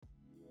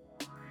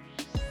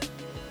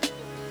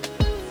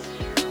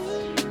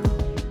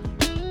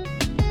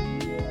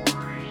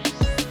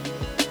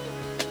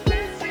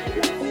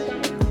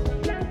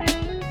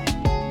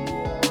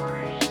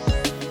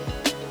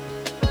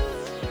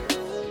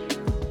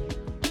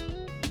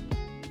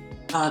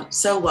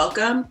So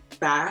welcome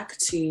back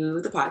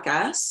to the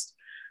podcast.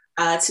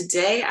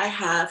 Today I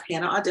have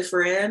Hannah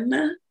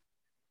Audiferin.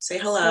 Say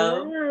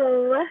hello.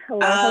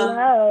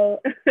 Hello.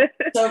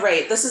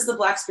 Right, this is the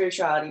Black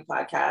Spirituality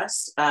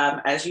Podcast.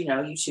 As you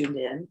know, you tuned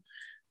in.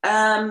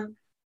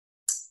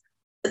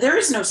 There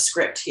is no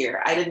script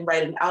here. I didn't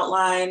write an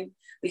outline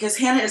because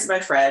Hannah is my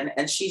friend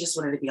and she just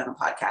wanted to be on a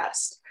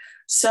podcast.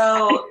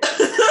 So,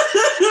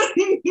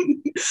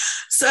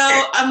 so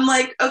I'm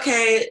like,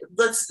 okay,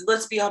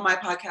 let's be on my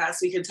podcast.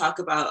 We can talk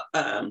about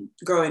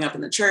growing up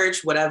in the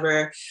church,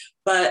 whatever.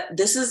 But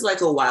this is like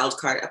a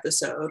wildcard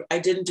episode. I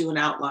didn't do an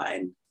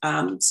outline,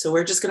 so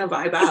we're just gonna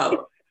vibe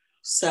out.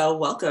 So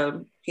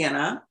welcome,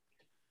 Hannah.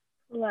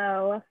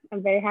 Hello.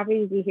 I'm very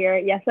happy to be here.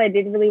 Yes, I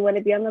did really want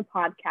to be on the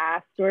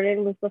podcast.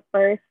 Jordan was the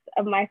first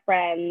of my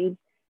friends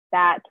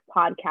that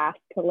podcast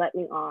to let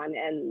me on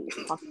and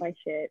talk my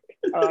shit.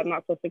 Oh, I'm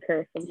not supposed to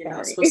curse. You're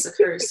not supposed to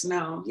curse.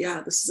 No.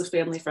 Yeah, this is a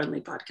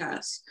family-friendly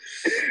podcast.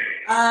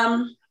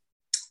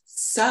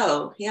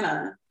 So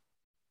Hannah,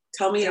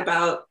 tell me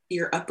about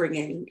your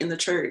upbringing in the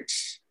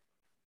church.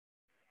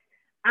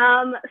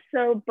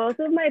 So both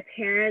of my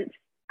parents,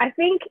 I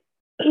think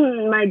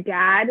my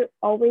dad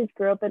always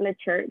grew up in the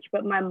church,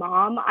 but my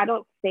mom, I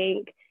don't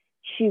think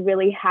she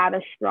really had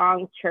a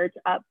strong church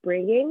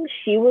upbringing.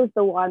 She was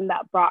the one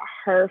that brought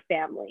her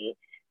family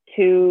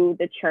to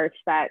the church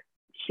that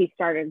she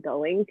started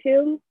going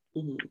to.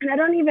 Mm-hmm. And I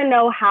don't even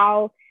know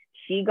how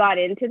she got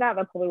into that.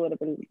 That probably would have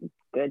been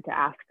good to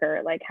ask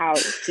her, like how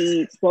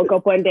she woke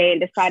up one day and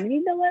decided,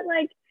 you know what,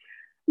 like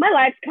my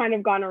life's kind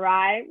of gone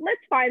awry.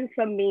 Let's find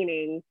some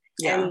meaning.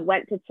 Yeah. And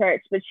went to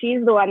church. But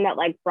she's the one that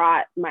like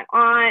brought my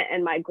aunt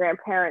and my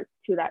grandparents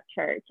to that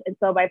church. And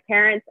so my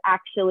parents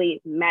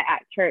actually met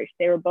at church.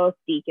 They were both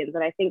deacons.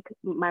 And I think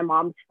my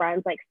mom's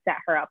friends like set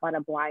her up on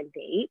a blind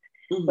date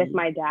with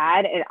my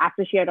dad. And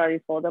after she had already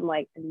told them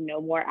like,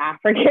 no more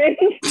Africans.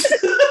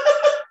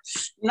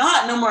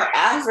 Not no more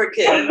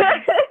Africans.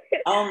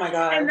 Oh my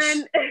gosh. And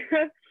then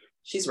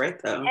she's right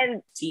though.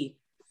 And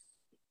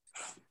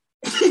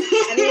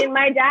I mean,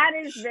 my dad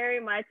is very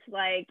much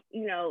like,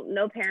 you know,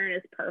 no parent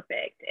is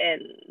perfect.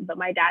 But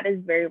my dad is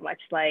very much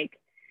like,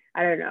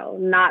 I don't know,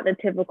 not the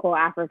typical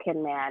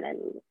African man. And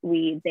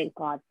we thank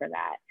God for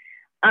that.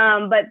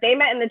 But they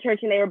met in the church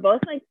and they were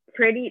both like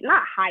pretty,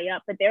 not high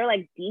up, but they were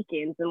like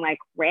deacons and like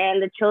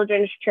ran the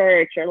children's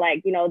church or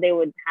like, you know, they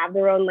would have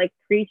their own like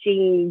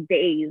preaching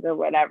days or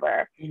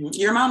whatever. Mm-hmm.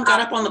 Your mom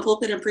got up on the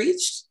pulpit and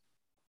preached?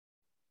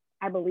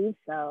 I believe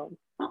so.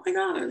 Oh my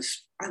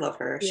gosh. I love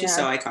her. Yeah. She's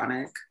so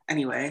iconic.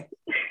 Anyway.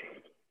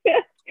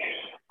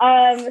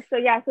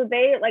 So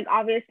they like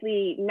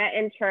obviously met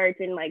in church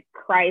and like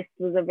Christ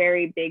was a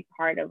very big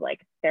part of like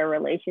their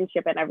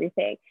relationship and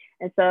everything.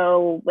 And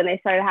so when they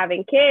started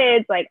having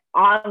kids, like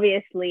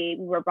obviously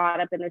we were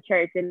brought up in the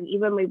church. And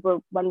even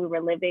when we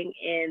were living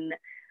in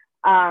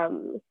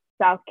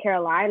South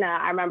Carolina,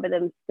 I remember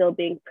them still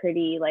being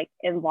pretty like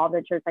involved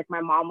in church. Like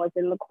my mom was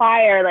in the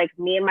choir, like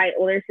me and my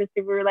older sister,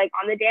 we were like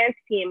on the dance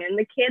team and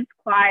the kids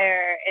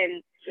choir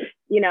and,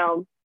 you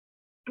know,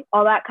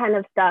 all that kind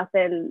of stuff.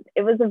 And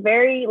it was a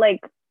very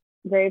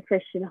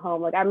Christian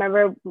home. Like I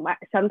remember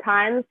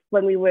sometimes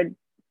when we would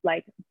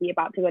like be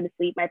about to go to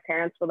sleep, my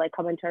parents would like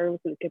come into our room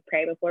so we could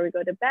pray before we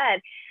go to bed.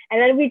 And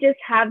then we just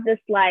have this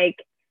like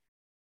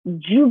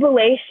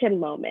jubilation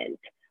moment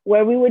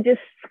where we would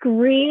just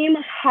scream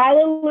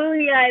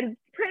hallelujah and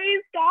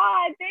praise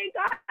God, thank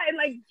God, and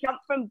like jump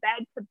from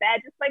bed to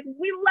bed, just like,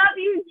 we love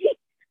you, Jesus.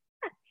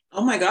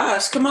 Oh my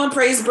gosh, come on,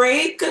 praise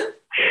break.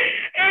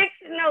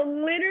 No,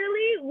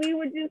 literally, we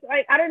would just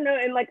like, I don't know,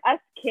 and like us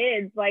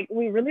kids, like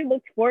we really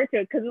looked forward to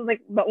it because it was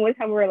like the only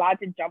time we were allowed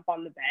to jump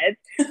on the bed.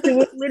 So we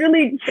would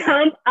literally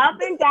jump up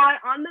and down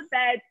on the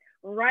bed,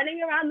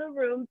 running around the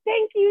room.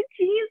 Thank you,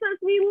 Jesus.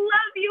 We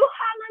love you.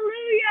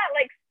 Hallelujah.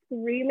 Like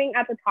screaming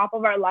at the top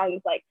of our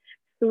lungs, like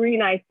 3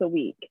 nights a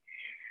week.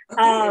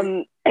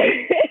 Okay.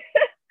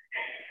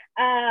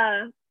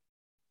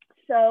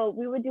 So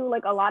we would do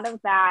like a lot of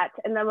that.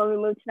 And then when we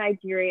moved to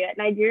Nigeria,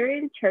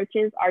 Nigerian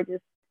churches are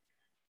just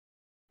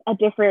a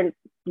different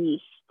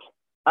beast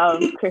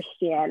of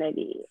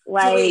Christianity.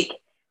 Like,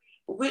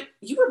 so wait,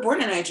 you were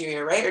born in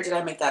Nigeria, right? Or did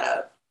I make that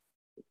up?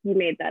 You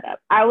made that up.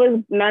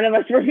 None of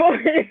us were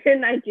born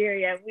in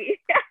Nigeria.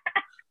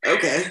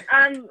 Okay.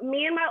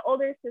 Me and my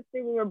older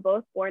sister, we were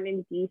both born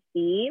in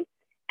DC.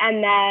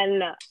 And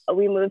then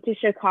we moved to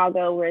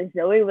Chicago where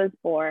Zoe was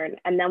born.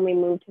 And then we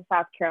moved to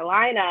South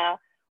Carolina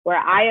where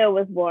Aya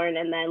was born.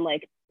 And then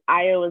like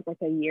Aya was like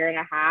a year and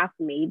a half,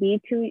 maybe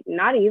 2,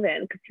 not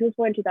even, because she was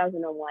born in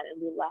 2001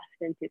 and we left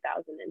in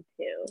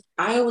 2002.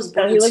 Aya was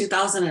born in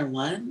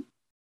 2001?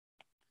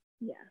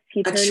 Yes.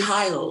 A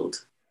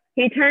child.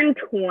 He turned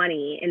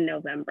 20 in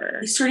November.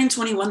 He's turning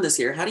 21 this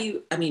year.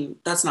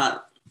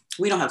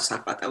 We don't have to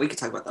talk about that. We could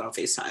talk about that on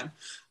FaceTime.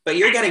 But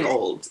you're getting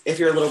old if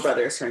your little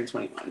brother is turning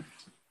 21.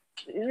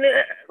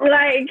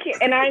 Like,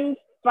 and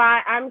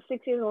I'm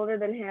 6 years older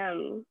than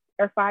him,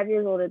 or 5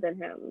 years older than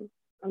him.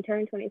 I'm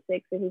turning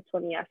 26 and he's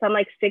 20. Yeah. So I'm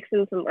like 5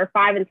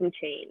 and some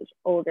change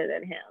older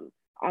than him.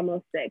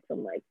 almost 6.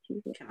 I'm like,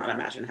 Jesus. Cannot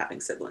imagine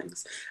having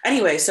siblings.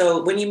 Anyway,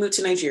 so when you moved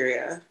to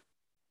Nigeria,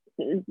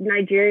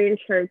 Nigerian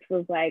church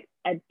was like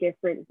a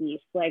different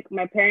beast. Like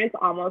my parents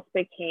almost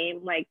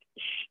became like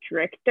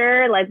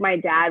stricter. Like my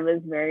dad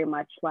was very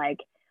much like,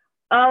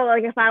 oh,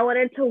 like if I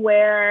wanted to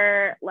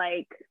wear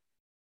like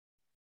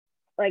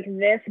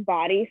this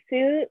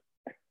bodysuit,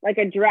 like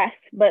a dress,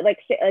 but like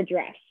a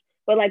dress,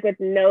 but like with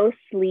no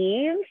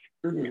sleeves,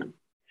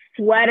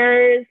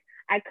 sweaters.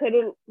 I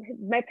couldn't,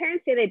 my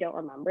parents say they don't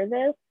remember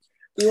this.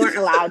 We weren't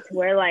allowed to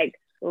wear like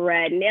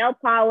red nail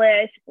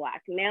polish,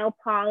 black nail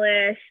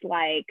polish,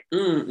 like.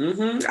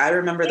 I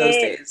remember those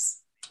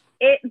days.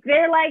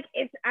 They're like,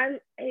 it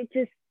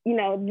just, you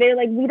know, they're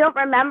like, we don't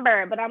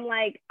remember, but I'm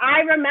like,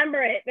 I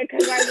remember it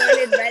because I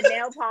wanted red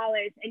nail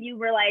polish, and you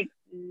were like,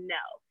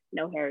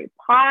 no Harry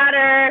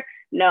Potter.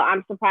 No,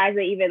 I'm surprised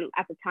they even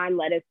at the time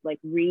let us like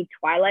read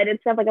Twilight and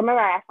stuff. Like I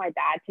remember I asked my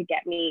dad to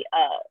get me,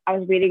 I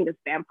was reading this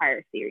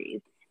vampire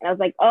series, and I was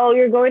like, oh,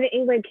 you're going to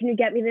England, can you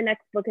get me the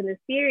next book in the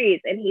series?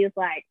 And he's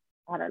like,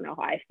 I don't know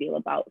how I feel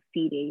about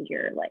feeding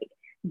your like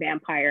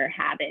vampire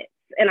habits.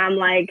 And I'm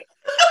like,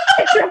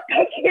 it's a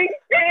fucking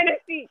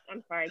fantasy.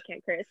 I'm sorry, I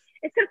can't curse.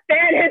 It's a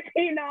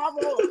fantasy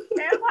novel.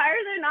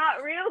 Vampires are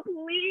not real.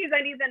 Please,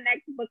 I need the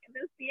next book in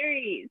the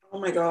series. Oh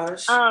my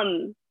gosh.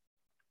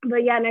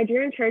 But yeah,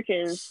 Nigerian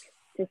churches,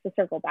 just to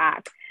circle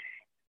back,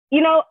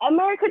 you know,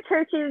 American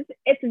churches,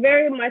 it's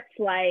very much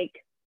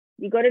like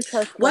you go to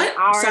church for an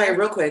hour. Sorry,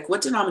 real quick.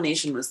 What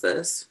denomination was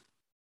this?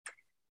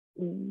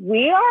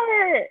 We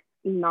are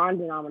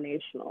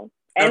non-denominational.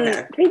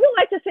 And people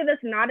like to say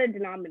that's not a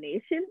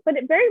denomination, but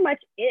it very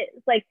much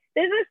is. Like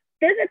there's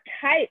a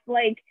type,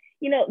 like,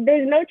 you know,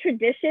 there's no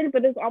tradition,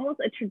 but there's almost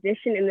a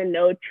tradition in the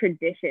no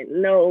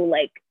tradition, no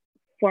like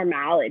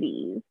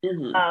formalities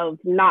of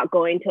not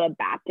going to a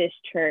Baptist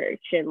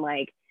church. And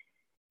like,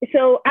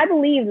 so I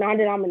believe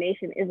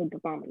non-denomination is a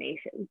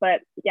denomination,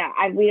 but yeah,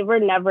 we were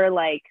never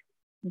like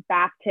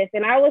Baptist.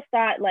 And I always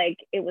thought like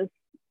it was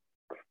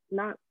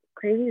not,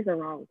 crazy is the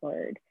wrong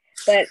word.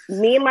 But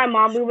me and my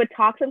mom, we would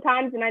talk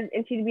sometimes, and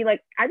she'd be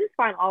like, I just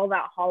find all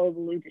that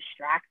hullabaloo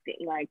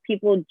distracting. Like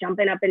people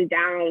jumping up and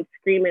down,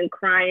 screaming,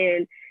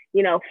 crying,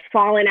 you know,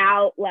 falling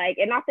out. Like,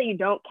 and not that you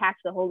don't catch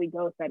the Holy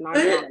Ghost at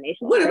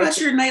non-denominational. What about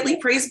your nightly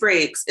praise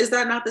breaks? Is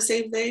that not the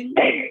same thing?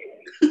 That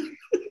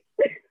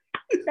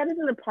is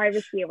in the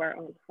privacy of our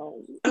own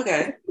home.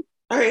 Okay.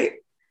 All right.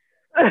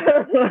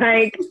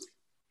 Like,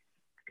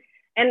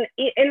 and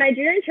in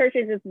Nigerian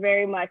churches, it's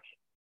very much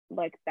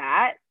like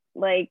that.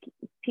 Like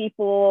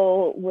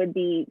people would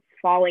be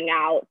falling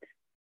out,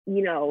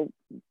 you know,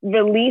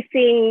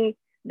 releasing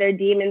their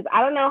demons.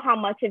 I don't know how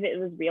much of it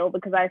was real,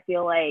 because I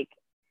feel like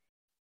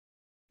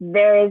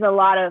there is a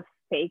lot of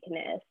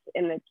fakeness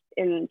in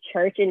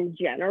church in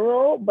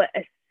general, but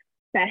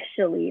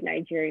especially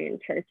Nigerian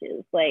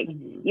churches. Like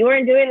you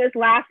weren't doing this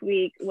last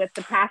week with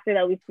the pastor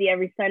that we see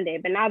every Sunday,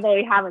 but now that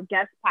we have a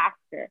guest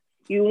pastor,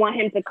 you want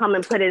him to come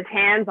and put his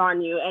hands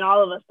on you, and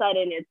all of a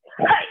sudden it's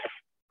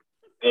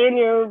and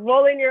you're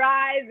rolling your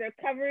eyes, they're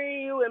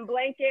covering you in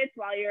blankets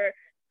while you're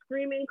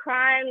screaming,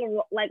 crying,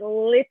 like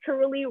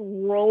literally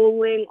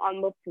rolling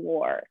on the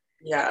floor.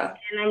 Yeah.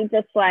 And I'm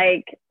just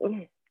like,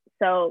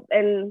 so,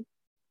 and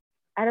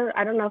I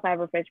don't know if I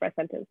ever finished my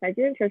sentence.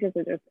 Nigerian churches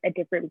are just a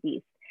different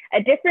beast,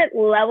 a different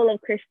level of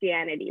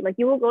Christianity. Like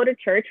you will go to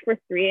church for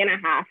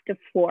 3.5 to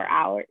 4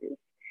 hours.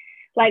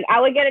 Like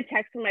I would get a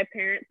text from my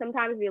parents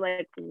sometimes, be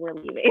like, we're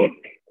leaving.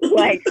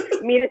 Like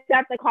meet us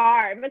at the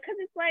car, because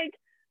it's like,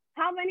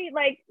 how many,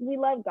 like, we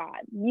love God.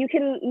 You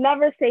can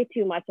never say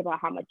too much about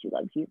how much you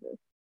love Jesus.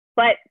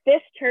 But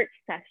this church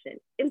session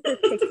in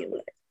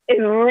particular is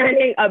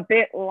running a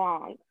bit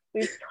long.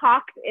 We've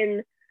talked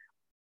in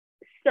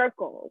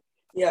circles.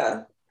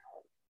 Yeah.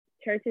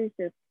 Church is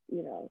just,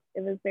 you know,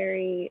 it was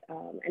very,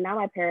 and now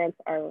my parents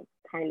are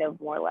kind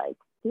of more like,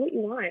 do what you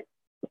want.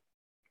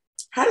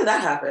 How did that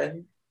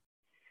happen?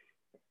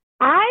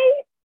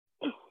 I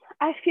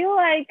feel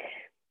like,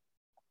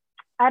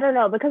 I don't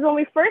know, because when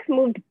we first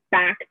moved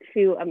back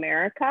to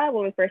America,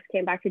 when we first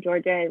came back to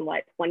Georgia in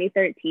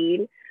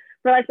 2013,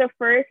 for like the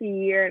first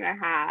year and a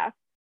half,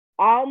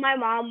 all my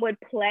mom would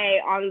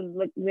play on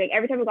like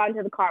every time we got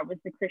into the car was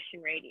the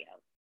Christian radio,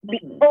 the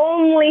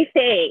only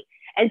thing.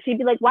 And she'd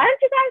be like, why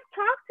don't you guys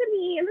talk to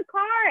me in the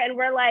car? And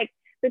we're like,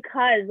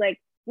 because like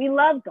we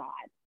love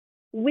God.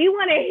 We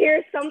want to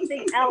hear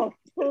something else,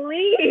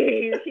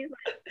 please. She's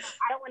like,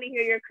 I don't want to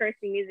hear your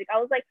cursing music. I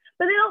was like,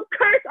 but they don't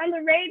curse on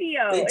the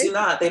radio. They do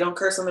not. They don't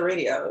curse on the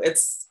radio.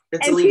 It's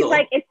and illegal. She's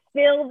like, it's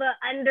still the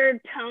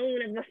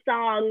undertone of the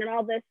song and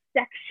all this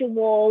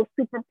sexual,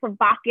 super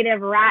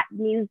provocative rap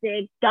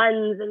music,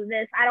 guns and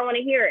this. I don't want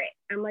to hear it.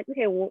 I'm like,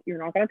 okay, well, you're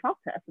not going to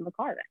talk to us in the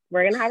car then.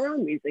 We're going to have our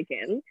own music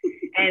in,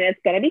 and it's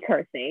going to be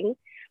cursing.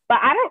 But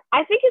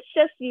I think it's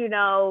just, you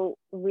know,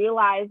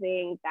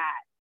 realizing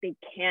that they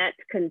can't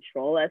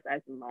control us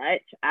as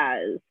much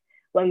as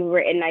when we were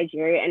in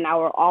Nigeria, and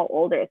now we're all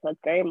older. So it's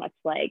very much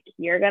like,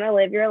 you're going to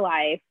live your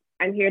life.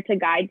 I'm here to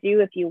guide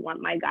you if you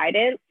want my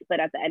guidance.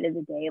 But at the end of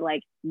the day,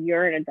 like,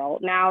 you're an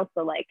adult now.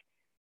 So like,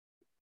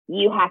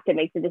 you have to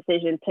make the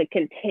decision to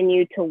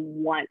continue to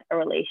want a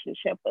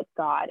relationship with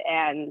God.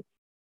 And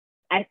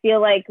I feel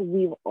like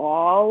we've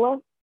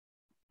all,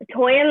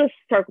 Toyin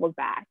circled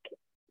back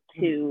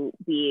to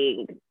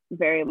being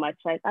very much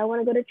like, I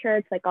want to go to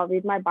church, like I'll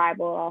read my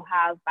Bible, I'll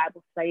have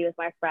Bible study with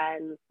my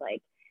friends,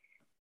 like,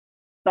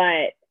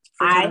 but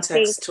for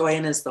context,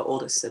 Toyin is the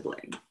oldest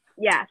sibling.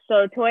 Yeah,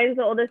 so Toyin's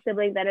the oldest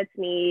sibling, then it's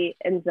me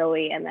and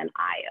Zoe, and then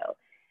Io.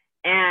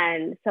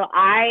 And so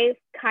I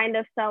kind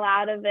of fell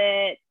out of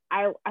it.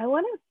 I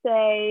want to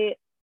say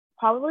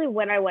probably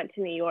when I went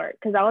to New York,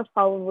 because I was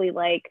probably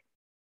like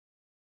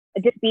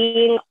just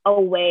being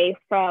away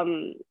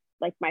from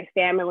like my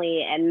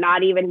family and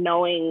not even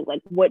knowing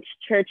like which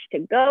church to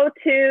go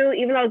to.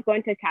 Even though I was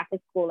going to a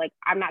Catholic school, like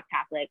I'm not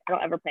Catholic. I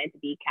don't ever plan to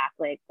be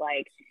Catholic.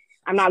 Like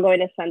I'm not going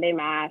to Sunday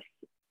Mass.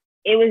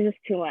 It was just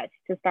too much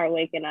to start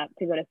waking up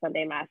to go to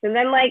Sunday Mass. And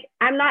then like,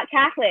 I'm not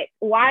Catholic.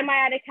 Why am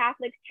I at a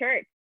Catholic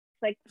church?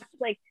 Like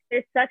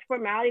there's such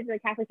formalities in the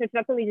Catholic church.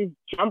 That's something you just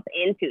jump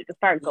into to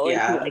start going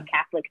to like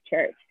Catholic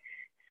church.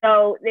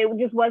 So it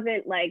just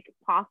wasn't like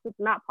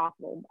not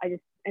possible. I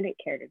didn't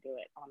care to do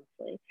it,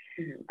 honestly.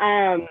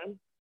 Mm-hmm.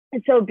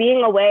 And so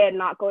being away and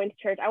not going to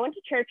church, I went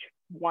to church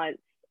once,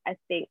 I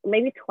think,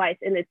 maybe twice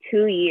in the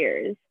 2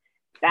 years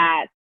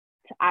that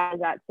I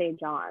was at St.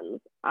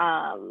 John's.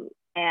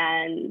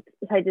 And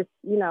I just,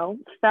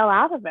 fell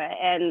out of it.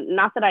 And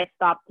not that I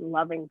stopped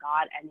loving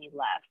God any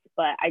less,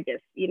 but I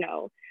just,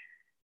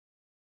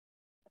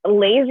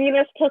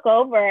 laziness took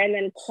over, and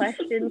then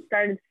questions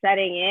started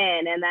setting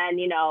in. And then,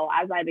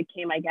 as I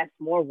became, I guess,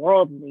 more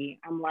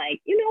worldly, I'm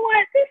like, you know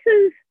what,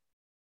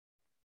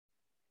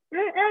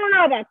 I don't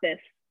know about this.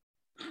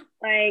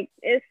 Like,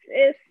 it's.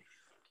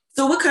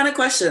 So what kind of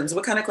questions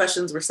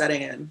were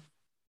setting in?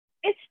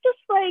 It's just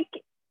like,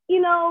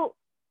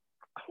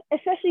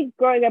 especially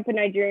growing up in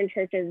Nigerian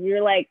churches,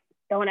 you're like,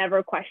 don't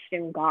ever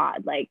question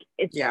God. Like,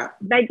 it's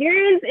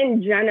Nigerians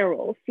in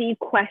general see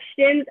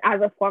questions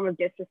as a form of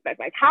disrespect.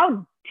 Like,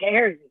 how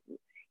dare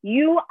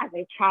you as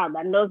a child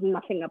that knows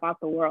nothing about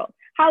the world,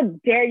 how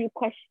dare you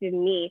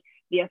question me,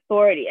 the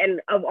authority,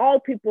 and of all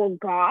people,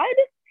 God?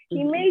 Mm-hmm.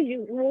 He made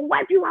you, will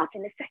wipe you off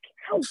in a second.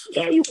 How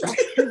dare you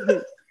question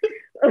me?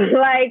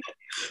 Like,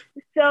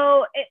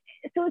 so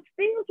it's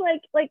things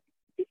like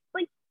just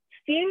like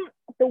seeing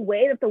the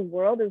way that the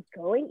world is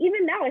going.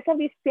 Even now, I still have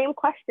these same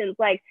questions.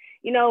 Like,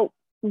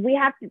 we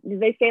have to,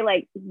 they say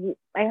like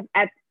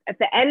at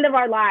the end of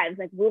our lives,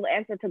 like we'll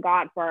answer to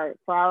God for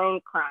our own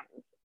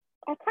crimes.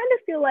 I kind of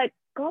feel like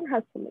God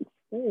has some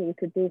explaining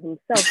to do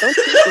himself, don't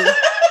you?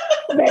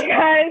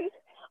 Because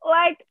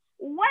like,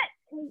 what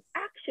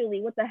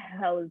the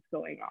hell is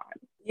going on?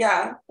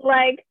 Yeah.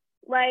 Like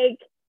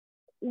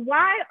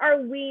why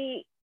are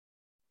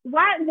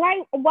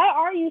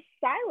you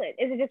silent?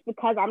 Is it just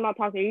because I'm not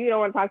talking to you, you don't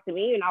want to talk to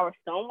me, and now we're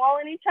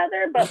stonewalling each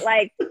other? But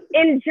like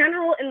in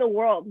general in the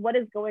world, what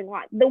is going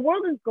on? The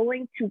world is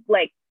going to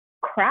like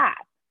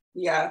crap.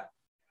 Yeah.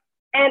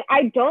 And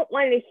I don't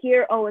want to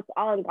hear, oh, it's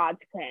all in God's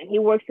plan. He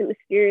works in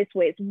mysterious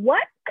ways.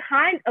 What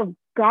kind of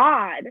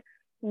God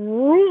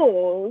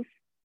rules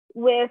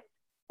with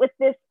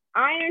this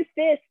iron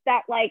fist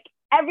that like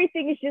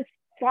everything is just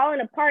falling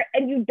apart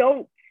and you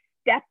don't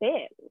step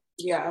in?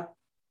 Yeah.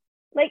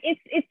 Like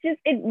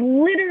it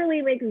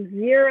literally makes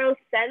zero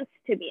sense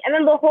to me. And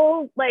then the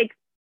whole like,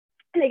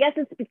 and I guess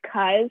it's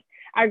because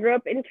I grew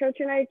up in church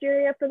in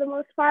Nigeria for the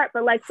most part,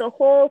 but like the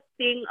whole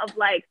thing of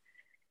like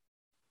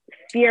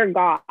fear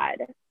God.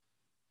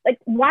 Like,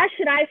 why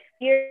should I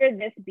fear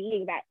this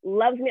being that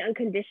loves me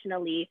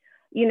unconditionally,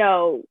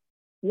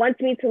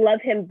 wants me to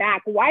love him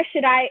back? Why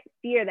should I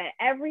fear that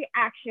every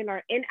action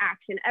or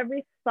inaction,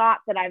 every thought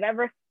that I've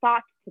ever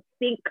thought to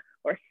think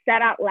or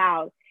said out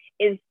loud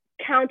is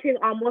counting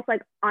almost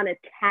like on a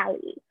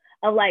tally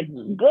of like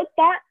good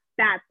thought,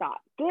 bad thought,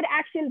 good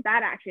action,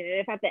 bad action. And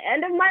if at the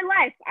end of my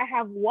life I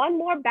have one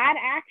more bad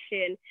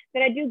action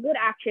than I do good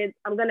actions,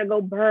 I'm gonna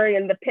go burn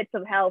in the pits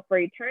of hell for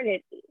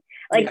eternity.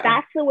 Like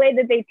that's the way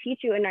that they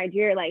teach you in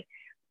Nigeria. Like,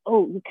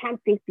 oh, you can't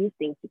think these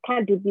things, you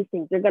can't do these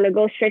things, you're gonna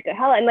go straight to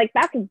hell. And like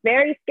that's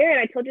very scary.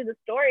 And I told you the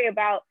story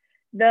about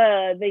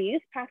the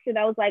youth pastor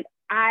that was like,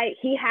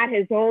 he had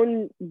his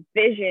own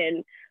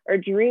vision or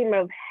dream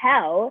of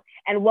hell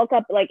and woke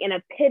up like in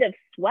a pit of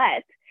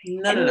sweat.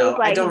 No,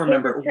 like, I don't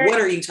remember. What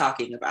are you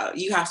talking about?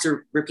 You have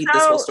to repeat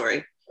this whole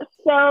story.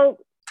 So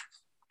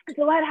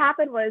what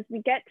happened was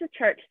we get to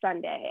church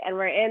Sunday and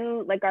we're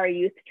in like our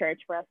youth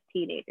church for us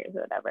teenagers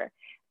or whatever.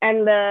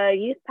 And the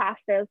youth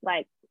pastor is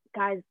like,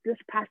 guys, this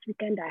past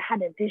weekend I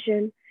had a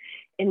vision.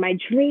 In my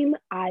dream,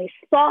 I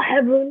saw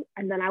heaven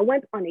and then I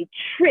went on a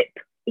trip,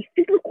 a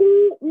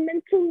physical,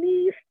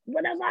 mentally,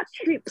 whatever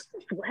trip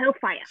to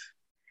hellfire.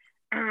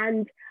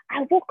 And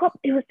I woke up,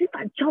 it was as if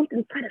I jumped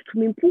inside a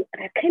swimming pool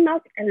and I came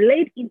out and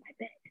laid in my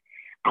bed.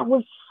 I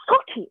was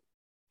soaking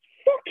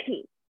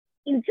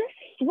in just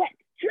sweat,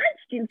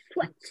 drenched in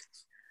sweat.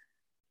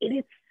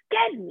 It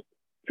scared me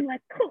to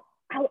like,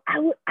 I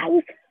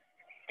was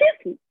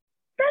fearful,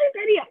 very,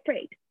 very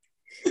afraid.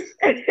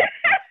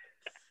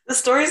 Yeah.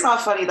 story's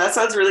not funny. That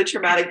sounds really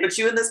traumatic, but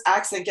you in this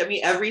accent get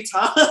me every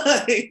time.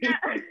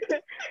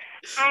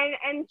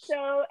 And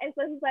so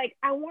he's like,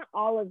 I want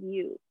all of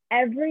you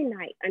every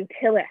night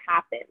until it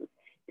happens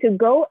to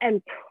go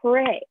and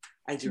pray.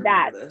 I do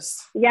remember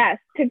this. Yes,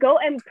 to go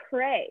and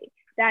pray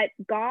that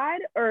God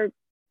or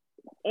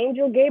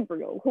Angel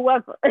Gabriel,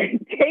 whoever,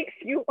 takes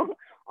you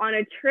on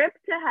a trip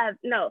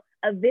to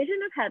a vision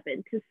of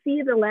heaven to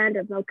see the land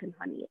of milk and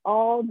honey,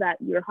 all that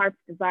your heart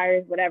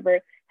desires, whatever,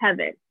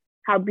 heaven,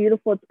 how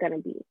beautiful it's going to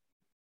be,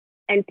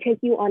 and take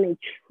you on a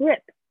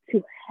trip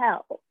to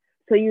hell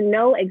so you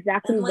know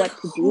exactly what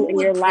to do in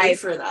your life.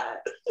 For that.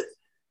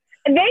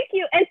 Thank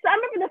you. And so I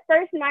remember the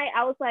first night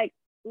I was like,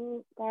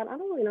 God, I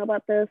don't really know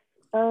about this.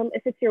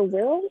 If it's your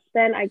will,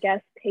 then I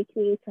guess take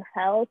me to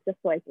hell just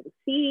so I can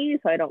see,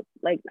 so I don't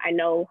I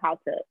know how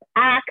to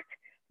act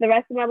the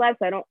rest of my life,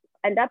 so I don't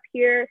end up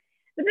here.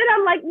 But then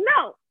I'm like,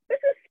 no, this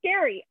is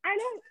scary. I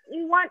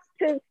don't want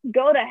to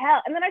go to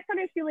hell. And then I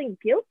started feeling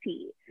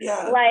guilty.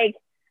 Yeah. Like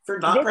for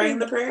not praying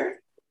the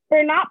prayer?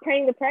 For not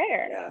praying the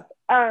prayer.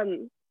 Yeah.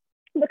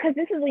 Because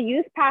this is a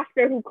youth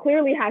pastor who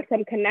clearly has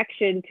some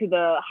connection to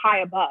the high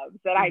above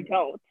that I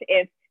don't.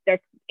 If their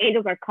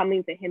angels are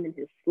coming to him in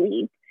his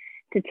sleep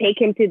to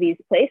take him to these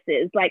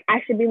places, like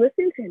I should be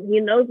listening to him. He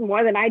knows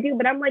more than I do,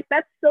 but I'm like,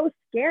 that's so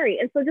scary.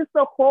 And so just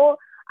the whole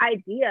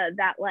idea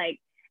that like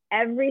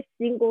every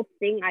single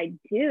thing I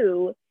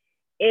do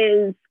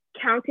is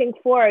counting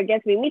for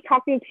against me. Me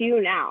talking to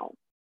you now,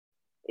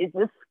 is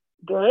this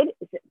good?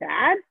 Is it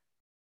bad?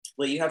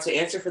 Well, you have to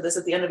answer for this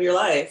at the end of your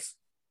life.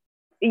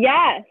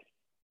 Yes.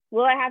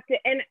 Well, I have to,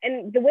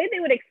 and the way they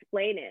would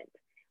explain it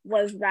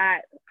was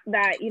that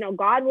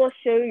God will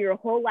show you your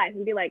whole life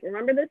and be like,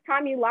 remember this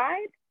time you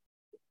lied?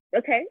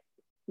 Okay,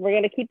 we're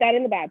going to keep that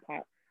in the bad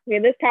pile. Okay,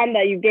 this time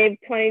that you gave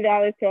 $20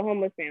 to a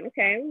homeless man,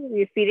 okay,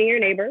 you're feeding your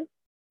neighbor,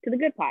 to the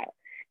good pile.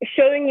 It's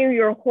showing you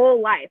your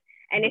whole life.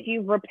 And if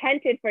you've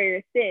repented for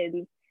your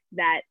sins,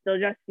 that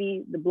they'll just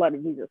see the blood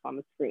of Jesus on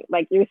the screen.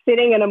 Like you're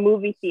sitting in a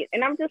movie theater.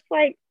 And I'm just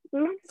like,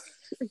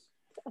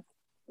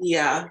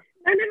 yeah.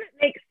 None of it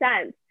makes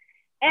sense.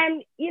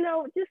 And,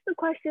 just the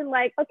question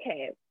like,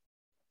 okay,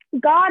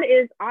 God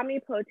is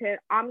omnipotent,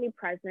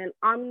 omnipresent,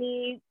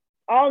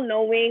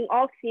 all-knowing,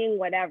 all-seeing,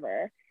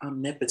 whatever.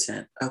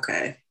 Omnipotent.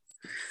 Okay.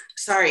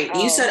 Sorry,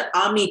 you said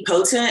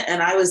omnipotent,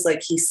 and I was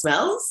like, he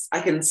smells?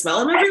 I can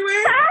smell him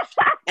everywhere?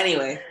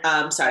 Anyway,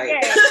 sorry.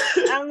 Okay.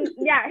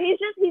 Yeah,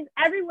 he's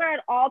everywhere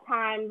at all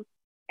times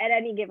at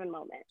any given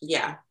moment.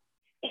 Yeah.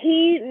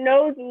 He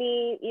knows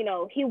me,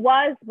 he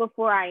was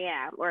before I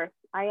am, or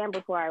I am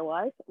before I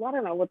was. Well, I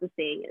don't know what the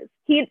saying is.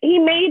 He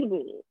made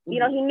me. He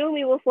knew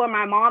me before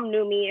my mom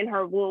knew me in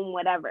her womb,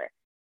 whatever.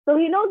 So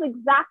he knows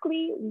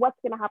exactly what's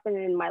going to happen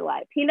in my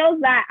life. He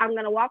knows that I'm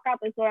going to walk out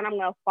this door and I'm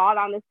going to fall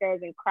down the stairs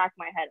and crack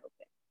my head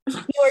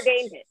open. He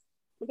ordained it.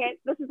 Okay?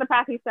 This is the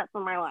path he set for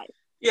my life.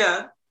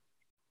 Yeah.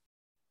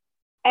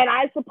 And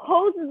I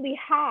supposedly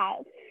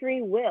have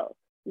free will.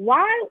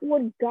 Why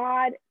would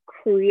God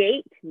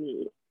create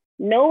me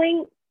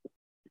knowing,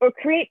 or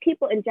create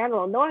people in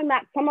general, knowing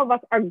that some of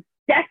us are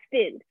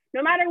destined,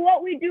 no matter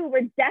what we do,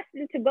 we're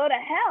destined to go to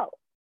hell?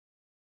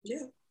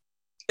 Yeah.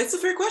 It's a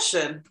fair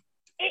question.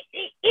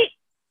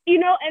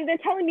 And they're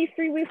telling me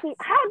free will.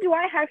 How do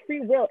I have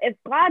free will if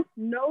God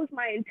knows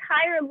my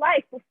entire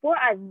life before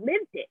I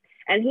lived it?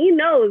 And he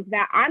knows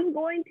that I'm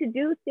going to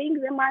do things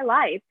in my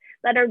life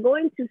that are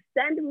going to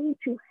send me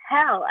to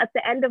hell at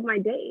the end of my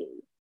days.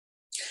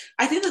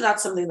 I think that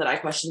that's something that I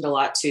questioned a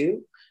lot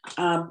too,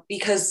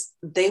 because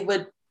I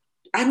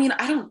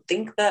don't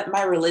think that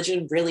my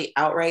religion really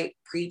outright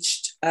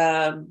preached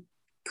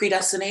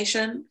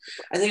predestination.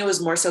 I think it was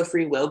more so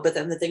free will, but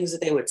then the things that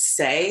they would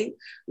say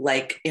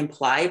like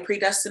imply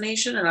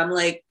predestination. And I'm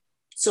like,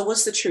 so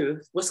what's the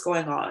truth? What's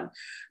going on?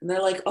 And they're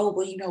like, oh,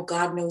 well,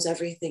 God knows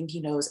everything.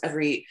 He knows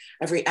every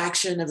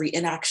action, every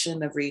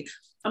inaction,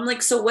 I'm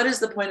like, so what is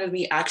the point of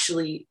me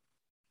actually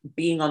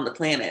being on the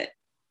planet?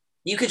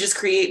 You could just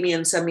create me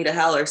and send me to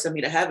hell or send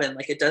me to heaven.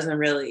 Like, it doesn't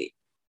really,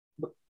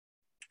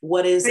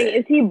 what is it?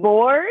 Is he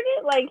bored?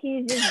 Like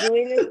he's just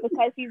doing this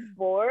because he's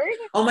bored?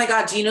 Oh my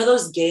God. Do you know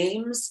those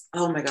games?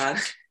 Oh my God.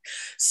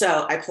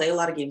 So I play a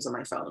lot of games on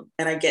my phone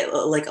and I get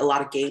like a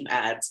lot of game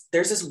ads.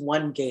 There's this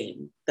one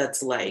game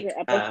that's like,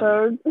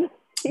 episodes?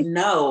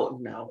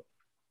 No.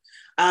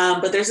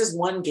 But there's this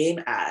one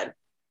game ad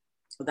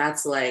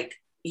that's like,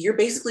 you're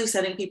basically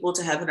sending people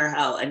to heaven or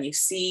hell, and you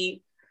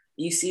see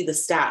the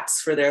stats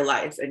for their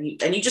life, and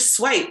you just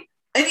swipe.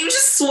 And you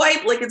just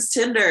swipe like it's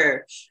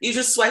Tinder. You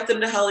just swipe them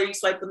to hell or you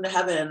swipe them to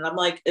heaven. And I'm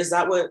like, is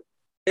that what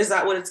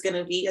it's going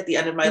to be at the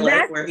end of my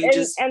life? Where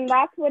and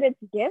that's what it's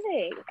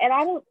giving. And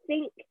I don't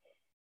think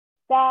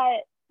that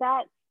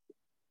I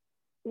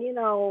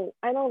know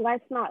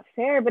life's not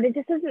fair, but it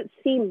just doesn't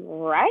seem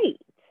right.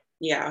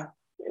 Yeah.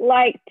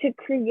 Like, to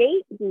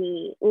create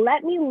me,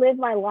 let me live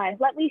my life.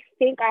 Let me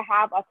think I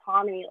have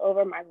autonomy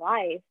over my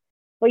life.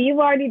 But you've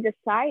already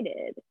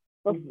decided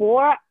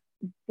before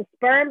the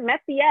sperm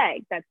met the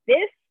egg that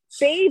this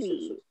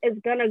baby is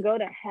gonna go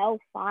to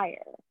hellfire.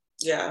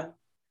 Yeah.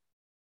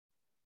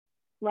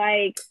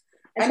 Like,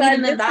 I mean,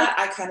 and then that,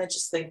 I kind of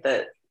just think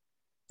that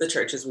the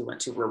churches we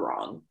went to were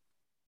wrong.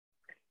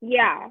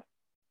 Yeah.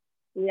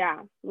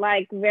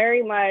 Like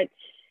very much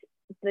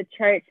the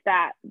church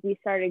that we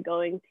started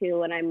going to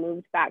when I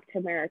moved back to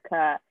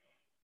America,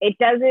 it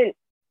doesn't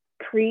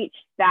preach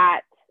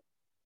that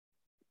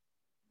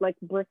like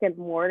brick and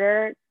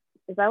mortar.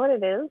 Is that what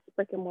it is?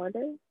 Brick and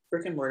mortar?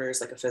 Brick and mortar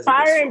is like a physical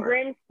Fire store. and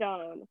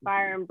brimstone.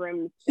 Fire and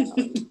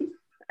brimstone.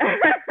 I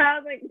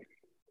was like,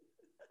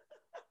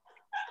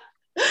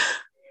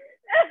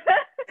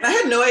 I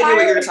had no idea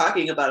what you were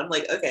talking about. I'm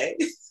like, okay.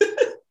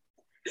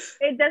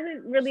 It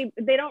doesn't really,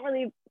 they don't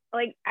really,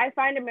 like, I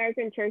find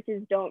American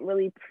churches don't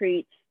really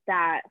preach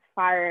that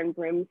fire and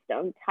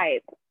brimstone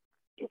type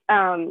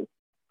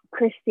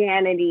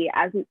Christianity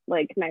as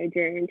like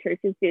Nigerian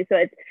churches do. So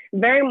it's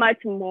very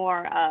much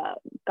more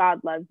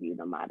God loves you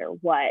no matter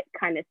what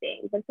kind of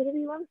thing. But so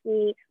he loves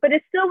me. But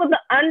it's still with the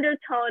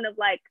undertone of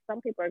like,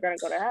 some people are going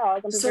to go to hell,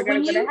 some people are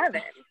going to go to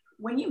heaven.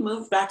 When you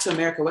moved back to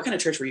America, what kind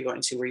of church were you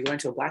going to? Were you going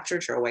to a Black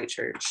church or a white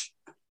church?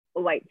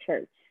 A white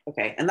church.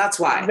 Okay, and that's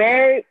why.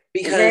 Very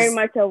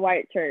much a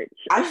white church.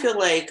 I feel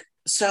like,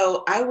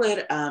 so I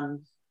went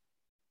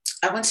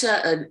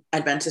to an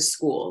Adventist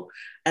school,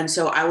 and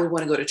so I would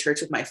want to go to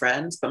church with my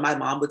friends, but my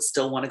mom would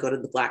still want to go to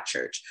the Black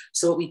church.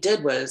 So what we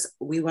did was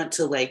we went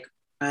to like,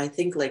 I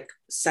think like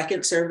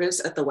second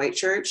service at the white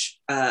church,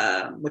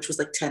 which was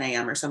like 10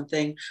 a.m. or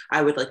something.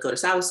 I would like go to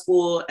Sabbath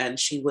school and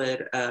she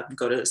would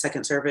go to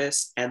second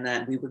service, and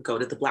then we would go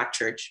to the Black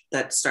church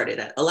that started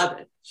at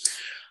 11.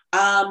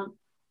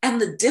 And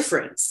the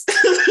difference,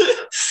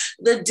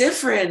 the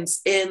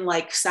difference in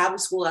like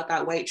Sabbath school at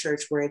that white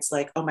church where it's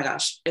like, oh my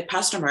gosh,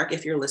 Pastor Mark,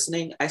 if you're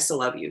listening, I still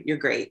love you. You're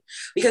great.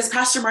 Because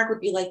Pastor Mark would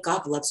be like,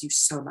 God loves you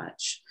so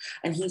much.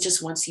 And he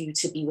just wants you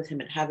to be with him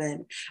in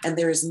heaven. And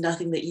there is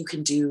nothing that you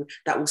can do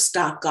that will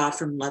stop God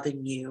from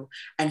loving you.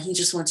 And he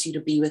just wants you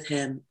to be with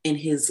him in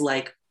his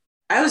like,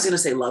 I was going to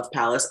say love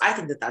palace. I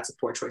think that that's a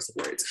poor choice of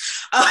words.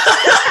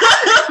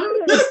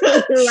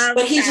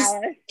 But he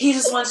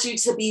just wants you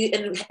to be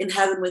in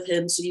heaven with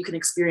him so you can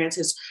experience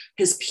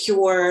his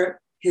pure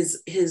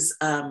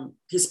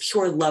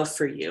love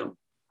for you.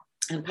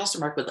 And Pastor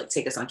Mark would like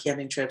take us on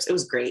camping trips. It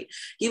was great.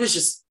 He was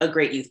just a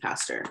great youth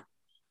pastor.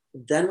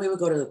 Then we would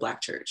go to the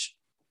Black church,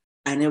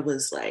 and it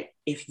was like,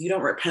 if you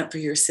don't repent for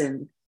your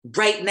sin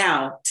right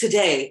now,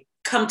 today,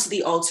 come to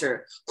the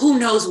altar. Who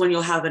knows when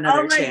you'll have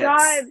another chance?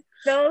 God.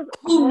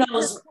 Who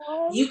knows?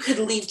 You could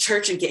leave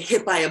church and get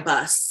hit by a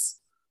bus.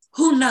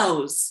 Who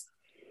knows?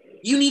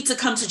 You need to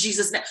come to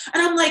Jesus now.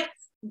 And I'm like,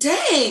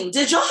 dang,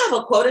 did y'all have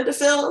a quota to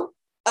fill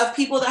of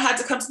people that had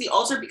to come to the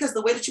altar? Because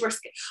the way that you were,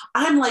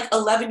 I'm like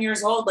 11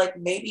 years old, like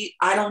maybe,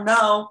 I don't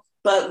know,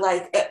 but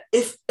like,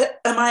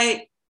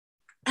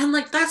 I'm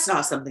like, that's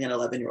not something an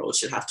 11-year-old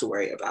should have to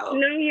worry about.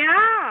 No,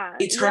 yeah.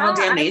 Eternal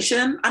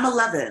damnation? I'm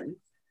 11.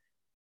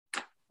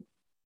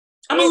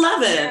 I'm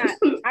 11. Yeah,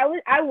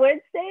 I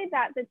would say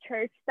that the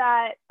church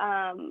that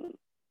I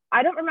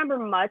don't remember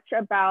much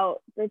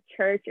about the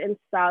church in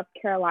South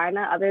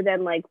Carolina other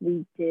than like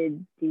we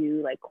did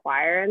do like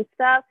choir and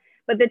stuff.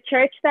 But the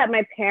church that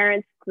my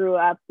parents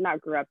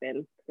not grew up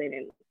in, they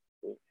didn't.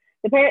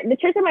 The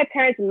church that my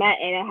parents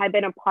met in and had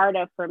been a part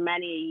of for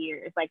many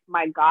years. Like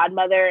my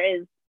godmother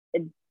is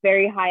a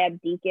very high up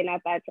deacon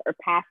at that church, or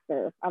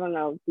pastor. I don't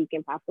know,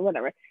 deacon, pastor,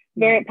 whatever.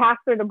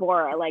 Pastor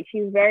Deborah, like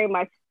she's very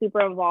much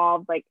super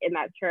involved like in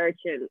that church,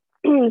 and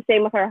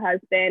same with her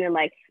husband. And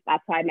like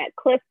that's how I met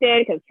Clifton,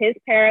 because his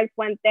parents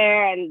went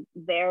there, and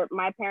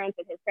my parents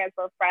and his parents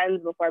were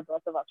friends before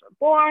both of us were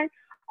born,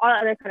 all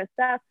that other kind of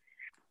stuff.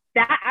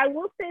 That I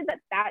will say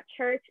that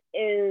church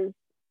it's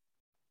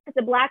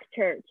a Black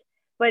church,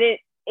 but it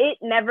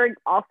never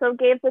also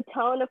gave the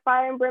tone of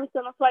fire and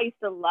brimstone. That's why I used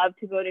to love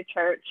to go to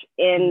church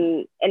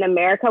in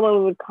America when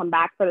we would come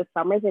back for the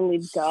summers, and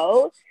we'd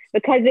go,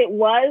 because it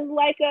was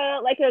like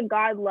a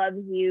God loves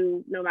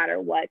you no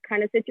matter what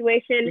kind of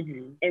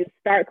situation. In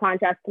stark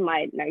contrast to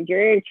my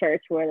Nigerian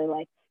church where they're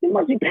like, you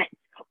must repent.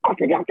 I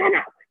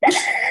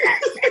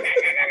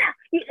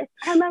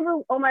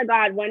remember, oh my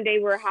God, one day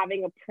we were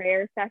having a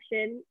prayer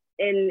session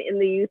in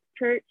the youth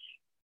church.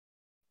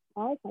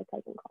 Why is my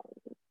cousin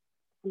calling me?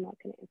 I'm not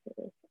going to answer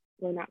this.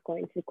 We're not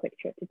going to Quick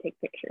Trip to take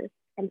pictures.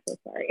 I'm so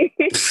sorry.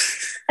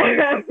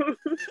 Why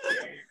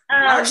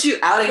aren't you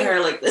outing her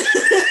like this?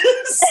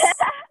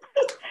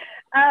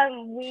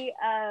 We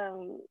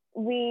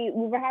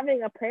were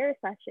having a prayer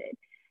session,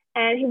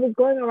 and he was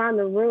going around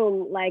the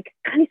room like,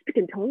 can you speak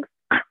in tongues?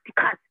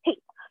 Because, hey,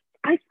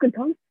 can you speak in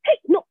tongues? Hey,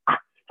 no,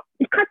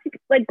 you can't speak.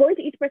 Like going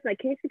to each person, like,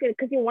 can you speak in?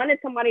 Because he wanted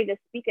somebody to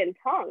speak in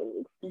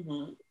tongues.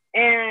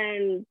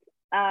 And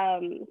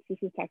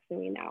she's texting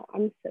me now.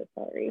 I'm so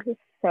sorry. He's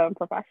so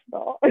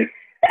unprofessional. You're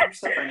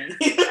so funny.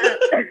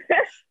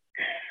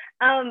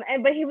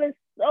 But he was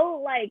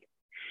so like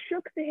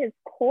shook to his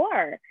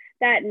core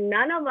that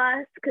none of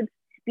us could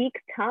speak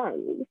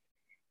tongues.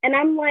 And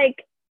I'm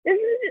like, this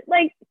isn't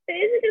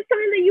just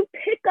something that you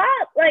pick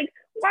up. Like,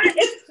 why?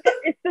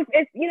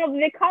 It's you know,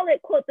 they call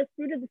it, quote, the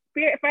fruit of the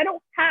spirit. If I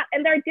don't have,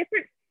 and there are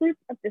different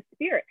fruits of the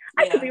spirit.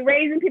 I could be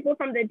raising people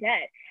from the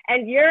dead,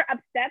 and you're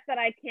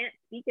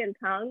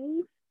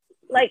tongues.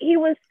 Like he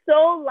was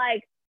so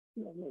like,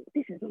 no,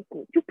 this is not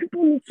good. You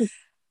people need to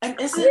and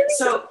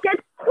so get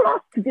close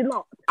to the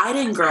Lord. I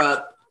didn't grow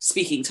up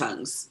speaking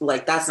tongues.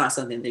 Like that's not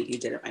something that you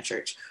did at my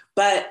church.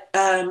 But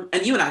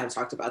and you and I have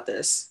talked about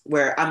this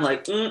where I'm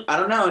like, I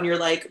don't know. And you're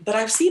like, but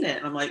I've seen it.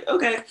 And I'm like,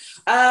 okay.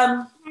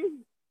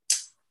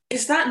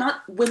 Is that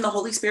not when the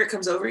Holy Spirit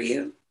comes over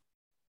you?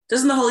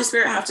 Doesn't the Holy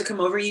Spirit have to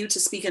come over you to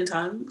speak in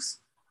tongues?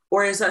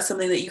 Or is that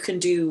something that you can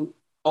do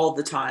all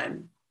the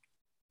time?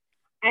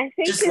 I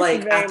think just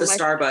like at the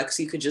Starbucks,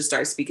 you could just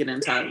start speaking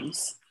in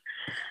tongues.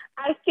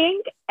 I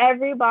think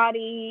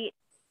everybody,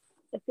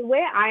 the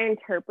way I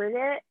interpret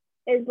it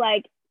is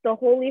like the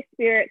Holy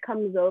Spirit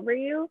comes over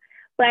you,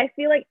 but I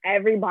feel like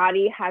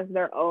everybody has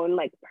their own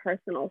like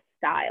personal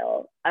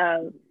style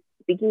of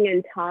speaking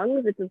in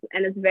tongues,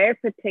 and it's very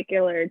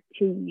particular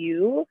to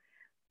you.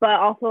 But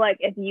also, like,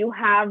 if you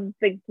have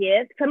the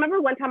gift, I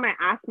remember one time I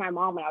asked my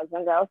mom when I was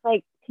younger, I was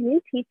like, can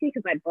you teach me?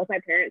 Because both my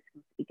parents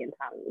can speak in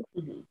tongues.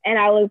 Mm-hmm. And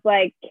I was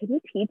like, can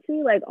you teach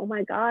me? Like, oh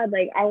my God,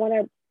 like, I want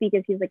to speak.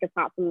 And she's like, it's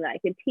not something that I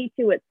can teach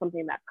you. It's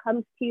something that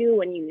comes to you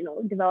when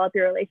you develop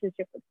your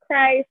relationship with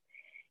Christ.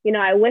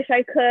 I wish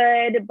I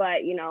could,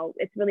 but,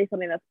 it's really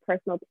something that's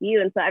personal to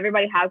you. And so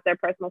everybody has their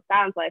personal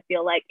style. And so I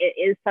feel like it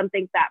is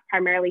something that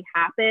primarily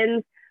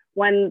happens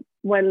when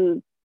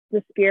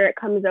the Spirit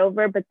comes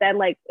over, but then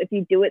like if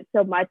you do it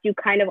so much, you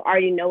kind of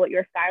already know what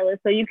your style is,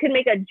 so you can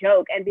make a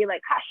joke and be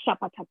like,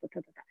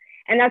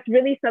 and that's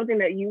really something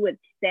that you would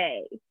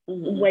say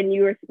when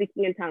you were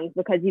speaking in tongues,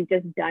 because you've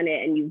just done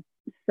it and you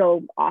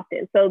so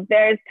often. So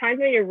there's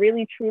times when you're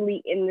really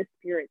truly in the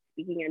Spirit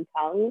speaking in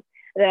tongues,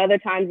 and then other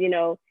times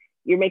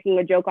you're making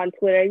a joke on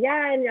Twitter,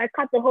 and I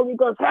caught the Holy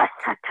Ghost, but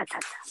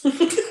that's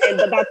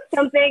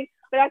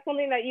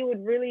something that you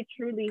would really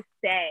truly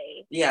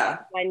say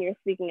when you're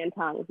speaking in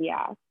tongues.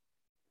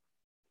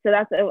 So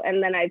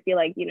and then I feel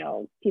like,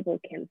 people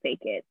can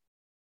fake it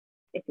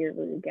if you're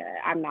really good.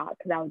 I'm not,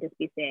 because I would just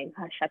be saying,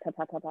 and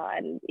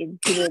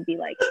people would be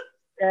like,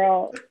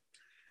 girl.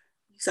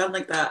 You sound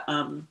like that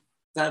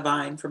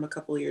Vine from a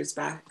couple of years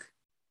back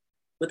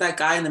with that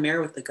guy in the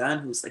mirror with the gun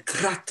who's like,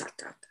 okay.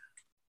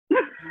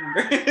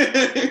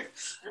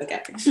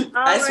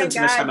 I spent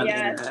too much time on the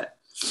internet.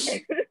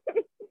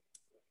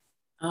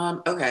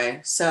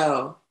 Okay,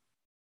 so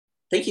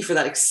thank you for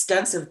that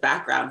extensive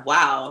background.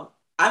 Wow.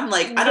 I'm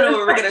like, I don't know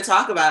what we're going to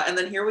talk about. And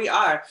then here we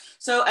are.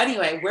 So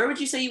anyway, where would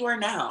you say you are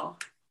now?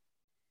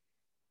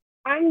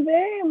 I'm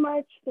very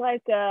much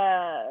like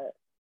you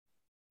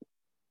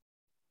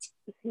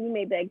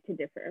may beg to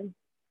differ.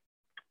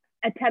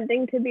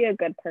 Attempting to be a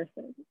good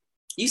person.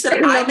 You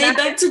said I may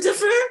beg to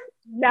differ?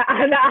 No,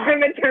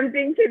 I'm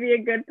attempting to be a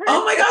good person.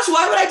 Oh my gosh,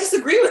 why would I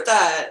disagree with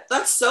that?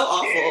 That's so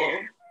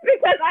awful.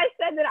 Because I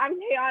said that I'm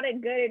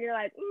chaotic good, and you're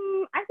like,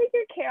 I think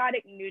you're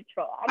chaotic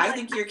neutral. I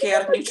think you're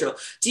chaotic neutral.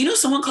 Do you know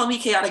someone called me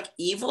chaotic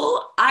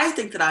evil? I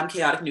think that I'm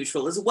chaotic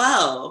neutral as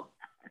well.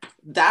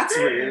 That's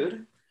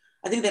rude.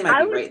 I think they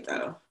might be right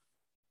though.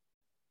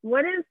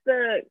 What is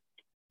there's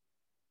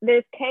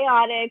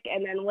chaotic,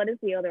 and then what is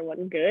the other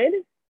one?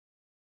 Good?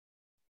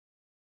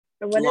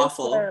 Or what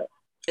lawful.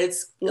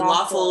 It's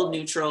lawful,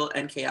 neutral,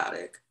 and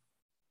chaotic.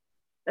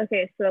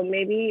 Okay, so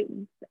maybe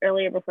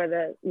earlier before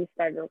we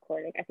started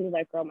recording, I think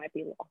that girl might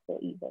be lawful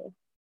evil.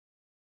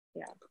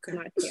 Yeah, okay.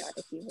 Not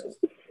chaotic evil.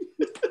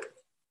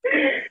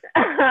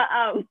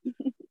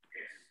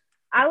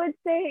 I would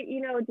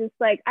say, just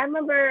like, I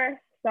remember,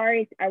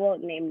 sorry, I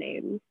won't name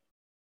names.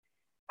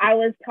 I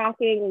was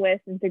talking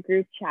with the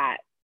group chat.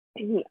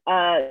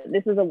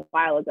 This was a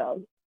while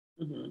ago.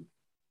 Mm-hmm.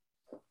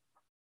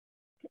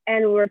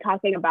 And we were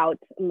talking about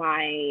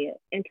my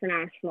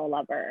international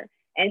lover.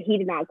 And he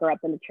did not grow up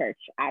in the church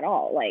at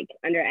all, like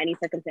under any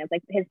circumstance.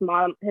 Like his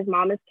mom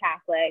is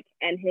Catholic,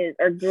 and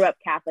grew up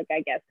Catholic, I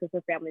guess, because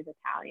her family's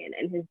Italian,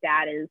 and his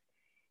dad is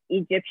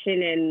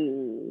Egyptian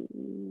and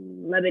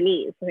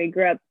Lebanese, so he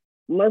grew up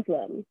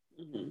Muslim.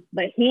 Mm-hmm.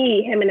 But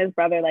him and his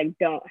brother like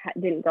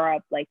didn't grow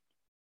up like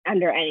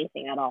under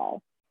anything at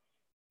all.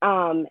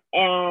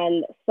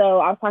 And so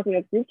I was talking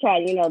to the group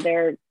chat,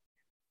 they're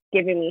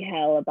giving me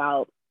hell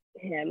about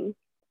him.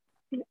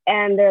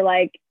 And they're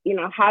like,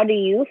 how do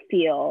you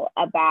feel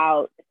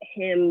about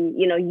him?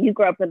 You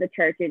grew up in the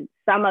church, and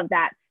some of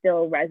that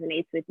still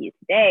resonates with you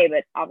today,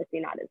 but obviously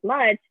not as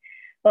much.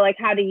 But like,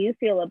 how do you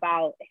feel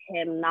about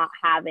him not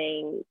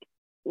having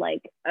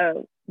like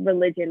a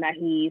religion that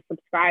he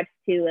subscribes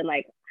to? And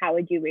like, how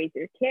would you raise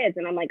your kids?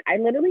 And I'm like, I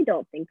literally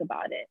don't think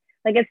about it.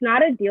 Like, it's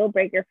not a deal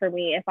breaker for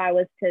me if I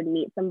was to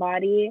meet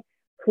somebody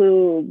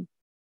who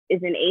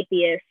is an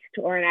atheist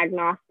or an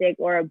agnostic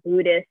or a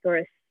Buddhist or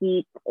a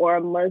Sikh or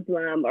a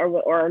Muslim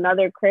or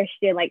another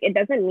Christian. Like, it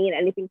doesn't mean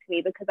anything to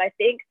me, because I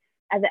think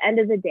at the end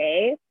of the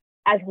day,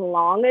 as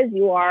long as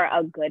you are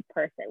a good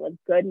person with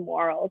good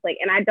morals, like,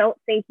 and I don't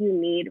think you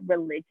need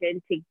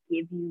religion to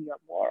give you your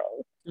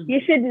morals. Mm-hmm.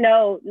 You should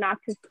know not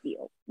to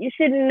steal. You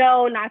should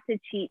know not to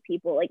cheat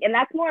people. Like, and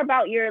that's more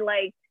about your,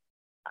 like,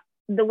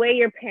 the way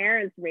your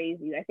parents raise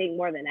you, I think,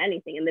 more than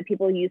anything, and the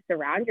people you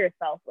surround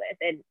yourself with.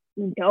 And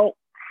you don't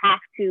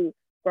have to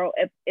grow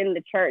up in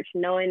the church,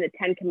 knowing the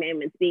 10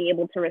 Commandments, being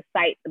able to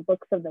recite the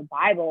books of the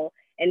Bible,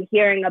 and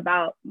hearing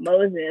about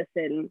Moses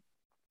and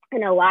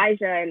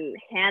Elijah and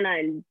Hannah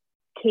and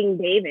King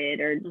David,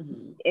 or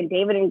and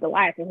David and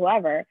Goliath, or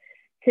whoever,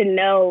 to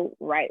know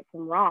right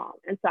from wrong.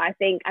 And so I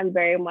think I'm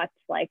very much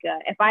like,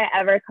 if I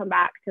ever come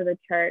back to the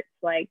church,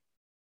 like,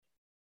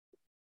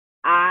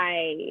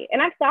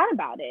 I've thought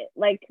about it.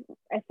 Like,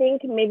 I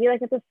think maybe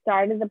like at the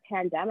start of the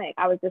pandemic,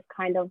 I was just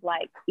kind of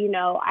like, you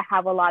know, I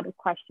have a lot of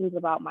questions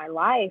about my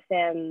life,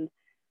 and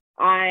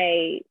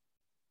I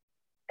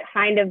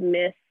kind of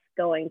miss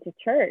going to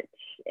church.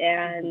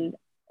 And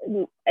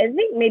I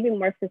think maybe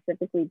more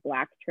specifically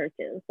Black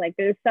churches. Like,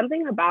 there's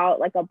something about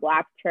like a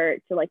Black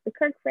church, or like the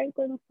Kirk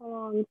Franklin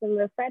songs and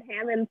the Fred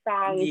Hammond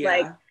songs. Yeah.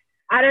 Like,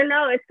 I don't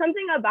know, it's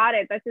something about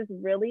it that's just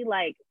really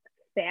like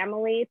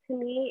family to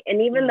me.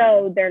 And even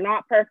though they're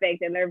not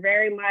perfect and they're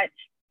very much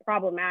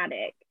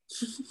problematic,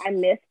 I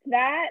missed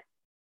that.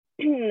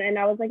 And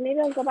I was like, maybe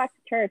I'll go back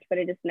to church, but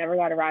I just never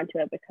got around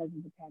to it because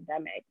of the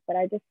pandemic. But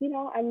I just, you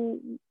know,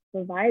 I'm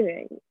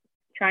reviving,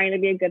 trying to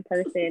be a good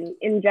person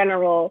in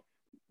general,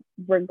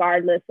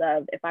 regardless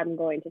of if I'm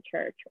going to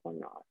church or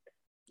not.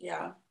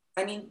 Yeah.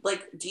 I mean,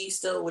 like,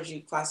 would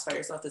you classify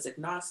yourself as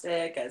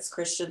agnostic, as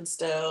Christian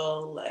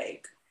still?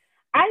 Like,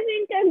 I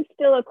think I'm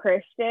still a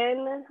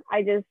Christian.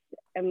 I just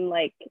am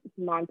like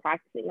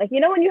non-practicing. Like, you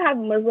know, when you have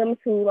Muslims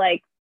who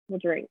like will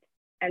drink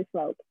and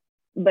smoke,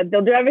 but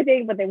they'll do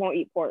everything, but they won't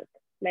eat pork.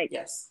 Like,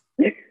 yes.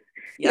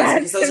 Yes,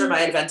 because those are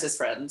my Adventist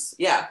friends.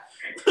 Yeah.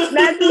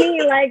 That's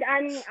me. Like,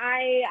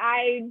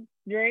 I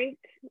drink,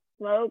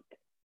 smoke,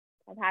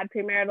 I've had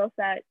premarital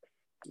sex.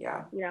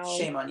 Yeah. You know,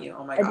 shame on you.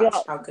 Oh my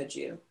gosh. How could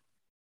you?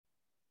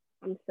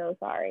 I'm so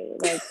sorry.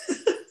 Like,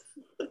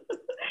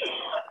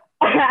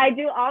 I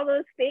do all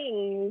those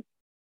things,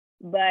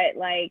 but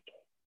like,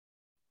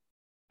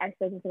 I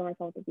still consider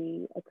myself to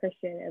be a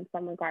Christian in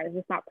some regards,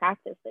 just not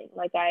practicing.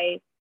 Like, I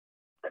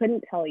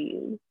couldn't tell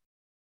you.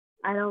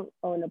 I don't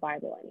own a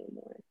Bible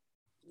anymore.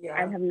 Yeah.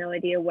 I have no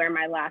idea where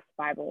my last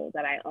Bible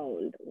that I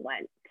owned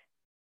went.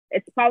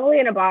 It's probably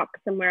in a box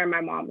somewhere in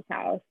my mom's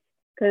house.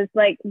 Because,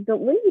 like,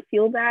 wouldn't you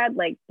feel bad,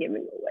 like,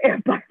 giving away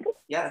a Bible?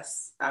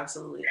 Yes,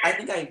 absolutely. I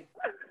think I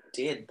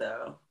did,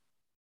 though.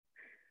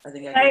 I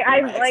think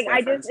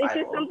it's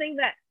just something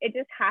that it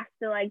just has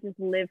to like just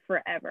live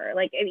forever.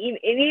 Like, and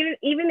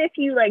even if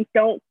you like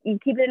you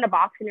keep it in a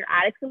box in your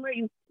attic somewhere,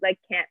 you like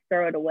can't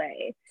throw it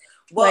away.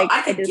 Well, like,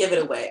 I could give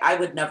it away. I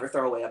would never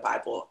throw away a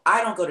Bible.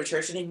 I don't go to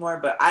church anymore,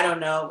 but I don't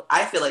know.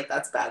 I feel like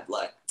that's bad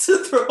luck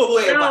to throw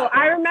away a Bible.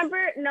 I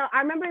remember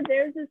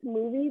there's this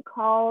movie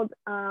called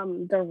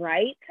The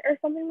Right or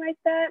something like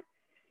that.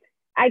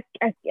 I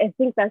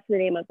think that's the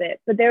name of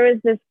it. But there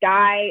was this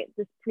guy,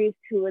 this priest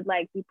who would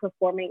like be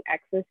performing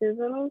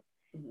exorcisms,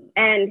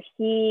 and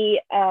he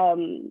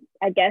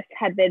I guess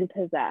had been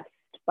possessed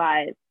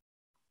by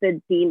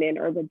the demon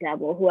or the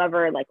devil,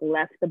 whoever like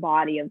left the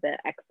body of the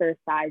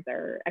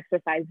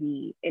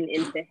exorcisee and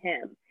into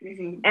him.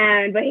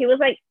 But he was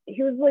like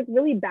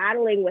really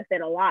battling with it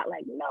a lot,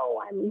 like,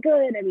 no, I'm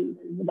good. And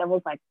the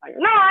devil's like, no,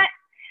 you're not.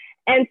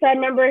 And so I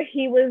remember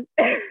he was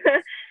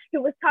he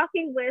was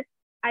talking with,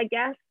 I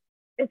guess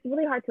it's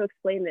really hard to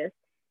explain this.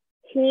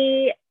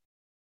 He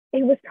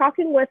was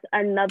talking with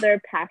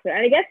another pastor,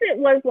 and I guess it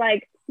was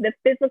like the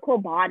physical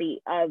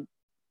body of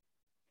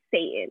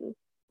Satan,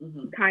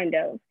 kind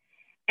of.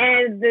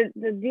 And the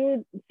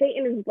dude,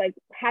 Satan, is like,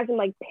 has him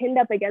like pinned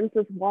up against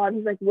this wall. And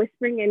he's like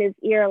whispering in his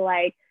ear,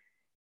 like,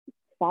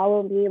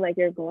 follow me, like,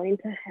 you're going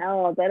to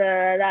hell, da, da,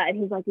 da, da. And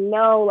he's like,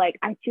 no, like,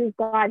 I choose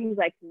God. He's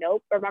like,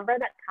 nope. Remember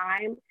that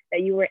time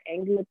that you were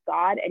angry with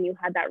God and you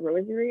had that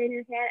rosary in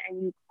your hand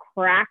and you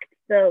cracked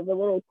the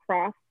little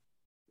cross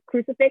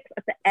crucifix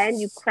at the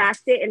end, you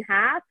cracked it in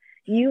half?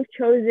 You've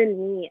chosen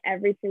me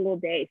every single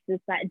day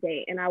since that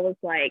day. And I was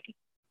like,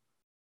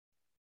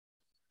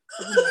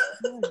 oh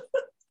my God.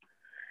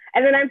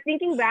 And then I'm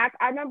thinking back,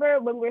 I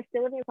remember when we were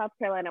still living in South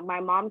Carolina,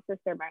 my mom's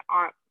sister, my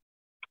aunt,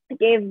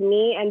 gave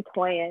me and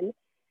Toyin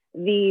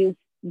these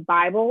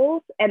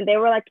Bibles, and they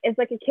were like, it's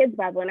like a kid's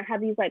Bible, and it had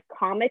these like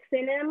comics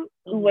in them,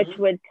 which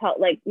would tell,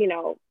 like, you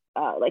know,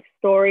 like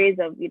stories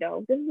of, you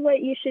know, this is what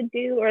you should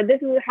do, or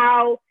this is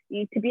how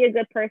you to be a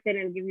good person,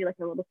 and give you like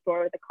a little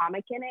story with a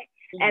comic in it.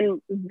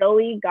 And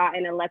Zoe got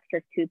an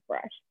electric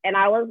toothbrush, and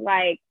I was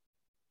like,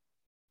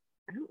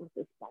 I don't want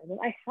this Bible.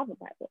 I have a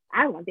Bible.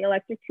 I want the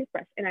electric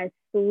toothbrush. And I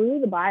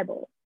threw the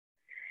Bible.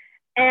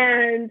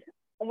 And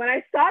when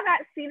I saw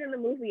that scene in the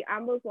movie, I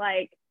was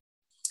like,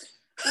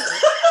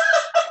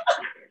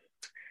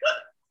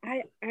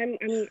 I'm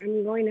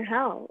going to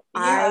hell.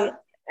 Yeah.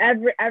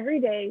 Every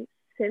day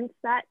since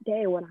that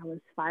day when I was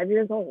 5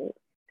 years old,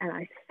 and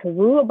I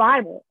threw a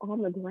Bible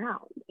on the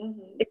ground,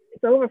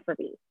 it's over for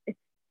me.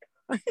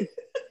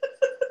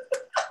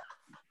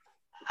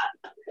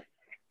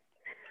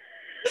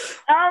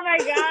 Oh my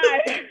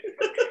God.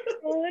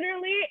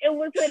 Literally, it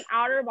was an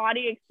outer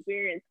body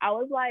experience. I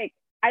was like,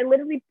 I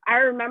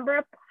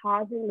remember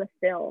pausing the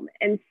film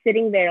and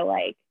sitting there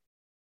like,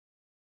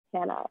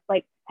 Hannah,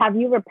 like, have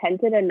you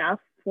repented enough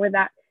for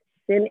that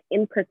sin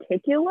in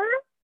particular?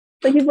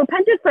 Like, you've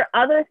repented for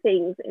other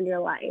things in your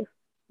life.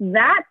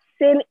 That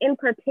sin in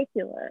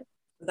particular.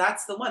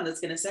 That's the one that's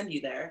going to send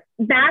you there.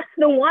 That's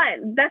the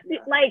one. That's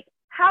like,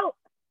 how,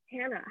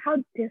 Hannah, how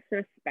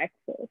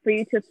disrespectful for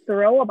you to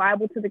throw a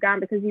Bible to the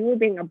ground because you were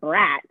being a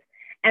brat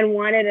and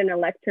wanted an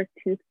electric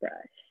toothbrush.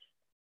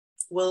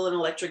 Will an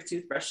electric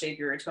toothbrush save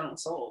your eternal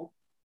soul?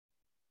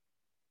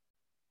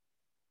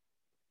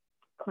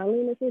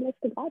 Cleanliness is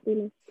next to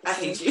godliness. I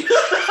hate you.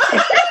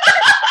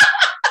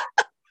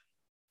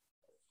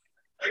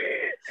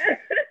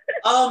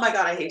 Oh my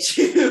God, I hate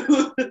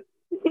you.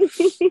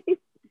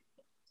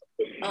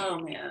 Oh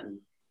man.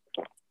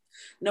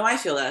 No, I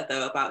feel that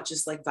though, about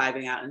just like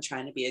vibing out and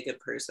trying to be a good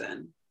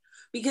person.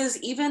 Because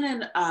even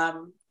in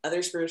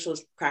other spiritual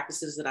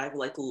practices that I've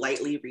like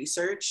lightly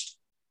researched,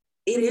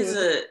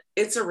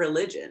 it's a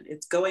religion.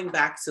 It's going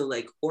back to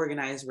like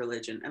organized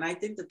religion. And I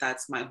think that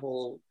that's my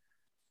whole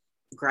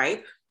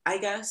gripe, I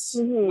guess,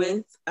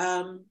 with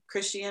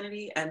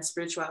Christianity and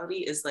spirituality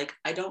is like,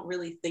 I don't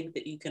really think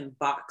that you can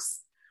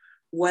box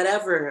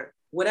whatever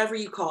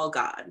you call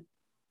God.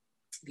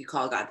 If you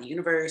call God the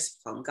universe, if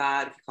you call him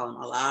God, if you call him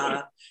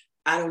Allah,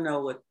 I don't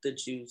know what the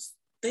Jews,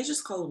 they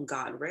just call him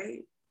God,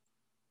 right?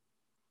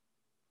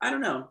 I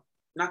don't know.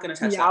 Not going to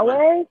touch Yahweh? that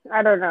one.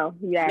 I don't know.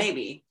 Yeah.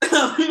 Maybe.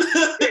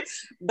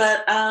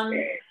 But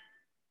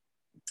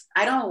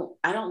I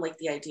don't like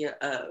the idea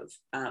of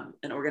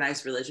an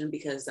organized religion,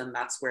 because then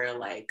that's where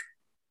like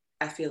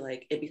I feel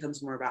like it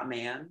becomes more about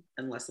man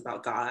and less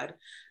about God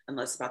and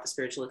less about the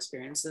spiritual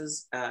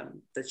experiences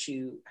that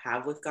you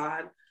have with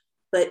God.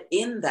 But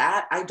in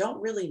that, I don't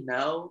really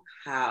know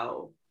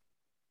how,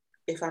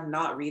 if I'm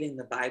not reading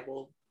the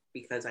Bible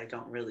because I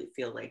don't really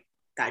feel like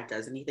that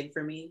does anything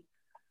for me,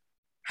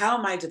 how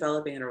am I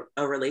developing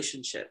a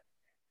relationship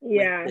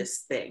with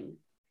this thing,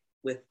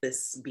 with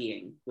this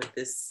being, with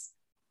this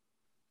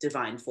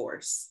divine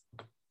force?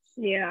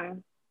 Yeah.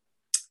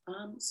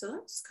 So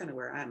that's kind of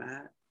where I'm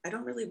at. I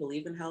don't really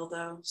believe in hell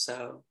though,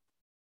 so.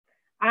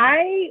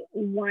 I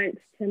want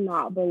to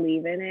not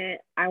believe in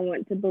it. I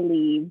want to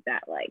believe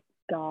that like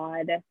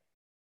God,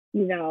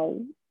 you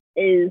know,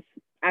 is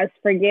as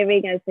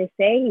forgiving as they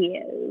say he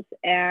is,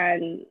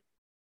 and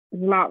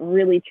is not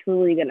really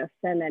truly gonna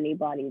send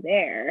anybody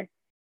there.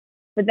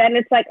 But then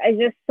it's like, I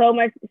just so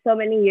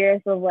many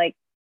years of like,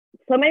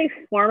 so many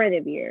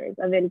formative years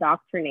of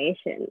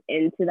indoctrination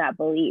into that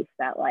belief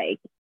that like,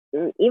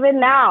 even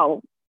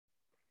now,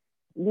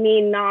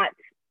 me not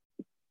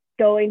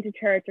going to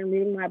church and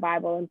reading my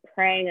Bible and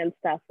praying and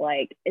stuff,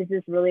 like, is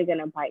this really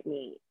gonna bite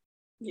me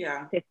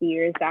 50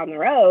 years down the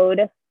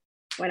road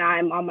when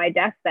I'm on my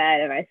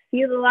deathbed and I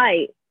see the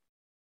light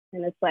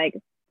and it's like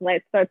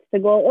light starts to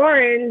go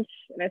orange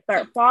and I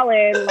start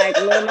falling like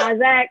Lil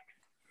Nas X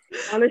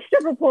on the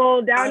stripper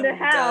pole down to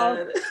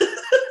hell.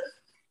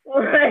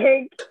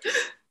 Like,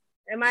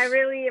 am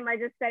I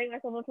just setting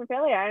myself up for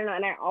failure? I don't know.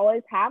 And I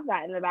always have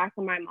that in the back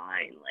of my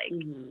mind. Like,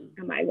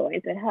 am I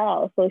going to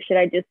hell? So should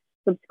I just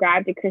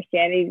subscribe to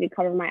Christianity to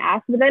cover my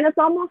ass? But then it's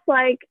almost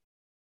like,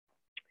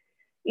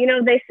 you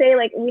know, they say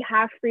like we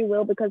have free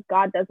will because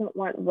God doesn't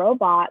want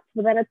robots.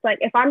 But then it's like,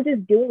 if I'm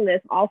just doing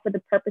this all for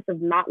the purpose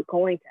of not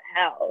going to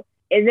hell,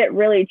 is it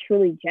really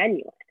truly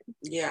genuine?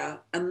 Yeah.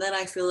 And then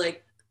I feel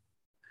like,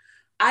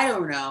 I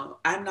don't know,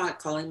 I'm not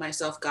calling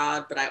myself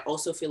God, but I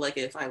also feel like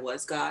if I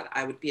was God,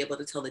 I would be able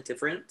to tell the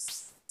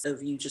difference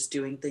of you just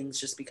doing things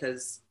just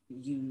because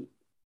you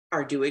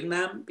are doing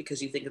them,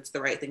 because you think it's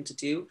the right thing to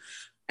do,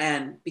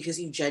 and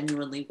because you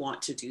genuinely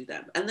want to do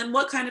them. And then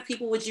what kind of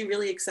people would you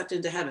really accept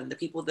into heaven? The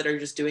people that are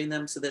just doing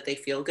them so that they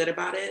feel good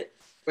about it,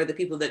 or the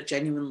people that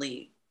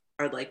genuinely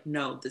are like,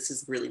 no, this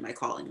is really my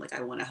calling. Like,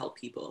 I want to help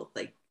people.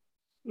 Like,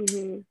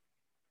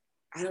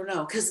 I don't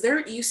know, because there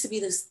used to be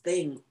this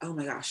thing, oh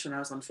my gosh, when I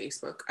was on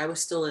Facebook, I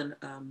was still in,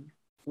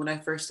 when I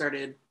first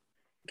started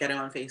getting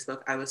on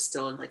Facebook, I was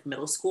still in like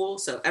middle school.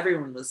 So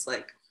everyone was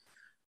like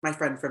my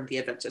friend from the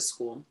Adventist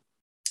school.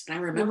 And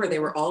I remember they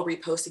were all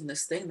reposting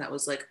this thing that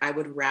was like, I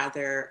would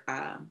rather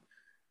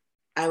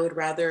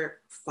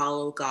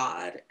follow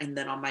God and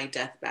then on my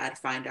deathbed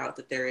find out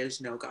that there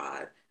is no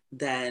God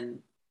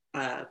than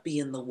be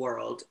in the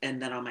world and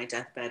then on my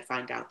deathbed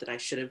find out that I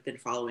should have been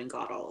following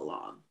God all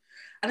along.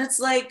 And it's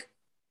like,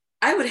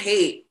 I would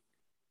hate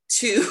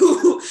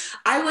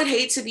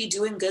to be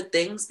doing good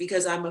things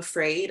because I'm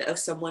afraid of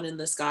someone in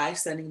the sky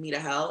sending me to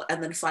hell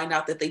and then find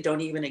out that they don't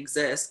even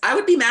exist. I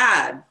would be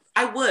mad.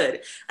 I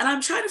would. And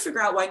I'm trying to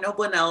figure out why no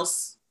one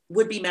else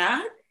would be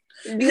mad.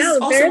 Because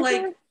it's also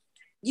like,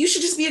 you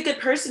should just be a good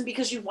person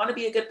because you want to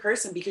be a good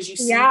person because you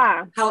see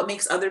how it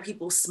makes other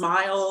people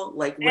smile,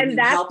 like when you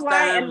help them.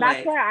 And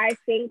that's why I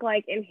think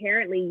like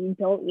inherently you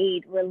don't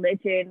need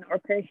religion or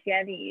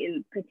Christianity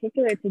in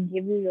particular to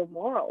give you your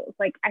morals.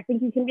 Like, I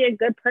think you can be a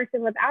good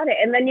person without it.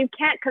 And then you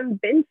can't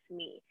convince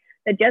me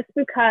that just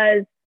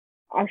because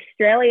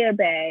Australia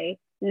Bay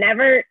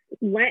never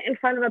went in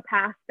front of a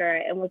pastor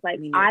and was like,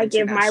 I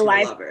give my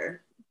life,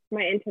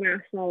 my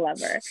international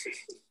lover,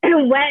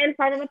 went in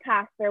front of a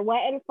pastor,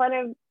 went in front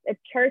of a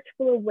church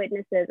full of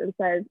witnesses and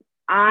says,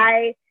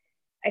 I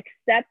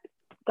accept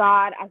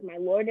God as my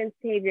Lord and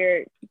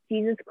Savior,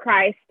 Jesus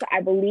Christ.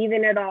 I believe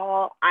in it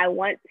all. I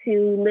want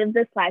to live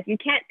this life. You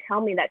can't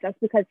tell me that just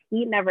because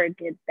he never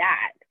did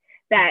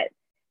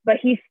but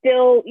he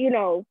still,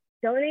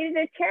 donated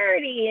to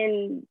charity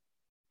and,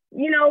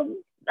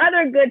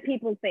 other good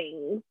people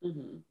things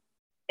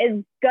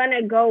is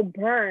gonna go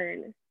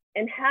burn.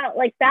 And how,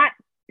 like, that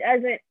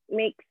doesn't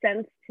make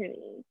sense to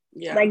me.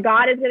 Yeah. Like,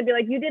 God is gonna be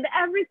like, you did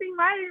everything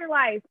right in your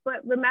life,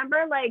 but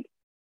remember, like,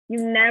 you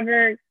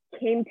never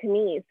came to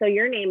me, so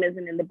your name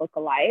isn't in the book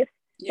of life.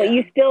 Yeah. But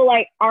you still,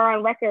 like, are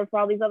on record for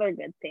all these other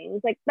good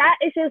things. Like, that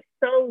is just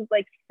so,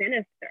 like,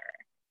 sinister.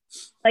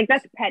 Like,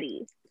 that's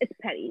petty. It's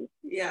petty.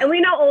 Yeah. And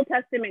we know Old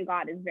Testament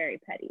God is very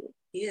petty.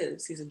 He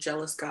is. He's a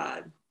jealous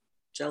God.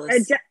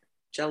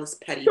 Jealous,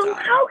 petty God. So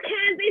how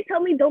can they tell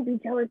me don't be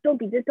jealous, don't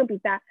be this, don't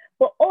be that?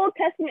 But Old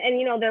Testament,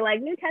 and they're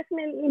like, New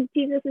Testament,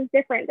 Jesus is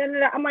different. Da, da,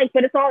 da. I'm like,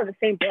 but it's all in the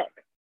same book.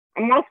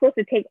 I'm not supposed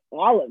to take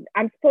all of it.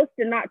 I'm supposed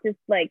to not just,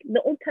 like,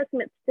 the Old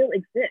Testament still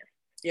exists.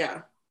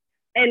 Yeah.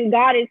 And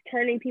God is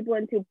turning people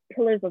into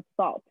pillars of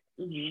salt.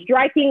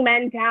 Striking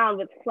men down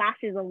with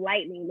flashes of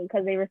lightning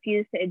because they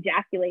refuse to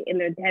ejaculate in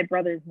their dead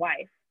brother's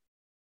wife.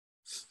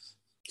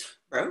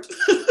 Bro.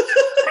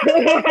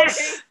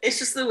 It's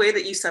just the way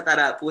that you set that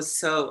up was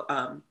so,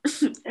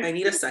 I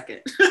need a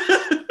second.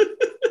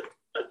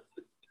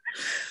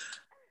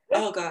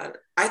 Oh God.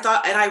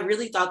 I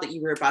really thought that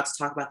you were about to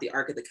talk about the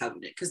Ark of the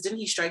Covenant, because didn't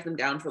he strike them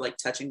down for, like,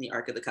 touching the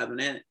Ark of the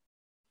Covenant?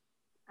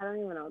 I don't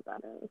even know what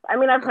that is. I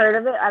mean, I've heard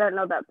of it. I don't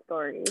know that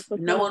story.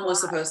 No one was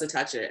supposed to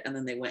touch it, and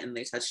then they went and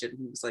they touched it, and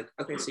he was like,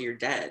 okay, so you're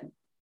dead.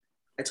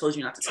 I told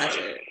you not to touch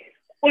it.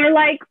 Or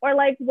like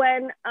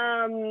when,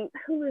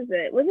 who is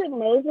it? Was it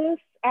Moses?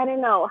 I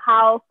don't know.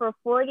 How for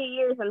 40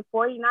 years and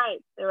 40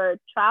 nights, they were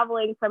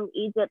traveling from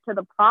Egypt to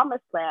the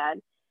Promised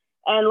Land.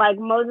 And, like,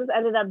 Moses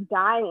ended up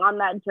dying on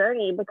that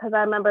journey because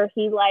I remember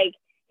he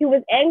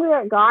was angry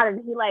at God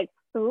and he, like,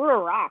 threw a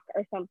rock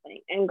or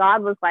something. And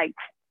God was like,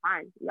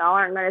 fine, y'all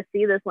aren't going to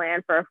see this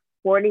land for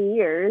 40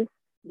 years.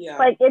 Yeah.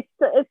 Like, it's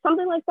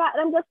something like that.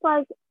 And I'm just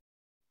like,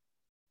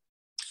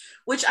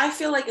 which I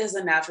feel like is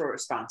a natural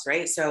response,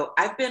 right? So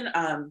I've been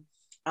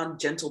on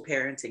gentle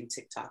parenting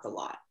TikTok a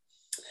lot.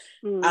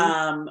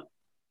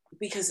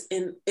 Because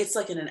it's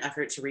like in an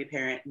effort to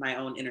reparent my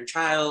own inner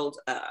child.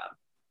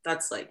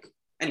 That's like,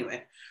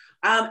 anyway.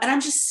 And I'm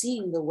just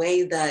seeing the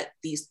way that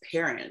these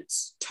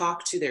parents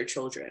talk to their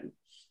children,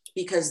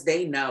 because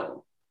they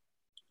know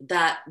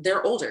that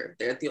they're older.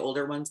 They're the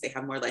older ones. They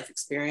have more life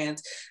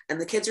experience, and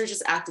the kids are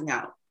just acting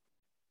out.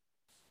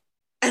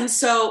 And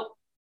so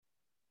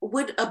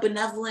would a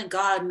benevolent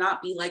God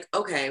not be like,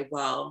 okay,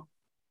 well,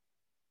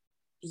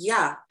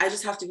 yeah, I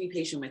just have to be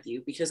patient with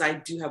you because I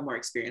do have more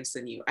experience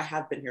than you. I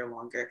have been here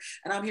longer,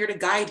 and I'm here to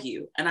guide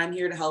you, and I'm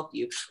here to help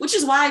you, which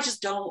is why I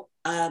just don't,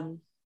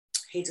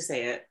 hate to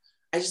say it,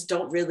 I just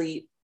don't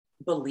really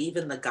believe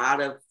in the God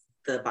of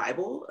the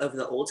Bible, of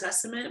the Old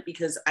Testament,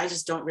 because I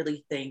just don't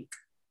really think,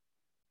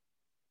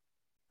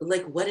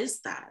 like, what is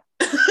that?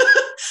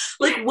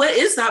 Like, what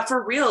is that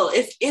for real?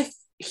 If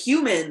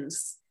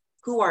humans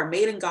who are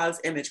made in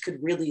God's image could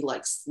really,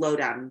 like, slow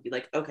down and be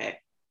like, okay,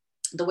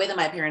 the way that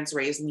my parents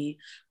raised me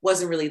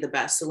wasn't really the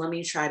best, so let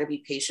me try to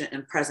be patient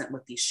and present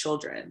with these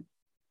children.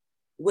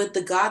 Would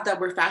the God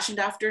that we're fashioned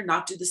after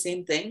not do the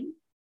same thing?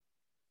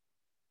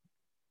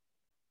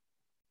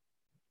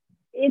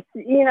 It's,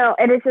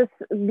 and it's just,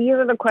 these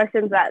are the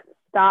questions that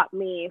stop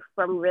me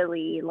from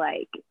really,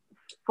 like,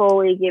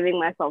 fully giving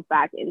myself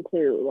back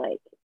into, like,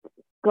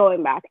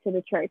 going back to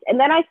the church. And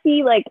then I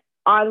see, like,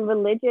 on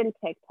religion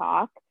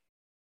TikTok,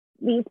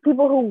 these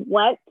people who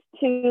went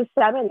to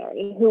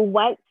seminary, who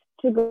went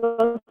to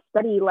go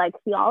study, like,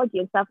 theology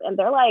and stuff, and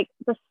they're like,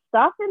 the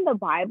stuff in the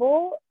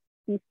Bible,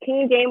 these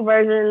King James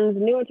versions,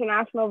 New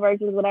International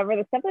versions, whatever,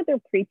 the stuff that they're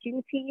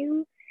preaching to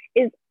you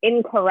is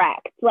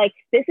incorrect. Like,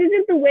 this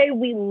isn't the way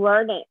we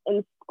learn it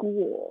in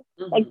school.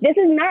 Like, this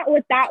is not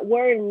what that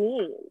word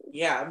means.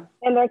 Yeah.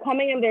 And they're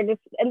coming and they're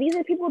just, and these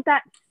are people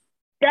that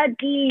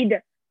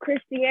studied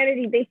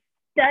Christianity. They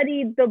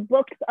studied the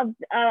books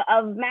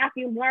of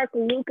Matthew, Mark,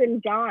 Luke,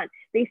 and John.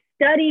 They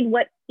studied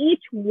what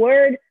each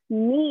word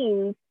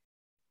means.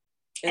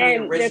 In the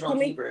original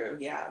Hebrew,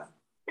 yeah.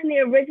 In the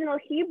original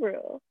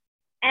Hebrew.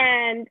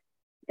 And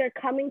they're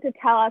coming to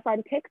tell us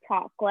on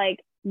TikTok, like,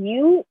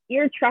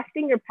 you're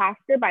trusting your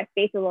pastor by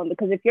faith alone,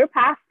 because if your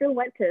pastor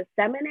went to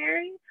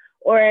seminary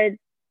or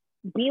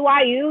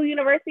BYU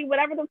University,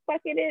 whatever the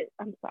fuck it is,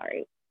 I'm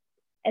sorry,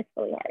 it's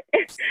really hard.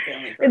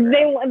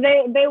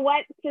 they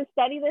went to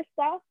study this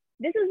stuff.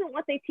 This isn't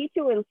what they teach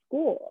you in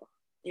school.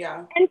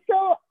 Yeah. And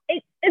so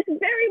it's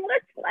very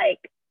much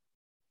like,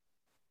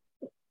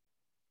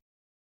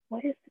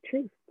 what is the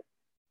truth?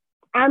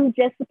 I'm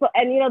just,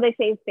 and they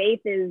say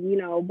faith is,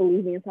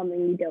 believing in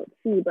something you don't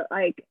see, but,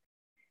 like,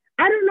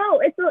 I don't know.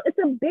 It's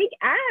a big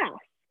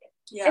ask.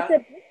 Yeah. It's a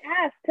big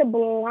ask to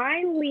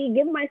blindly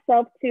give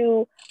myself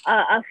to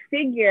a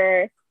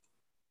figure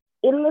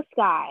in the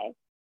sky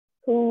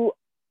who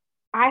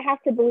I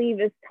have to believe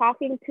is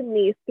talking to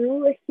me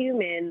through a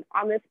human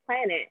on this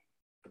planet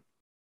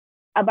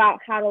about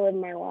how to live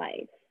my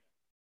life.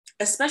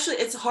 Especially,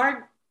 it's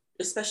hard,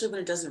 especially when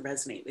it doesn't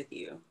resonate with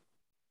you.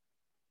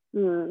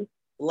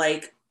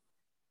 Like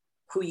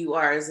who you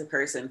are as a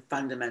person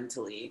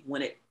fundamentally,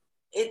 when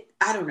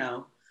I don't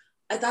know.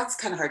 That's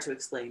kind of hard to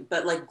explain,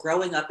 but like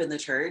growing up in the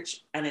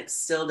church and it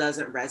still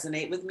doesn't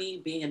resonate with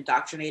me, being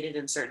indoctrinated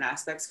in certain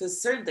aspects,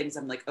 because certain things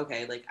I'm like,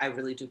 okay, like I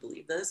really do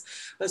believe this,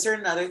 but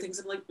certain other things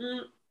I'm like,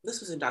 this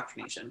was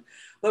indoctrination.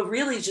 But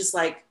really just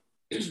like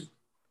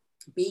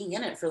being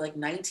in it for like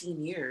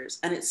 19 years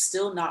and it's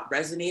still not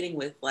resonating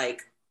with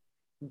like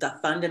the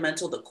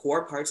fundamental, the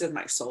core parts of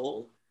my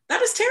soul,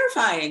 that is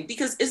terrifying,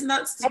 because isn't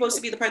that supposed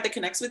to be the part that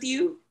connects with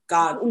you?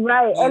 God,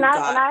 right.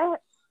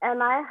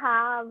 And I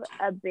have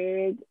a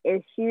big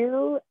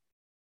issue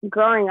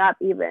growing up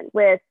even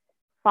with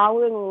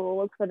following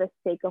rules for the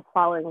sake of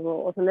following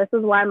rules. And this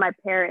is why my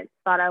parents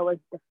thought I was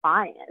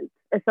defiant,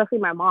 especially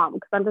my mom,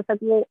 because I'm just like,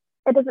 well,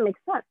 it doesn't make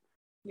sense.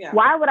 Yeah.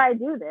 Why would I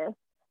do this?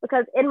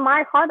 Because in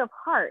my heart of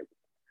hearts,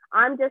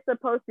 I'm just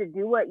supposed to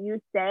do what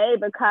you say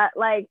because,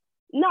 like,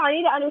 no, I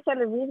need to understand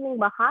the reasoning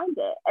behind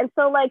it. And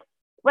so, like,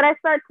 when I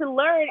start to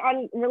learn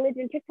on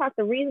religion TikTok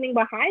the reasoning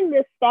behind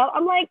this stuff,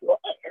 I'm like, well,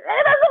 it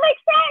doesn't make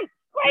sense.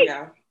 Like,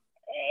 yeah.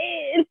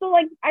 And so,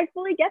 like, I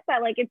fully get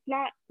that. Like, it's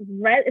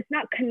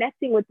not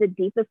connecting with the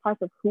deepest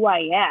parts of who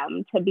I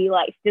am to be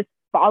like, just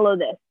follow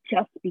this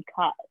just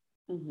because.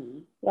 Mm-hmm.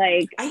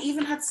 Like, I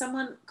even had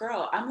someone,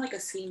 girl, I'm like a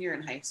senior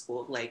in high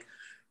school, like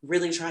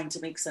really trying to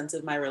make sense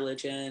of my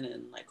religion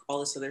and like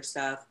all this other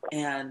stuff.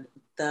 And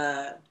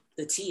the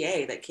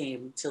TA that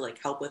came to like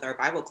help with our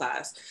Bible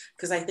class,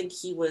 because I think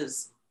he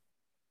was,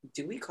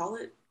 do we call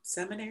it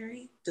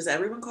seminary? Does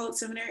everyone call it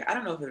seminary? I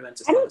don't know if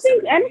Adventists call it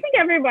seminary. I don't think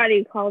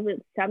everybody calls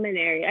it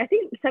seminary. I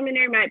think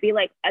seminary might be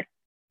like a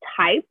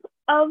type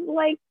of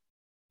like,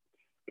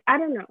 I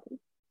don't know.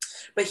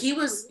 But he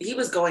was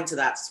going to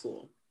that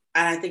school.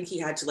 And I think he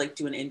had to like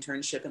do an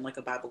internship in like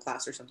a Bible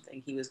class or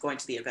something. He was going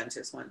to the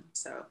Adventist one.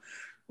 So,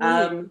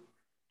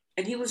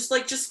 and he was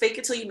like, just fake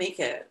it till you make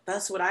it.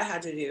 That's what I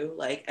had to do.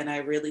 Like, and I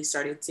really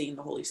started seeing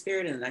the Holy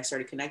Spirit and I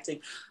started connecting,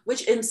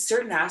 which in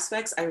certain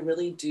aspects, I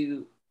really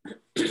do.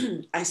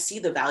 I see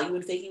the value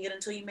in faking it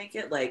until you make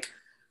it. Like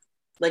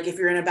if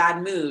you're in a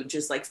bad mood,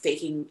 just like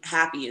faking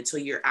happy until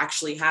you're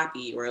actually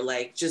happy, or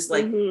like, just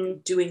like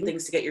doing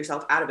things to get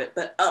yourself out of it.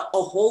 But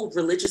a whole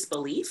religious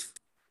belief,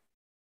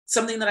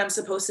 something that I'm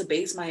supposed to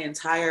base my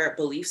entire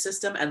belief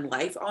system and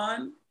life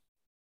on,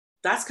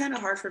 that's kind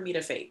of hard for me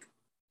to fake.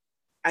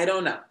 I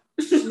don't know.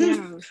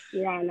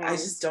 Yeah, no. I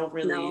just don't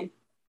really. No.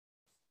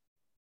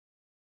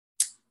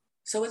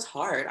 So it's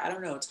hard. I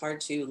don't know. It's hard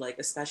too, like,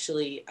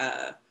 especially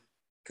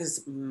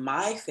because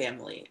my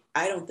family,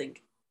 I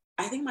think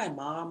my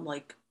mom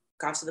like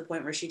got to the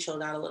point where she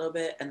chilled out a little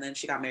bit, and then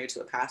she got married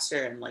to a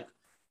pastor and like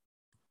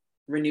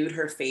renewed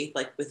her faith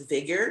like with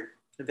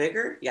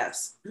vigor,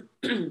 yes.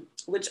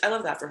 Which I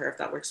love that for her, if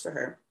that works for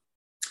her.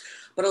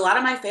 But a lot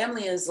of my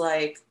family is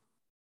like,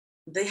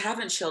 they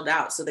haven't chilled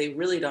out, so they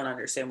really don't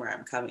understand where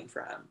I'm coming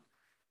from,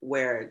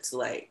 where it's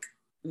like,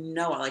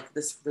 no, like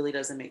this really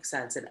doesn't make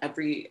sense. And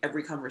every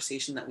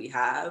conversation that we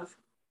have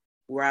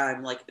where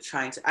I'm like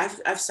trying to,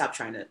 I've stopped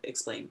trying to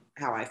explain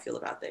how I feel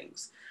about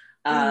things,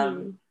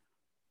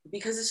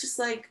 because it's just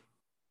like,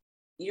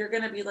 you're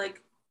gonna be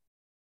like,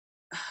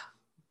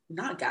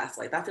 not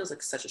gaslight, that feels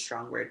like such a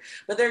strong word,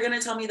 but they're gonna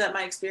tell me that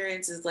my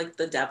experience is like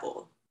the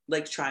devil,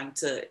 like trying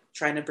to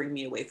bring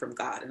me away from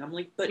God. And I'm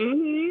like, but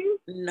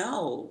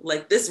no,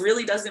 like this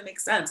really doesn't make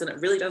sense, and it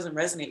really doesn't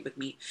resonate with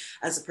me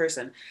as a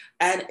person.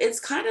 And it's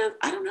kind of,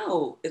 I don't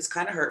know, it's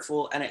kind of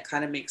hurtful, and it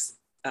kind of makes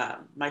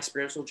my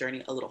spiritual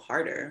journey a little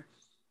harder.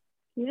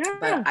 Yeah.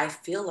 But I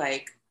feel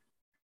like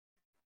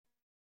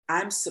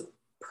I'm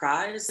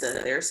surprised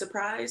that they're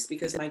surprised,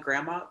 because my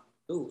grandma,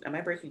 ooh, am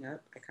I breaking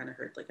up? I kind of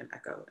heard like an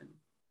echo. And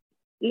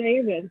no,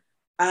 you're good.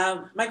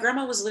 My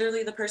grandma was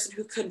literally the person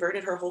who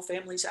converted her whole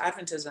family to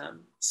Adventism.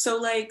 So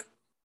like,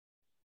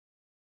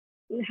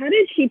 how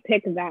did she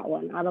pick that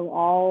one out of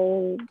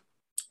all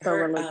the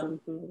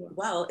religions?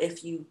 Well,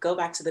 if you go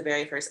back to the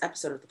very first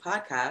episode of the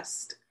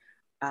podcast,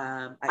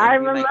 I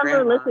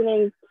remember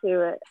listening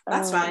to it.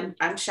 That's fine.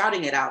 I'm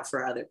shouting it out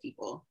for other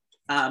people.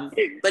 But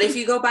if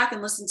you go back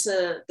and listen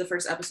to the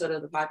first episode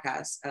of the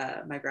podcast,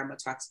 my grandma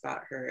talks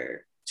about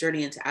her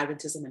journey into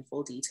Adventism in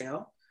full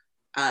detail.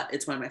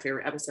 It's one of my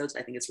favorite episodes.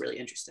 I think it's really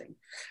interesting.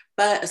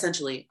 But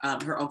essentially,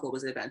 her uncle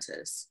was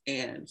Adventist,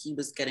 and he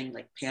was getting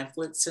like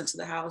pamphlets sent to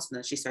the house, and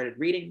then she started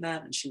reading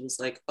them, and she was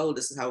like, oh,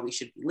 this is how we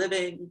should be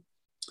living.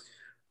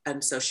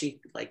 And so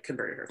she like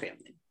converted her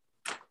family.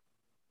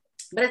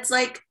 But it's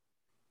like,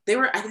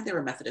 I think they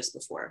were Methodist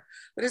before,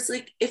 but it's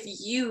like, if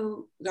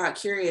you got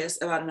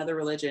curious about another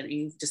religion and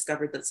you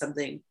discovered that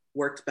something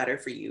worked better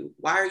for you,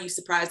 why are you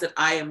surprised that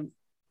I am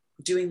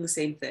doing the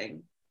same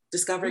thing,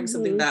 discovering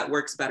something that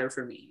works better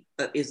for me,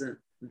 that isn't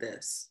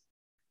this?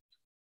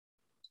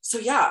 So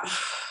yeah,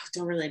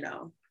 don't really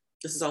know.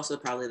 This is also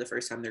probably the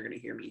first time they're going to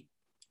hear me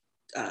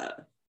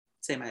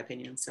say my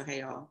opinion. So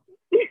hey, y'all.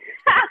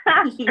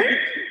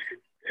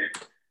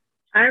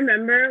 I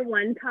remember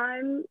one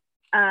time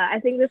I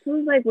think this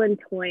was like when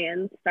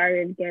twins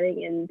started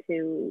getting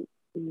into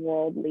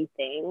worldly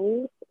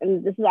things.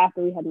 And this is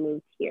after we had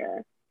moved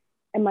here.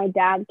 And my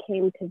dad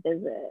came to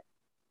visit.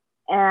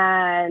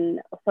 And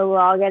so we're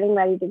all getting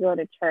ready to go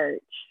to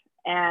church.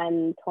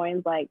 And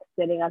Toyn's like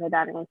sitting at the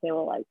dining room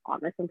table, like on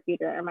the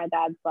computer. And my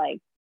dad's like,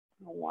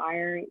 why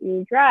aren't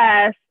you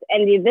dressed?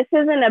 And this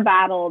isn't a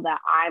battle that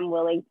I'm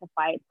willing to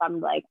fight. So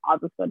I'm like, I'll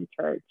just go to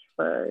church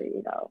for,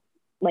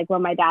 like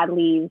when my dad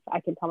leaves, I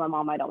can tell my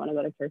mom I don't want to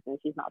go to church and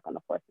she's not going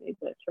to force me to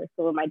go to church.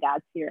 So when my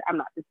dad's here, I'm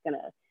not just going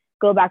to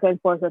go back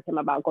and forth with him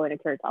about going to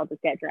church. I'll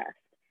just get dressed.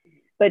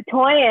 But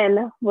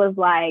Toyin was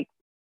like,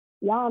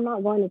 yeah, I'm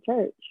not going to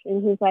church.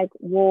 And he's like,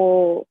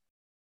 well,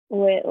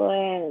 wait,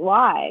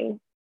 why?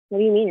 What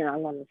do you mean you're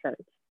not going to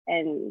church?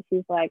 And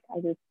she's like,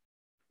 I just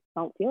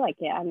don't feel like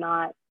it. I'm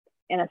not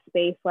in a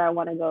space where I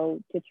want to go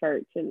to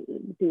church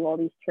and do all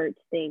these church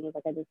things.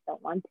 Like, I just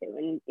don't want to.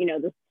 And,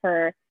 this is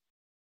her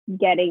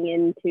getting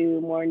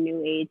into more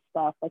new age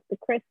stuff, like the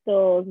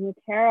crystals and the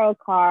tarot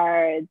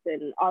cards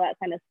and all that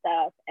kind of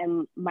stuff.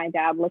 And my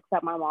dad looks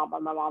at my mom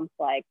and my mom's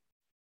like,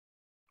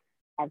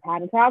 I've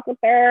had a talk with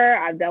her.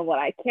 I've done what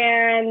I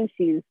can.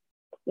 She's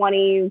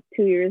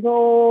 22 years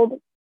old.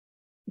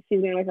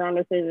 She's going to make her own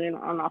decision.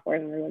 I'm not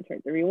forcing her to go to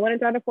church. If you want to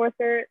try to force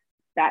her,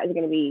 that is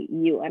going to be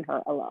you and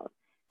her alone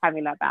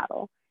having that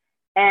battle.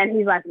 And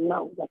he's like,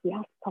 no, like, we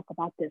have to talk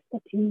about this.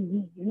 What do you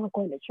mean? You're not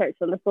going to church.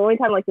 So that's the only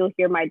time, like, you'll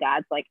hear my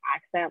dad's, like,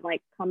 accent,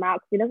 like, come out,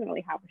 because he doesn't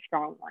really have a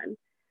strong one.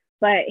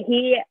 But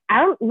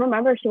I don't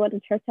remember if she went to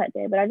church that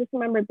day, but I just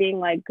remember being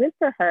like, good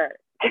for her.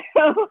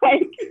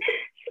 Like,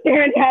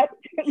 staring up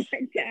to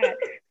my dad.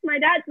 My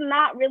dad's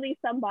not really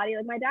somebody,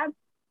 like, my dad's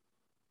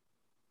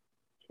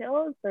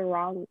chill is the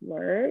wrong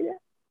word,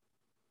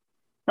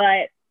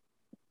 but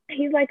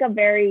he's, like, a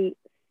very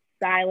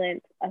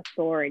silent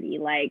authority.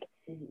 Like,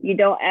 you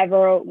don't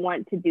ever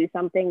want to do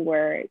something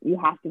where you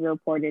have to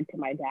report it to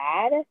my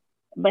dad,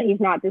 but he's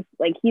not just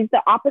like, he's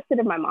the opposite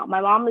of my mom.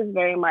 My mom is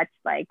very much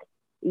like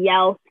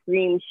yell,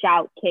 scream,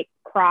 shout, kick,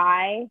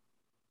 cry,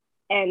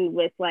 and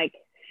with like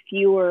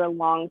fewer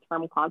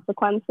long-term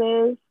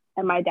consequences.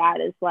 And my dad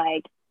is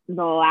like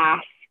the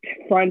last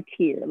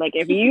frontier. Like,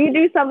 if you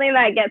do something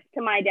that gets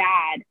to my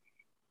dad,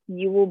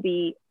 you will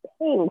be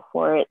paying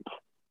for it.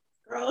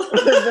 Girl.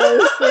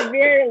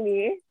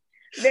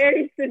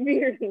 Very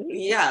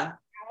severely. Yeah.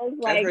 I was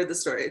like, I've heard the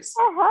stories.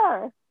 For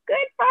her.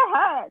 Good for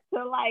her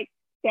to like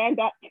stand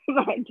up to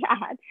my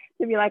dad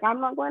to be like,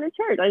 I'm not going to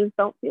church. I just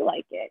don't feel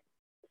like it.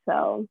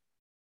 So,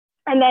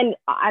 and then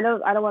I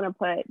don't want to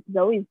put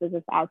Zoe's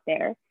business out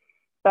there,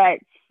 but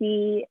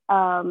she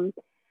don't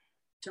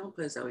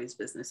put Zoe's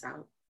business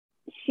out.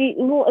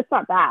 It's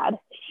not bad.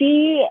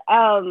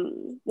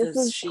 This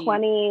is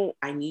 20.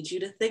 I need you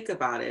to think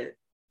about it.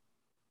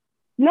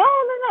 No.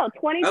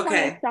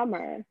 2020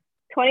 summer.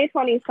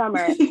 2020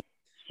 summer.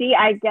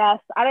 I guess,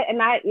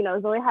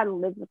 Zoe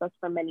hadn't lived with us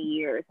for many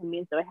years. And me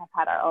and Zoe have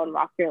had our own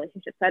rocky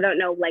relationship. So I don't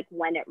know like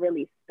when it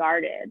really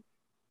started.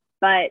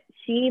 But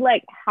she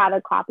like had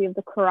a copy of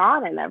the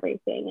Quran and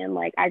everything. And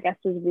like, I guess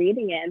was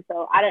reading it. And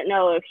so I don't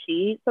know if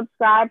she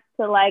subscribes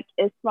to like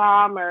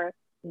Islam or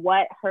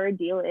what her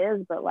deal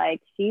is. But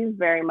like, she's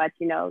very much,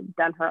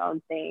 done her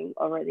own thing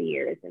over the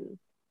years. And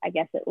I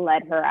guess it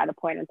led her at a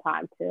point in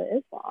time to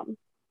Islam.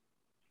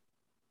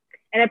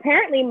 And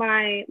apparently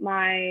my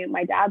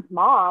dad's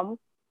mom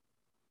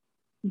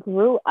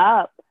grew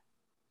up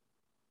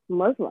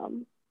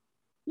Muslim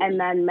and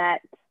then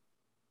met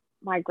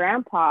my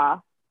grandpa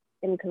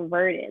and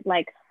converted.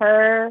 Like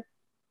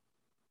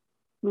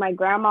my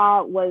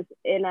grandma was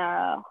in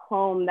a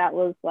home that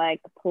was like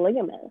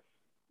polygamous.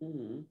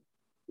 Mm-hmm.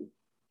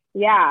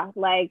 Yeah,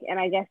 like, and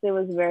I guess it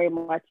was very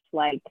much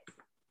like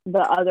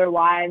the other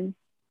wives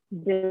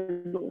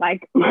didn't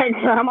like my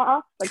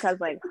grandma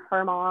because like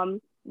her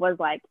mom was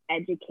like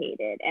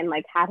educated and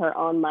like had her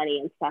own money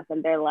and stuff,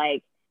 and they're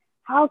like,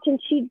 how can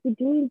she be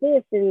doing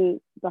this?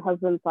 And the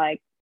husband's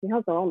like, she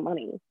has her own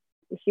money.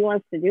 If she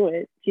wants to do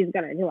it, she's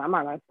gonna do it. I'm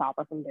not gonna stop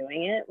her from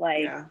doing it.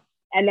 Like, yeah.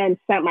 And then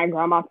sent my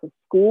grandma to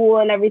school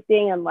and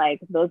everything, and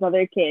like those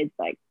other kids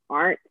like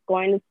aren't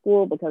going to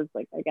school because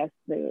like I guess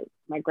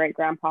my great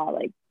grandpa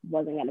like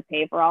wasn't gonna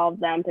pay for all of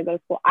them to go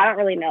to school. I don't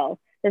really know.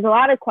 There's a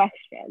lot of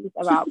questions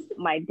about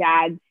my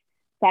dad's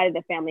side of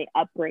the family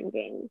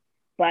upbringing.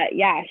 But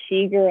yeah,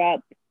 she grew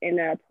up in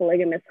a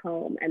polygamous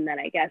home and then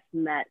I guess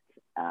met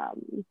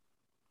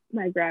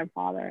my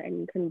grandfather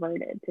and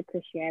converted to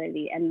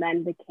Christianity and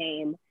then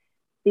became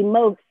the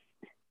most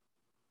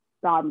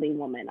godly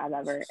woman I've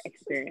ever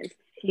experienced.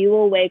 She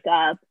will wake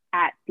up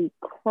at the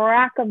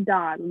crack of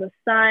dawn, the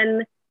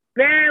sun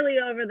barely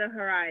over the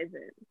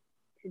horizon,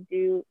 to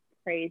do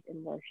praise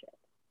and worship.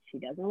 She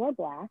doesn't wear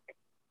black.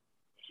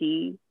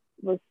 She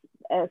was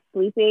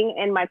sleeping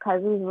in my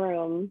cousin's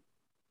room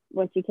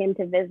when she came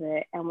to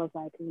visit and was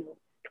like, no,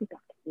 it's too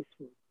dark in this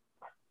room.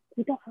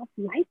 We don't have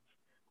lights.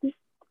 These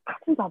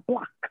curtains are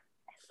black.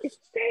 It's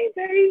very,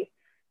 very,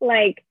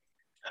 like,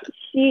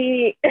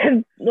 she,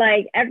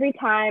 like, every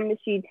time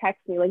she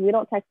texts me, like, we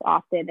don't text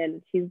often,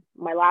 and she's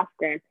my last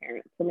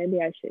grandparent, so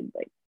maybe I should,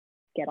 like,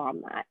 get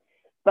on that.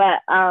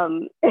 But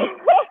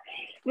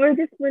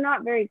we're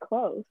not very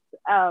close.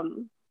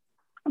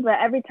 But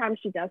every time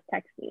she does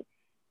text me,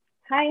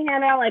 hi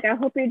Hannah, like I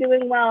hope you're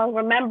doing well.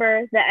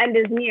 Remember, the end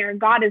is near.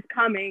 God is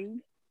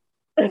coming.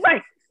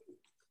 Like,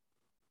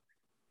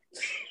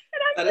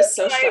 that is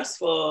so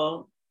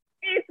stressful.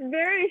 It's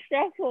very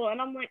stressful,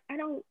 and I'm like, I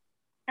don't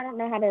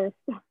know how to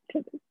respond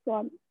to this, so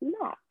I'm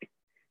not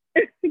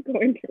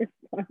going to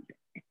respond.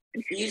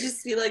 You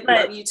just be like,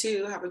 love you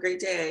too. Have a great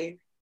day.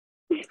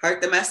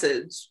 Heart the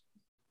message.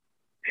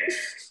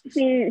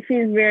 She's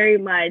very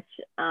much,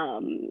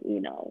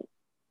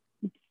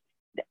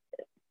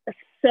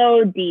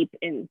 so deep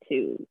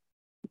into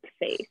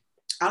faith.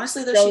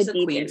 Honestly, though, she's a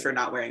queen for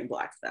not wearing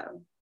black,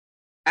 though.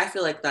 I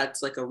feel like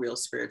that's like a real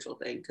spiritual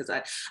thing, because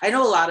I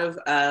know a lot of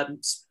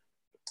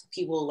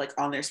people like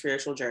on their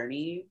spiritual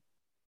journey,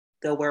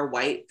 they'll wear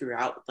white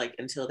throughout, like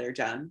until they're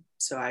done.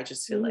 So I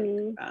just feel like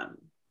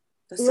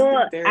that's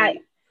something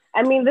very.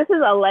 I mean, this is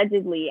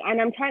allegedly,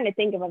 and I'm trying to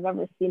think if I've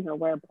ever seen her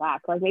wear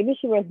black. Like maybe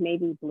she wears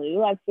navy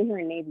blue. I've seen her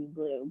in navy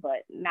blue,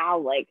 but now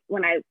like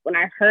when I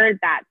heard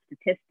that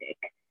statistic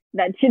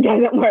that she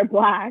doesn't wear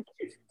black,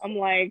 I'm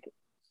like,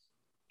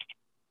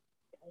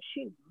 does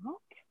she not?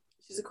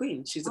 She's a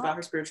queen. She's about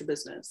her spiritual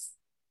business.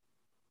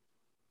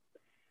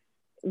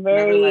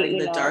 Very, never letting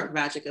the dark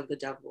magic of the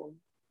devil.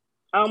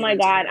 Oh my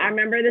God. I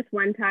remember this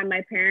one time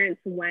my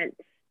parents went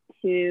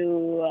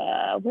to,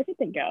 where did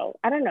they go?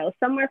 I don't know,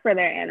 somewhere for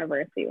their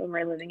anniversary when we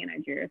were living in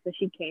Nigeria. So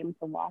she came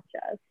to watch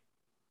us.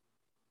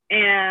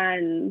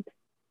 And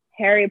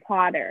Harry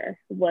Potter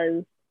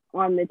was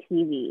on the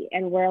TV.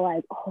 And we're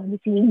like, oh,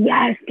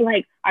 yes,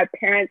 like our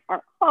parents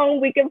are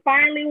home. We can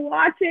finally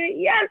watch it.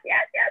 Yes,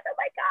 oh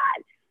my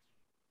God.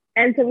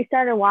 And so we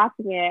started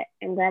watching it,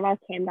 and Grandma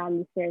came down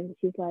the stairs and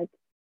she's like,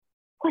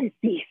 what is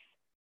this?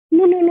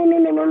 No.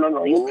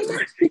 You will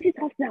not switch it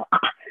off now.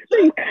 No,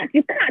 you can't.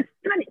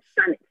 Stun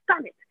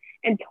it.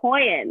 And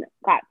Toyin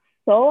got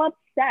so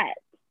upset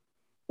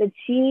that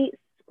she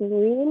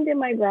screamed in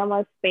my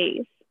grandma's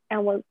face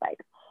and was like,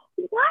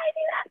 why do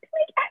you have to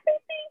make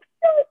everything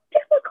so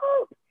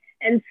difficult?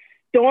 And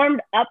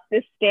stormed up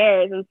the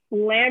stairs and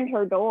slammed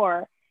her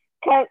door.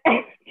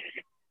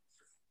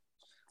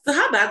 So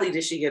how badly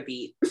did she get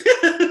beat?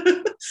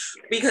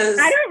 Because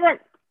I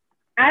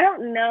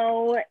don't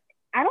know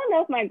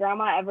if my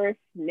grandma ever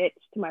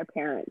snitched to my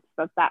parents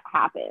that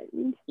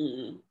happened.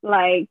 Mm-hmm.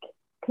 Like,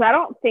 because I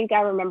don't think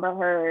I remember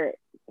her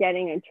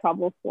getting in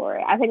trouble for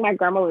it. I think my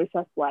grandma was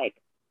just like,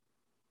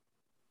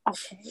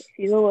 okay,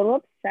 she's a little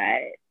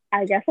upset.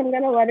 I guess I'm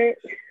gonna let her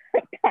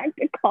time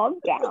to calm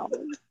down.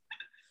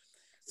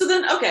 So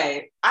then,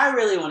 okay, I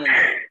really want to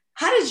know,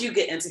 how did you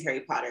get into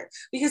Harry Potter?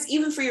 Because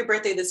even for your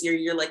birthday this year,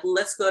 you're like,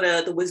 let's go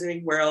to the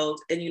Wizarding World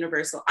and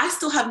Universal. I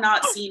still have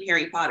not seen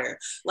Harry Potter.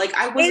 Like,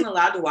 I wasn't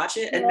allowed to watch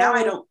it, and now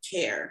I don't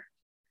care.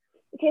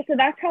 Okay, so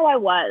that's how I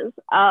was.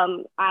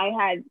 I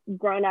had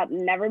grown up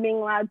never being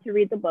allowed to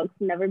read the books,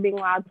 never being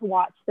allowed to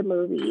watch the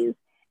movies.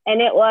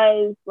 And it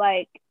was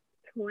like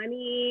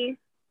it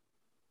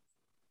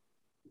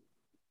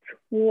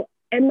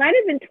might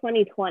have been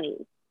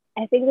 2020.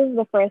 I think this was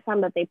the first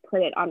time that they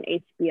put it on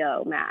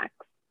HBO Max.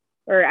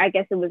 Or I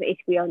guess it was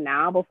HBO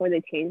Now before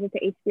they changed it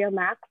to HBO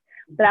Max.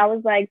 But I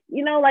was like,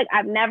 like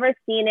I've never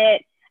seen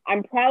it.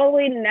 I'm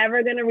probably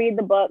never going to read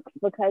the books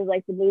because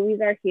like the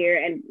movies are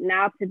here. And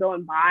now to go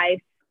and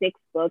buy 6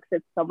 books,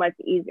 it's so much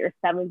easier.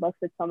 7 books,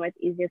 it's so much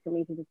easier for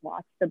me to just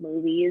watch the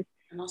movies.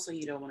 And also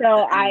you don't want to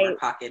put any more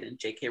pocket in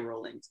J.K.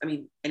 Rowling's. I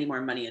mean, any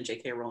more money in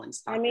J.K. Rowling's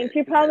pocket. I mean,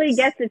 she probably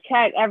gets a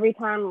check every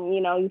time,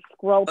 you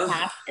scroll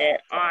past it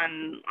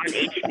on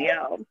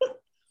HBO.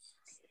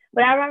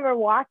 But I remember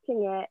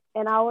watching it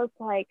and I was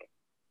like,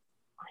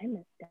 I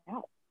missed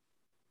out.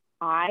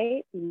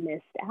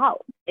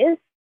 This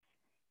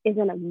is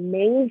an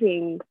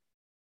amazing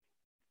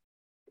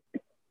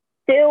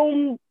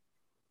film,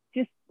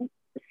 just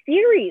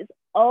series.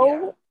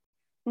 Oh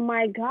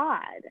my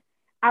God.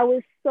 I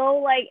was so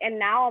like, and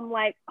now I'm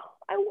like,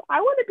 I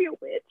want to be a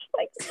witch.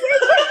 Like,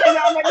 and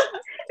I'm like,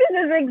 this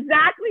is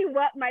exactly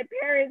what my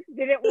parents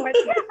didn't want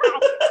to have.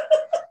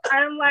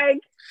 I'm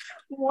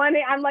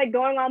like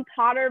going on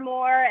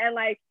Pottermore and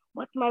like,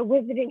 what's my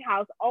wizarding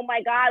house? Oh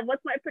my God,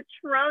 what's my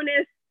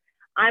Patronus?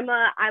 I'm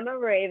a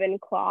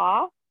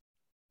Ravenclaw.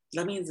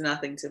 That means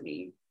nothing to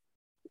me.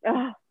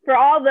 For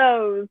all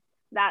those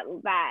that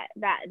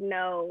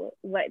know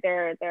what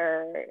their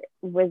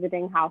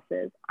wizarding house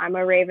is, I'm a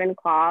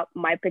Ravenclaw.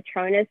 My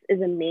Patronus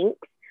is a minx,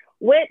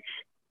 which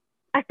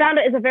I found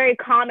it is a very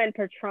common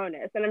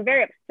Patronus, and I'm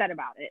very upset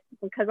about it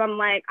because I'm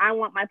like, I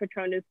want my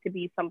Patronus to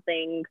be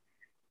something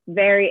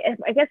very,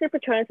 I guess your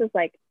Patronus is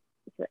like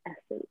your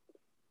essence.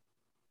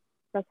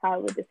 That's how I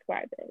would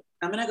describe it.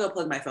 I'm gonna go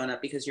plug my phone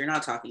up because you're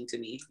not talking to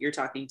me. You're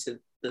talking to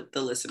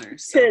the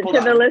listeners. So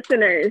to the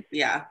listeners.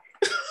 Yeah.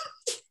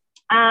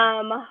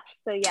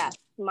 So yes,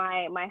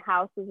 my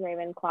house is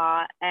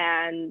Ravenclaw,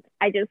 and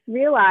I just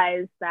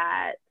realized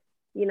that,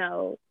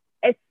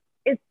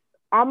 it's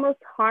almost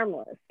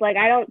harmless. Like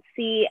I don't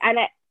see, and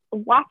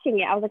watching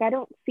it, I was like, I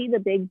don't see the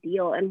big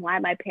deal and why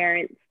my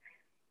parents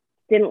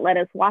didn't let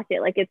us watch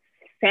it. Like it's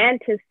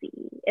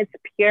fantasy. It's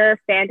pure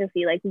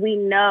fantasy. Like, we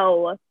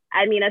know,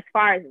 I mean, as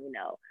far as we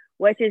know,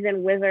 witches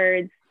and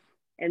wizards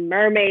and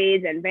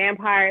mermaids and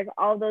vampires,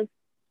 all those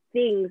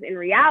things in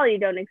reality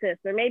don't exist.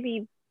 There may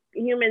be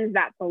humans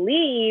that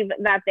believe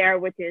that there are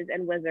witches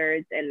and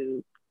wizards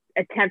and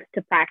attempt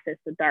to practice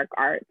the dark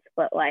arts,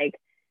 but like,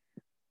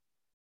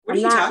 what are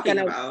you talking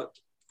about?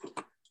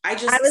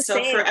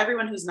 For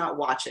everyone who's not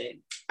watching,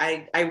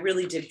 I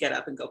really did get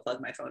up and go plug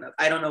my phone up.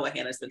 I don't know what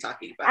Hannah's been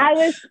talking about. I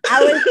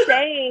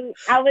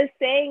was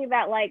saying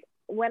that, like,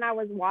 when I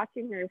was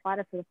watching Harry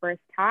Potter for the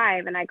first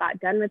time and I got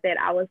done with it,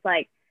 I was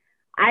like,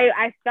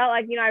 I felt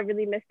like, you know, I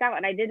really missed out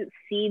and I didn't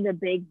see the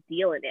big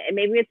deal in it. And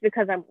maybe it's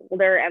because I'm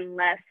older and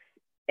less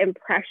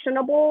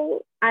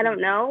impressionable. I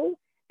don't know.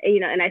 You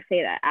know, and I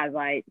say that as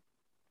I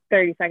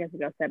 30 seconds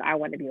ago said I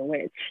want to be a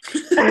witch.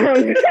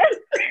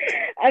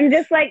 I'm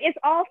just like, it's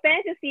all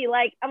fantasy.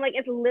 Like, I'm like,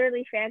 it's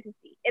literally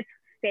fantasy. It's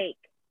fake.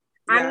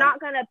 Yeah. I'm not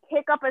going to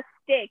pick up a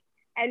stick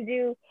and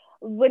do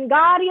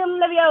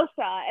Wingardium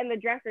Leviosa and the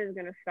dresser is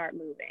going to start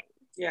moving.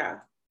 Yeah.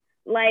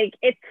 Like,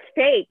 it's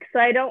fake. So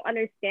I don't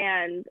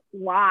understand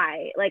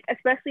why. Like,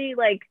 especially,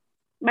 like,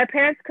 my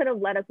parents could have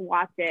let us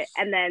watch it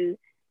and then,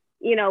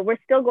 you know, we're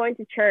still going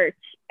to church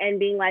and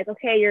being like,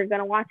 okay, you're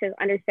going to watch it,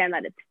 understand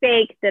that it's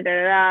fake,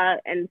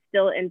 and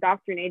still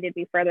indoctrinated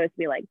me further to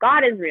be like,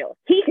 God is real.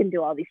 He can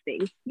do all these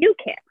things. You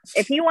can't.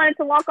 If he wanted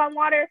to walk on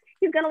water,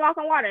 he's going to walk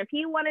on water. If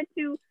he wanted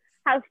to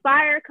have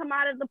fire come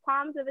out of the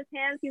palms of his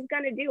hands, he's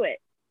going to do it.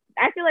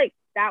 I feel like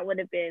that would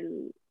have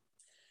been.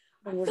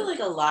 I feel like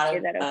a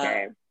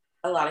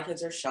lot of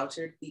kids are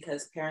sheltered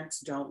because parents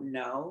don't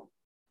know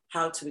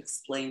how to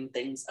explain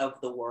things of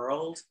the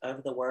world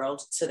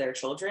to their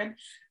children.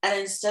 And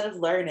instead of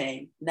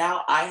learning,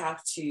 now I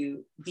have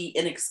to be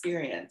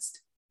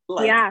inexperienced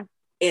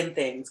in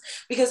things.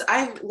 Because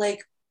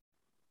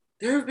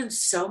there have been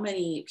so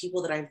many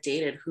people that I've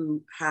dated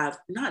who have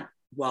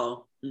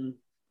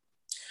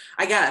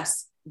I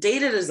guess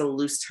dated is a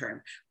loose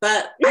term,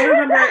 but I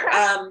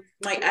remember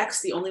my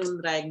ex, the only one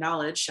that I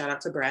acknowledged, shout out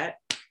to Brett,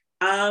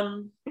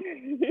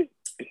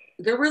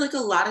 there were like a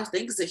lot of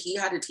things that he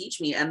had to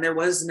teach me and there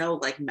was no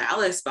like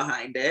malice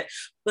behind it,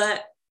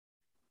 but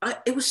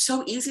it was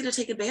so easy to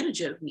take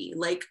advantage of me.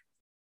 Like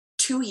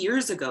 2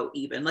 years ago,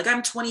 even, like,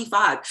 I'm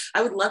 25.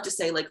 I would love to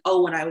say like,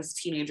 oh, when I was a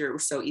teenager, it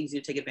was so easy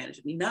to take advantage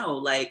of me. No,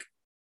 like,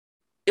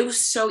 it was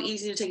so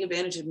easy to take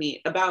advantage of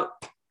me about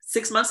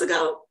 6 months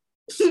ago.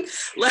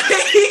 Like,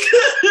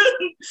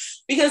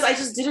 because I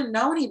just didn't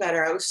know any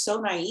better. I was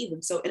so naive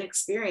and so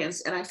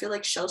inexperienced. And I feel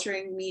like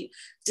sheltering me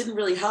didn't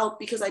really help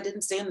because I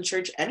didn't stay in the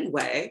church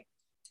anyway.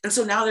 And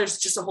so now there's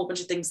just a whole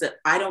bunch of things that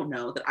I don't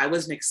know, that I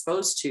wasn't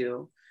exposed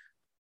to.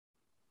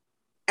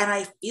 And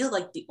I feel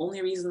like the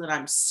only reason that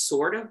I'm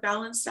sort of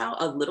balanced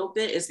out a little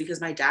bit is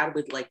because my dad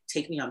would like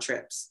take me on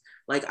trips.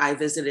 Like, I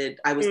was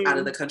out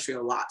of the country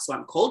a lot. So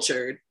I'm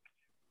cultured,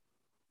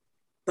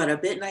 but a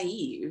bit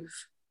naive.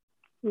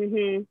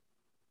 Mm-hmm.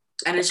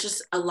 And it's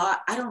just a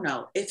lot. I don't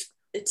know.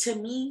 To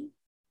me,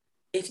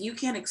 if you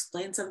can't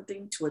explain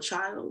something to a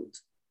child,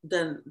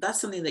 then that's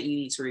something that you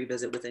need to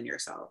revisit within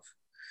yourself.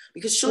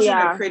 Because children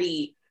are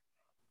pretty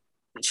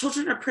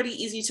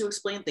easy to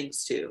explain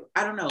things to.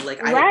 I don't know. Like,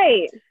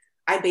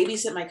 I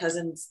babysit my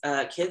cousins'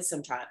 kids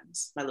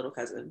sometimes, my little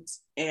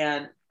cousins,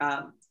 and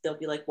they'll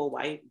be like, well,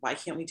 why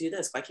can't we do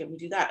this? Why can't we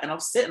do that? And I'll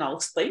sit and I'll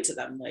explain to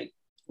them like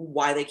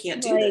why they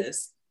can't do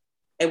this.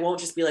 It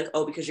won't just be like,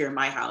 oh, because you're in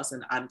my house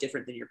and I'm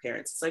different than your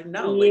parents. It's like,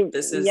 no, like,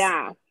 this is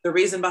the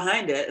reason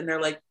behind it. And they're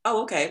like,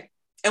 oh, okay.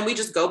 And we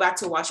just go back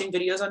to watching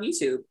videos on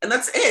YouTube and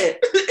that's it.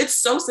 It's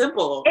so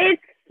simple.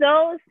 It's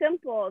so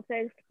simple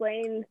to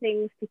explain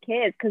things to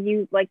kids because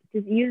you like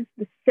just use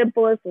the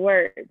simplest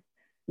words.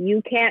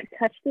 You can't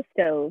touch the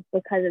stove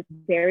because it's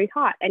very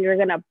hot and you're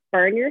going to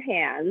burn your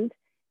hand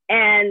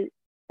and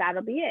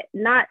that'll be it.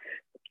 Not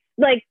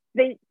like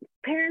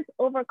parents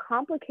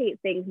overcomplicate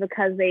things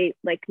because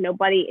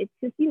it's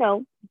just, you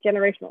know,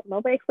 generational.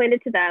 Nobody explained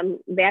it to them.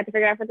 They had to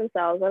figure it out for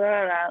themselves. Blah,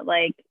 blah, blah.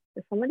 Like,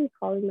 is somebody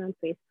calling me on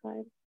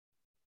FaceTime?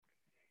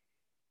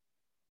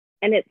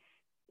 And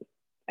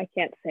I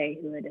can't say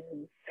who it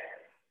is.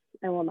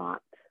 I will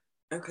not.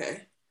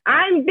 Okay.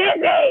 I'm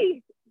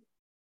busy.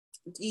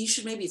 You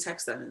should maybe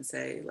text them and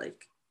say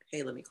like,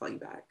 hey, let me call you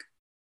back.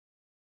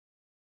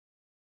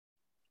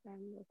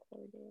 I'm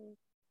recording.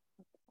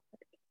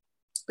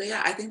 But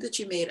yeah, I think that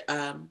you made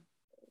a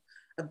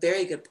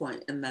very good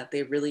point in that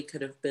they really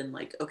could have been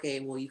like, okay,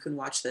 well, you can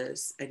watch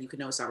this and you can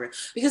know it's not real.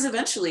 Because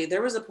eventually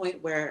there was a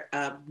point where,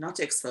 not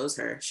to expose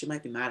her, she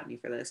might be mad at me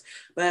for this,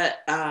 but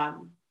my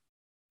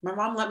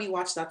mom let me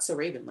watch That's So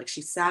Raven. Like,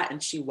 she sat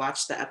and she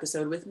watched the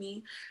episode with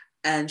me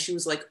and she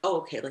was like, oh,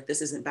 okay, like,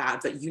 this isn't bad,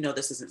 but you know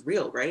this isn't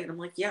real, right? And I'm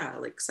like, yeah,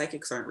 like,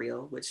 psychics aren't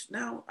real, which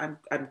now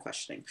I'm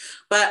questioning.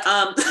 But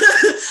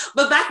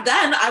but back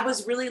then I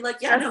was really like,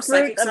 yeah, no,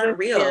 psychics aren't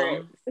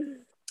real.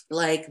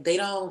 Like, they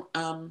don't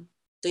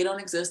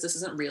exist. This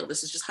isn't real.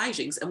 This is just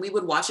hijinks. And we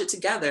would watch it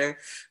together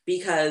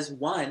because,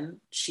 one,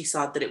 she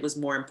saw that it was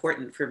more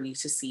important for me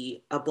to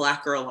see a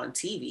Black girl on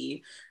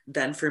TV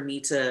than for me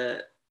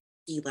to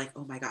be like,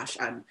 oh my gosh,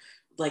 I'm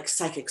like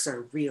psychics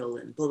are real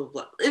and blah blah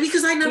blah,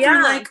 because I never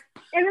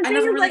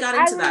really got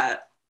into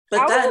that.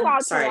 But then,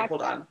 sorry,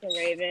 hold on.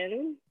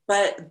 Raven.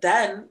 But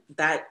then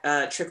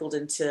that trickled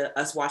into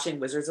us watching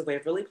Wizards of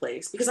Waverly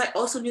Place, because I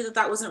also knew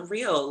that wasn't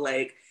real.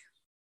 Like,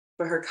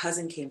 but her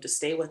cousin came to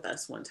stay with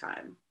us one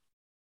time,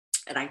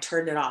 and I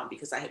turned it on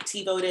because I had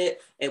TiVoed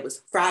it. It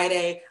was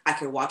Friday. I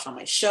could watch all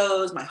my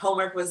shows. My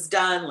homework was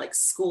done. Like,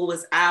 school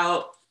was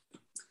out.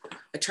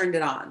 I turned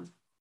it on.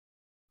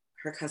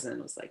 Her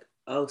cousin was like,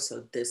 "Oh,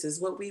 so this is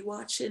what we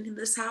watch in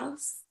this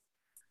house?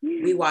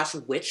 We watch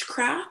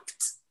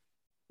witchcraft?"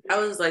 I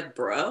was like,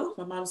 bro,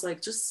 my mom's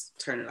like, just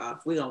turn it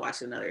off. We're going to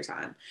watch it another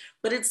time.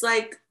 But it's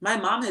like, my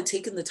mom had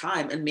taken the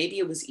time, and maybe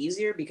it was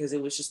easier because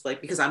it was just like,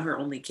 because I'm her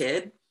only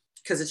kid,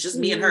 because it's just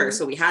me and her.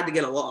 So we had to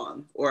get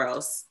along, or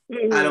else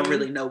I don't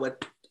really know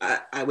what,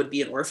 I would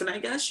be an orphan, I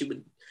guess. She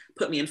would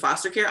put me in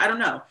foster care. I don't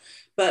know.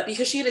 But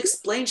because she had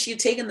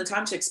taken the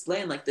time to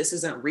explain, like, this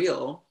isn't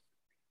real,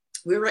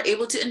 we were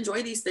able to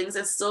enjoy these things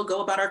and still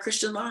go about our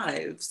Christian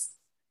lives.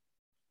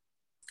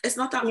 It's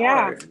not that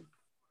hard.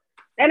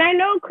 And I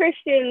know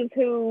Christians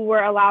who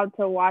were allowed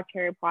to watch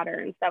Harry Potter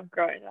and stuff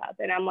growing up.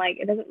 And I'm like,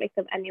 it doesn't make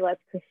them any less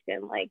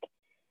Christian. Like,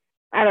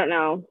 I don't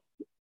know.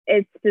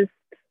 It's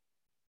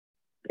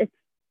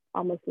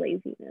almost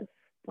laziness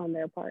on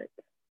their part.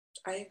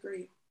 I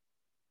agree.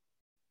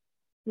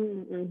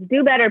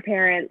 Do better,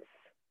 parents.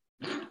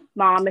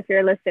 Mom, if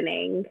you're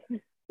listening.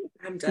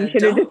 I'm done. You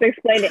should have just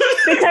explained it.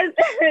 Because,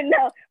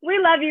 no, we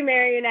love you,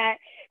 Marionette.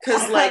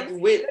 Because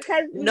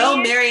no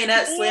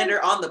Marionette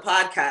slander on the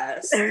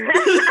podcast.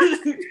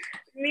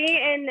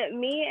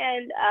 me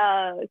and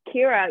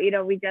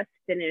Kira, we just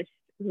finished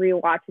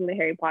rewatching the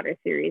Harry Potter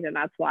series, and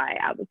that's why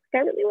I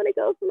really want to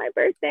go for my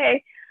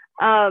birthday.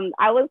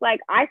 I was like,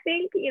 I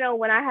think,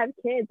 when I have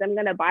kids, I'm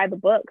gonna buy the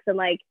books and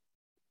like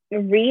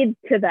read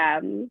to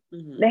them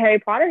the Harry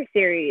Potter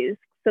series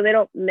so they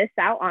don't miss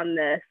out on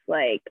this,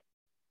 like.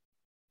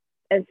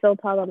 And so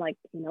tell them, like,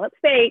 it's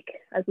fake.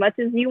 As much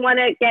as you want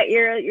to get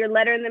your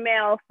letter in the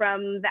mail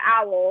from the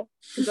owl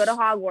to go to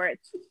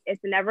Hogwarts,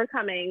 it's never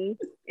coming,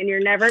 and you're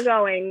never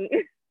going.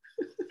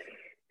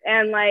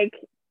 And like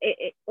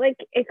it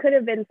could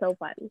have been so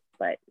fun,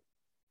 but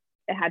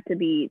it had to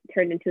be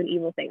turned into an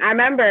evil thing. I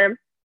remember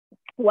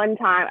one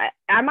time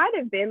I might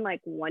have been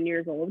like 1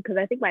 year old, because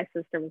I think my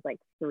sister was like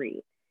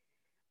 3.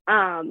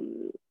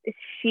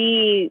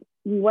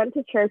 We went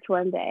to church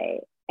one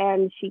day.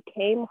 And she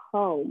came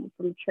home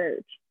from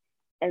church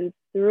and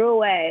threw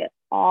away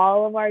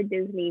all of our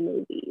Disney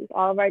movies,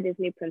 all of our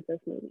Disney princess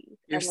movies.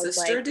 Your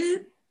sister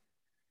did?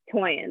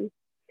 Toyin.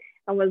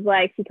 And was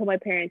like, she told my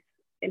parents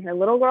in her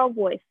little girl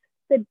voice,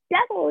 the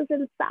devil is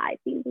inside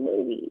these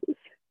movies.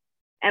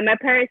 And my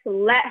parents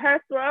let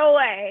her throw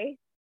away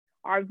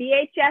our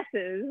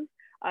VHSs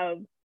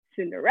of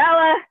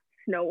Cinderella,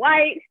 Snow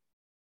White,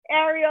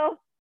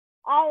 Ariel,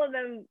 all of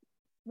them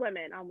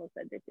women. I almost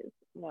said bitches.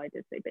 Well, I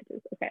did say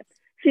bitches. Okay.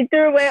 She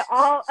threw away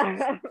all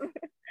of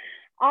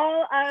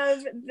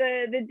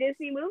the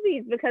Disney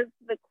movies because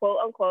the quote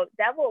unquote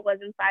devil was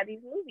inside these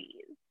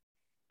movies.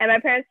 And my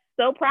parents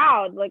were so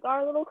proud, like,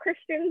 our little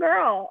Christian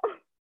girl.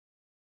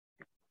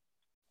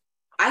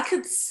 I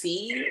could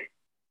see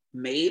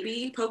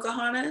maybe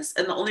Pocahontas.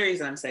 And the only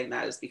reason I'm saying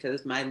that is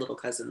because my little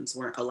cousins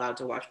weren't allowed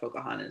to watch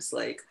Pocahontas.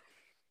 Like,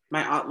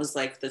 my aunt was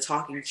like, the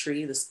talking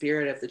tree, the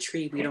spirit of the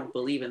tree, we don't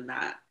believe in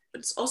that. But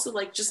it's also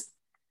like, just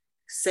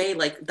say,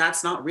 like,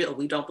 that's not real.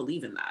 We don't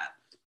believe in that.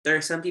 There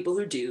are some people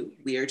who do.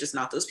 We are just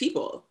not those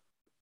people.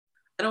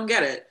 I don't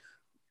get it.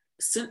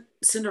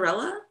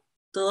 Cinderella?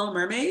 The Little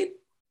Mermaid?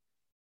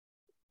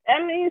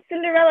 I mean,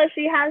 Cinderella,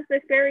 she has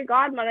this fairy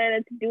godmother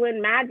that's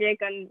doing magic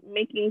and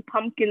making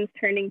pumpkins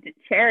turning to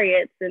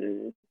chariots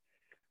and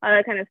all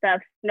that kind of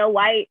stuff. Snow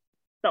White,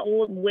 the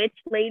old witch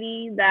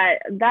lady, that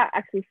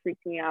actually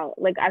freaked me out,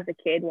 like, as a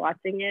kid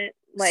watching it.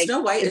 Like,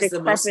 Snow White is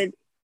the most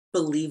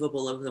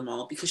believable of them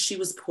all, because she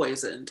was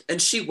poisoned and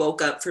she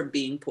woke up from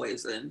being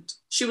poisoned.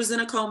 She was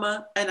in a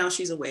coma and now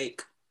she's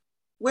awake.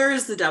 Where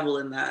is the devil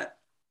in that?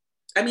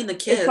 I mean, the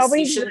kiss,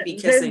 you shouldn't be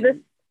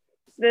kissing.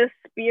 The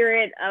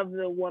spirit of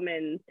the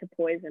woman to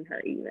poison her,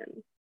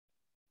 even.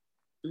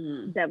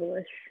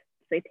 Devilish,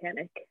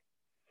 satanic.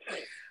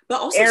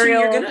 But also,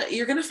 Ariel,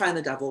 you're gonna find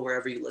the devil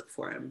wherever you look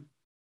for him.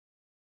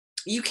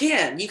 You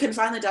can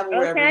find the devil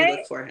wherever you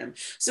look for him.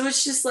 So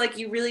it's just like,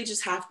 you really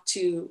just have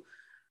to,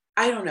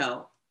 I don't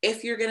know,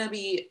 if you're gonna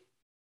be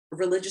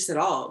religious at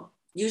all,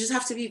 you just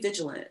have to be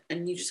vigilant,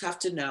 and you just have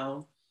to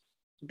know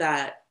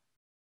that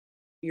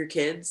your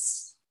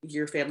kids,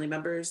 your family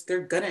members, they're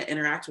gonna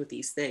interact with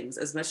these things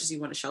as much as you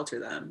want to shelter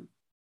them,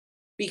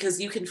 because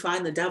you can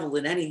find the devil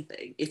in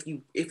anything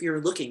if you're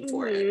looking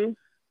for it.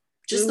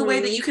 Just the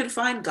way that you can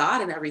find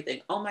God in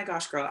everything. Oh my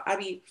gosh, girl, I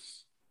be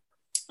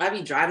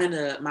driving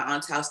to my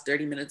aunt's house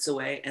 30 minutes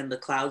away, and the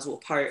clouds will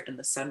part and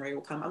the sun ray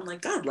will come. I'm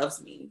like, God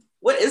loves me.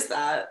 What is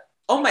that?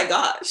 Oh my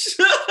gosh.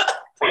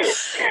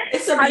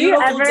 It's a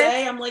beautiful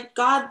day. I'm like,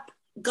 God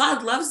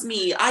loves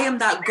me. I am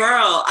that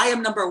girl. I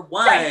am number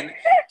one.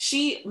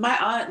 My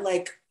aunt,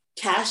 like,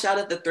 cash out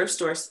at the thrift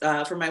store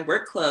for my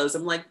work clothes.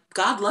 I'm like,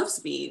 God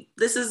loves me.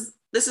 This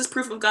is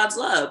proof of God's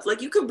love.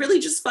 Like, you could really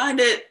just find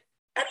it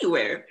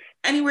anywhere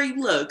you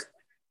look.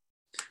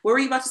 What were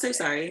you about to say?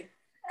 Sorry.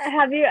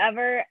 Have you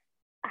ever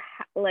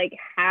like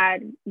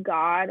had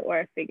God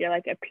or a figure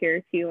like appear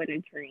to you in a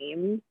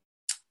dream?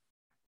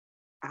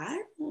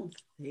 I don't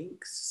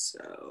think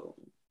so.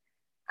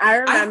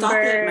 I thought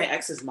that my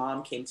ex's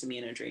mom came to me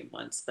in a dream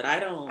once, but I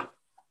don't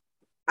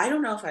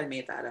know if I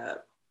made that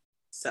up.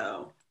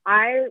 So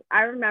I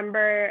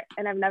remember,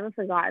 and I've never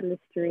forgotten this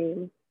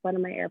dream. One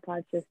of my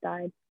AirPods just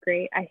died.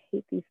 Great. I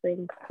hate these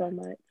things so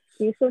much.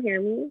 Can you still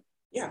hear me?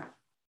 Yeah.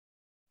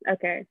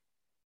 Okay.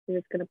 I'm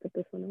just gonna put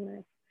this one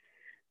away.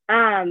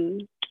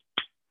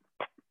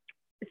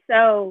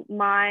 So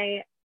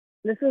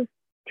this was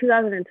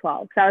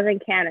 2012. So I was in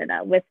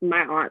Canada with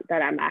my aunt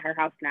that I'm at her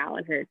house now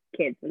and her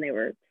kids when they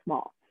were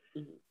small.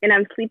 Mm-hmm. And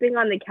I'm sleeping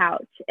on the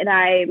couch and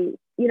I'm,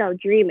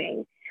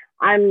 dreaming.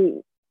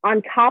 I'm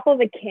on top of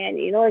a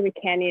canyon. Like the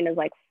canyon is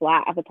like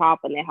flat at the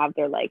top and they have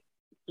their like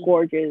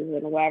gorges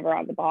and whatever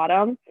on the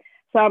bottom.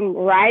 So I'm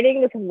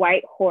riding this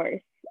white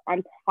horse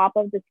on top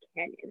of this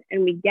canyon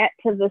and we get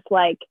to this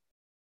like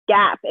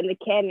gap in the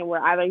canyon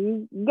where either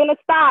you're gonna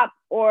stop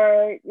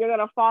or you're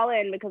gonna fall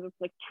in because it's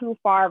like too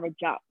far of a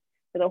jump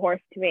for the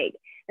horse to make.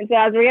 And so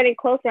as we're getting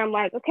closer, I'm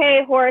like,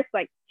 okay, horse,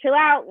 like chill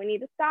out, we need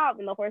to stop.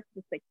 And the horse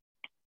is just like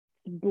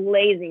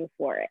blazing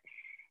for it.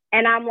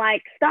 And I'm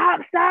like,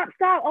 stop.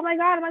 Oh my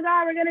God, we're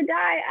gonna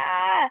die.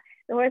 Ah.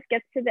 The horse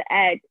gets to the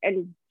edge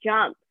and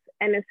jumps.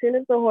 And as soon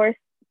as the horse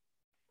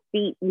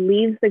feet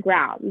leaves the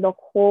ground, the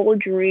whole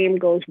dream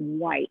goes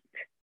white.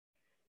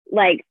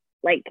 Like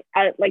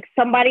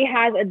somebody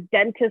has a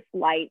dentist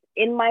light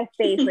in my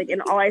face, like,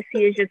 and all I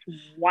see is just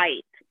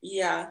white.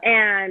 Yeah.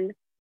 And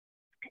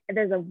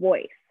there's a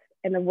voice,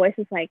 and the voice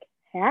is like,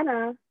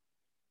 Hannah,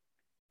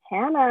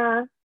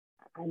 I'm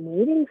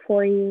waiting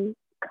for you.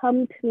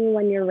 Come to me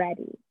when you're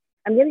ready.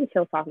 I'm getting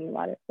chills talking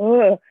about it.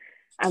 Ugh.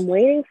 I'm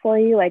waiting for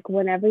you. Like,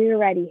 whenever you're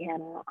ready,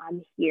 Hannah,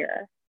 I'm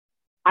here.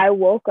 I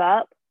woke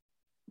up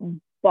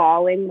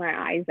bawling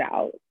my eyes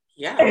out.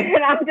 Yeah.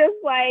 And I'm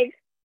just like,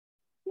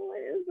 what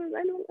is this?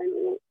 I don't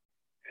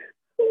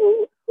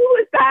who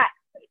is that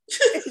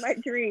in my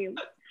dream?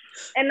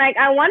 And like,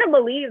 I want to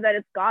believe that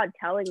it's God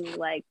telling me,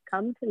 like,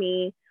 come to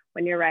me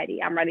when you're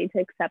ready. I'm ready to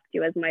accept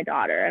you as my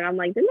daughter. And I'm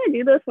like, didn't I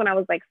do this when I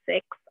was like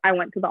 6? I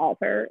went to the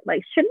altar.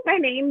 Like, shouldn't my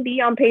name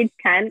be on page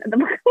 10 of the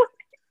book?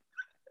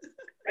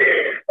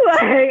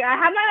 Like, I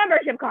have my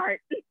membership card.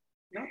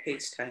 Not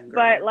page 10, girl.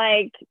 But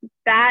like,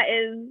 that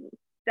is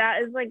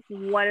like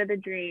one of the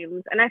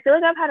dreams. And I feel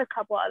like I've had a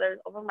couple others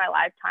over my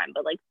lifetime,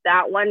 but like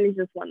that one is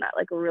just one that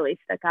like really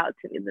stuck out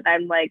to me, that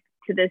I'm like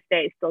to this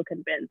day still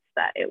convinced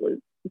that it was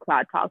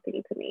God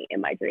talking to me in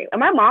my dream. And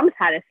my mom's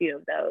had a few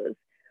of those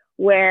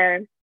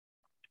where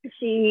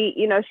she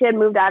had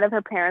moved out of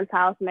her parents'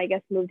 house and I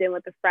guess moved in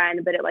with a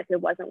friend, but it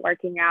wasn't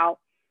working out.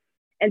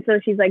 And so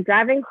she's like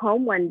driving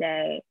home one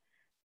day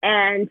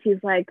and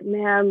she's like,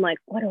 man, like,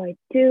 what do I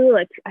do?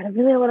 Like, I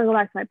really want to go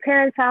back to my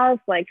parents' house.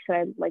 Like, should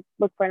I like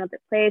look for another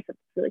place? I'm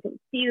really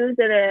confused.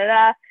 Da, da, da,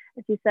 da.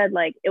 And she said,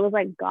 like, it was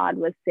like God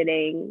was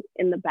sitting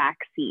in the back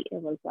seat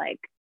and was like,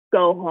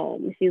 go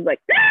home. She's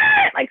like,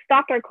 ah! Like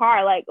stopped her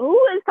car. Like, who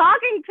is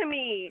talking to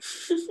me?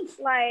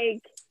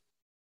 Like,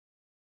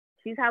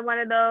 she's had one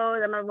of those.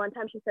 I remember one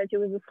time she said she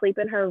was asleep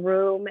in her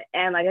room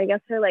and like, I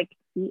guess her like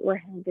feet were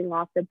hanging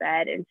off the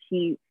bed and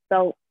she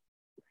felt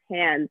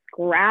hands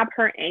grab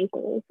her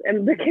ankles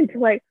and begin to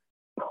like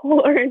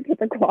pull her into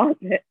the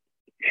closet.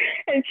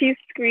 And she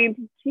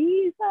screamed,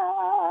 Jesus.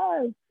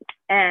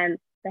 And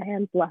the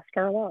hands left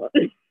her alone.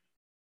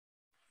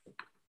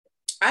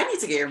 I need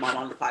to get your mom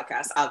on the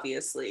podcast,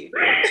 obviously.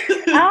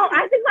 Oh,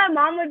 I think my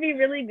mom would be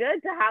really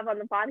good to have on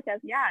the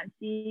podcast. Yeah,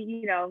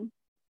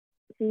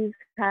 she's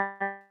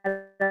had,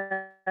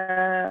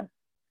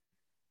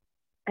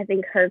 I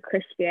think her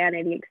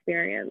Christianity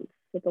experience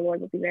with the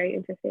Lord would be very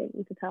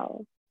interesting to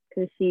tell,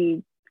 because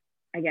she,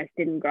 I guess,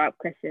 didn't grow up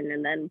Christian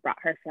and then brought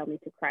her family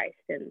to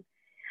Christ. And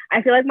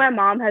I feel like my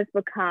mom has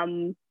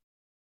become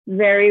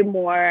very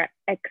more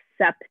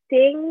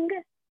accepting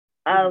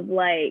of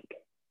like,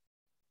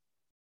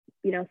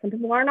 some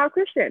people are not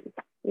Christian,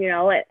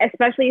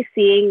 especially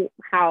seeing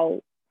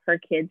how her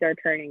kids are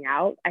turning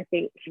out. I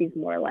think she's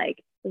more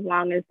like, as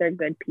long as they're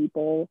good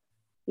people,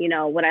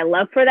 would I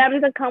love for them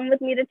to come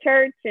with me to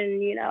church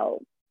and,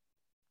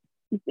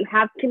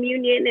 have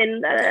communion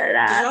and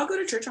Did y'all go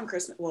to church on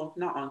Christmas? Well,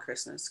 not on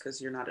Christmas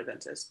because you're not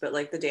Adventist, but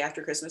like the day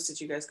after Christmas,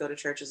 did you guys go to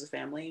church as a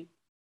family?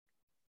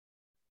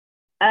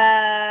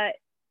 No,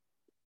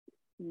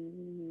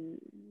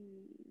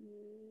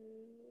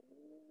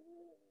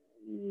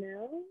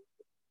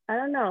 I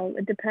don't know.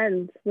 It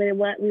depends. We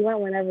went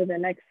whenever the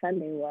next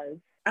Sunday was.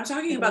 I'm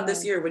talking about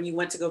this year when you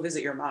went to go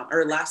visit your mom,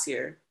 or last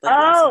year.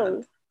 Last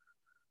month.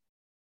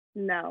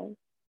 No.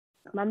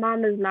 My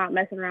mom is not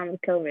messing around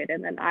with COVID,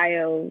 and then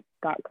Io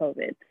got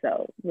COVID,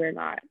 so we're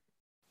not.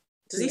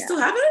 Does he still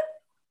have it?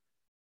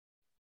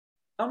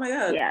 Oh my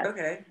God. Yeah.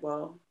 Okay.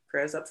 Well,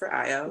 Prayers up for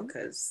Io,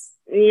 because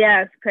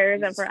yes,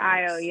 prayers up for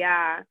Io.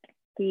 Yeah,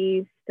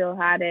 he still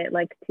had it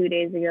like 2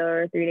 days ago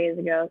or 3 days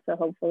ago. So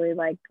hopefully,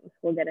 like,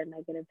 we'll get a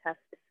negative test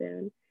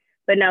soon.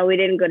 But no, we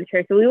didn't go to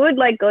church. So we would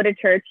like go to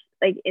church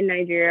like in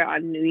Nigeria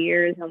on New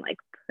Year's and like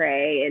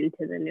pray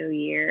into the new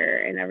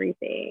year and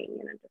everything.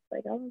 And I'm just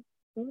like, oh,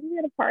 I'm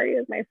gonna party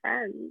with my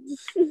friends.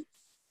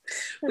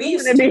 We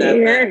used to do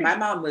that, but my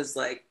mom was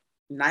like,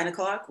 9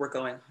 o'clock, we're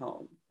going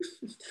home.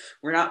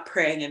 We're not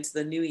praying into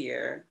the new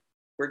year.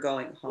 We're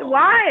going home.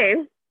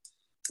 Why?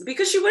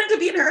 Because she wanted to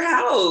be in her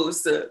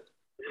house. As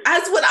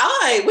would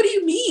I. What do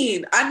you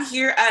mean? I'm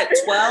here at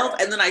 12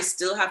 and then I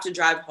still have to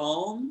drive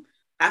home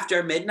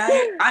after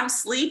midnight? I'm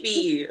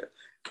sleepy.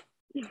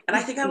 And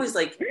I think I was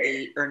like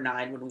 8 or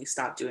 9 when we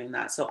stopped doing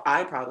that. So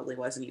I probably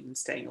wasn't even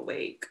staying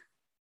awake.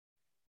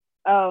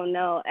 Oh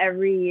no,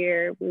 every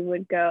year we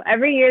would go,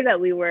 every year that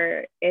we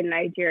were in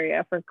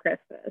Nigeria for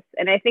Christmas.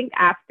 And I think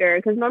after,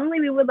 because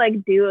normally we would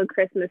like do a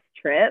Christmas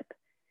trip.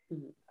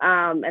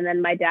 And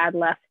then my dad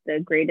left the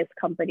greatest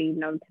company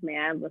known to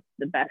man with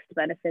the best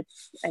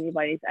benefits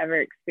anybody's ever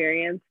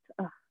experienced.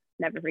 Oh,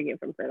 never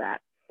forgive him for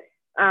that.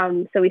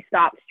 So we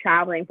stopped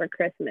traveling for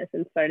Christmas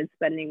and started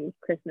spending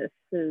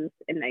Christmases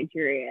in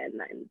Nigeria. And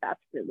then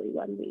that's really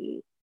when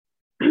we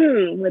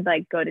would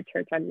like go to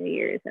church on New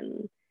Year's.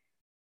 And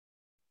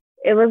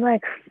it was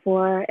like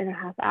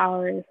 4.5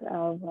 hours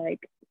of like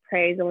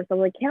praise. And we're so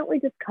like, can't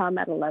we just come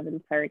at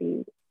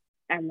 11:30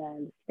 and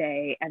then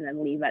stay and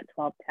then leave at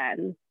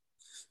 12:10?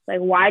 Like,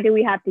 why do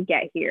we have to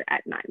get here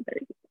at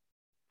 9:30?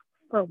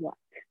 For what?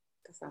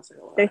 That sounds like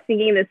a lot. They're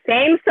singing the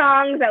same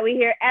songs that we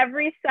hear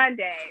every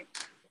Sunday.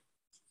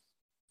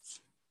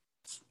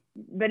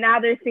 But now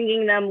they're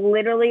singing them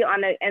literally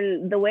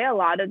and the way a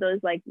lot of those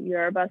like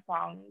Yoruba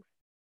songs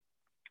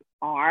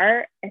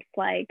are, it's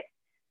like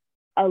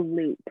a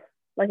loop,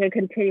 like a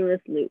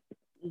continuous loop.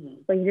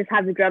 Mm-hmm. Like you just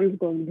have the drums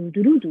going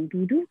do do do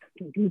do do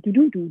do do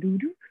do do do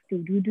do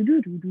do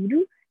do do do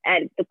do,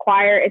 and the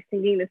choir is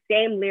singing the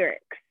same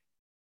lyrics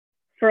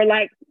for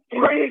like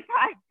 45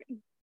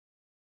 minutes.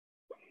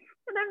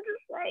 And I'm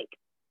just like,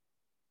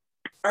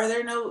 are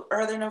there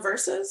no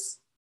verses?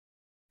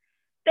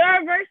 There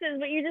are verses,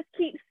 but you just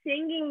keep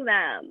singing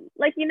them.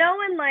 Like, you know,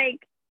 when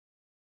like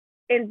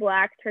in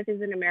Black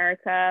churches in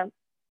America,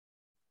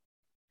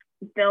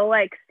 they'll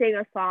like sing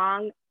a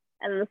song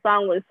and the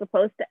song was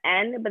supposed to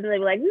end, but then they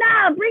were like,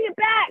 "No, bring it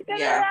back." Da,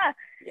 yeah. da, da.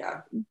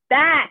 Yeah.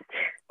 That.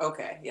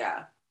 Okay.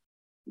 Yeah.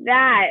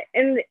 That.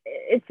 And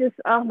it's just,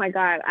 oh my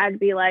God. I'd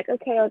be like,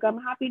 okay, like I'm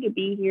happy to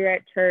be here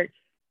at church.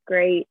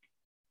 Great.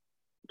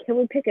 Can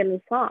we pick a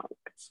new song?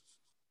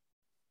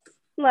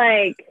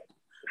 Like.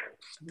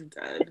 I'm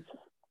good.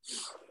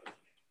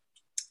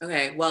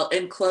 Okay. Well,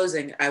 in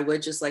closing, I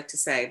would just like to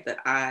say that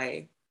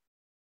I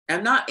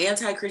am not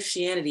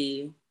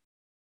anti-Christianity.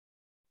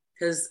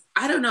 Because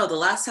I don't know, the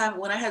last time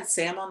when I had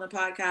Sam on the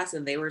podcast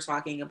and they were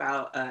talking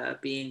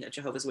about being a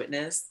Jehovah's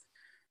Witness,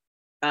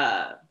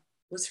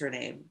 what's her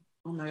name?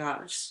 Oh my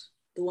gosh,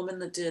 the woman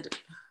that did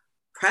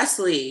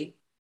Presley,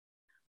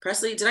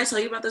 did I tell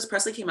you about this?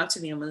 Presley came up to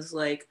me and was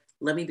like,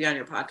 "Let me be on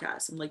your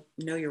podcast." I'm like,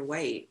 "No, you're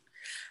white."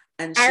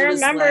 And she was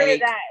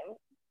like, that.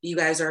 "You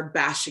guys are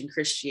bashing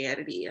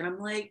Christianity." And I'm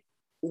like,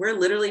 we're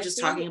literally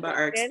just talking about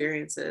our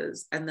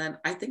experiences. And then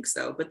I think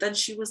so. But then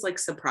she was like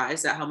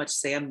surprised at how much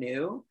Sam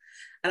knew.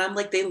 And I'm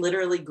like, they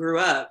literally grew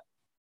up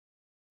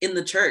in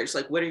the church.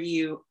 Like, what are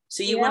you?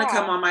 So you want to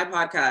come on my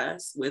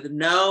podcast with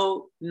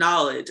no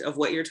knowledge of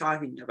what you're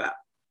talking about?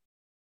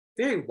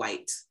 Very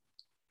white.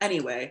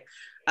 Anyway,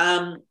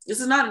 this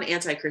is not an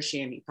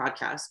anti-Christianity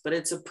podcast, but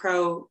it's a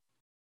pro,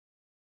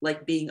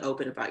 like being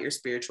open about your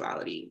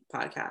spirituality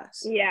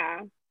podcast.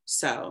 Yeah.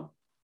 So,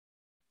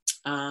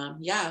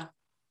 yeah,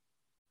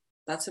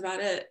 that's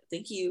about it.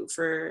 Thank you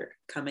for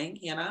coming,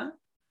 Hannah.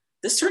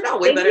 This turned out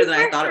way better than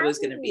I thought it was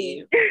going to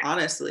be.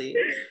 Honestly,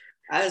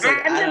 I was like,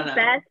 I don't know. I'm the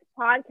best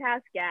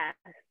podcast guest.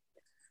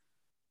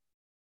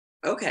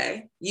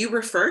 Okay, you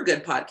refer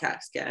good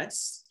podcast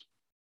guests.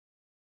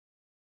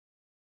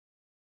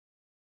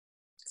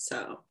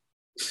 So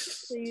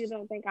you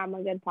don't think I'm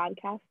a good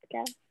podcast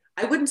guest?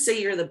 I wouldn't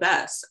say you're the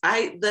best.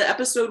 The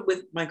episode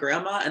with my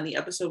grandma and the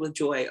episode with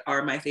Joy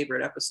are my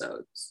favorite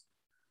episodes.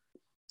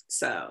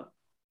 So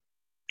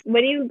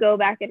when you go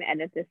back and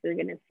edit this, you're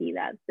gonna see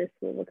that this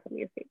will become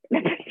your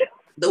favorite episode.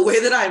 The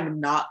way that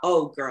I'm not,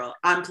 oh girl,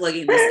 I'm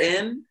plugging this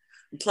in,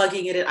 I'm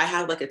plugging it in. I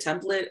have like a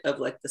template of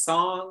like the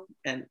song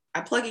and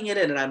I'm plugging it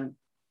in and I'm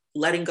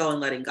letting go and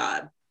letting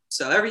God.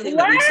 So everything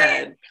that we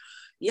said,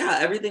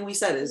 everything we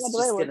said is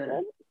just gonna,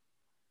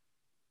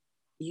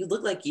 you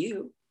look like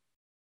you.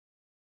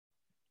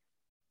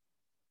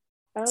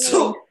 I don't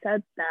know you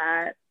said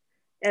that.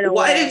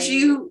 Why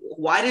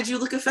did you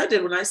look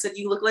offended when I said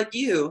you look like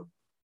you?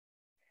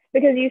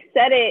 Because you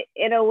said it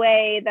in a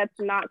way that's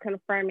not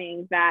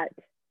confirming that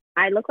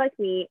I look like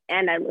me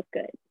and I look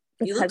good.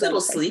 You looked a little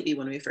sleepy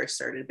when we first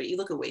started, but you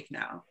look awake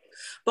now.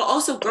 But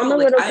also, girl, I'm a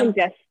little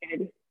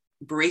congested.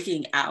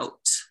 Breaking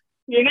out.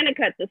 You're gonna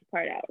cut this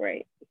part out,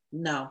 right?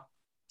 No,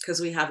 because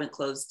we haven't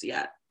closed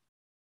yet.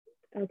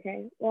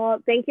 Okay. Well,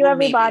 thank you,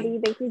 everybody.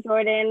 Maybe. Thank you,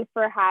 Jordan,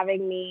 for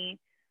having me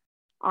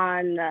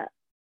on the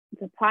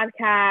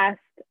podcast.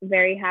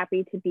 Very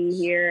happy to be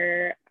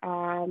here.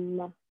 I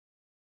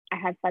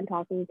had fun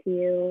talking to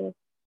you.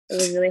 It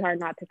was really hard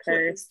not to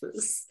curse.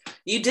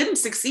 You didn't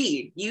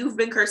succeed. You've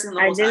been cursing the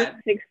whole time.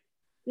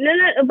 No,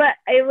 but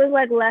it was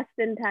like less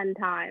than 10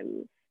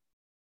 times.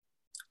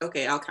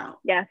 Okay, I'll count.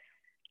 Yes.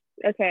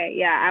 Okay,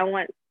 yeah,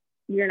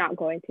 you're not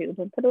going to,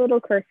 but put a little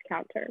curse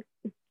counter.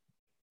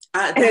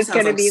 That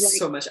sounds like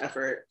so much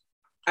effort.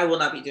 I will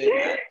not be doing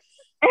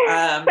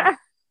that.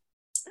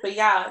 But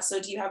yeah, so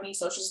do you have any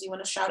socials you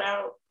want to shout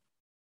out?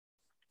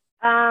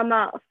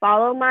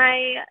 Follow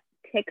my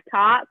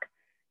TikTok,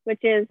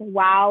 which is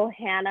wow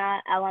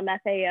Hannah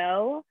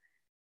LMFAO.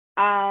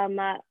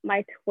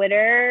 My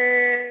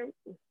Twitter.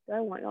 Do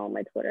I want to know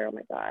my Twitter? Oh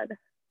my god.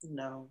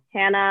 No.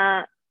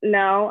 Hannah.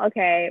 No.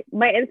 Okay.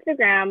 My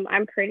Instagram.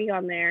 I'm pretty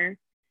on there.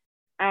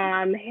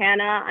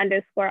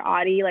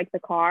 Hannah_Audi, like the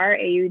car,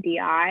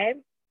 AUDI.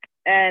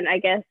 And I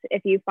guess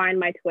if you find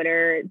my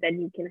Twitter,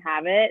 then you can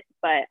have it.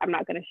 But I'm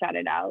not gonna shout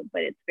it out.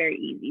 But it's very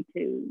easy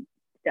to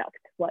deduct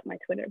what my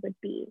Twitter would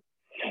be.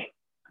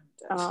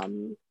 But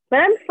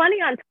I'm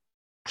funny on.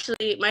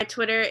 Actually, my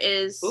Twitter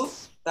is.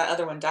 Oof, that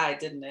other one died,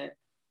 didn't it?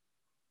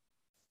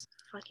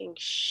 Fucking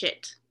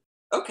shit.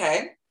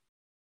 Okay.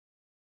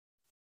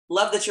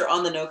 Love that you're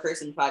on the No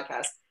Cursing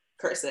podcast.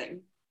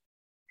 Cursing.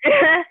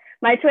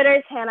 My Twitter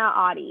is Hannah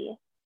Audi,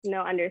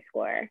 no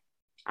underscore.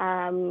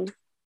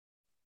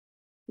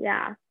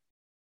 Yeah.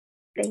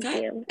 Thank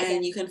you.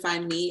 And you can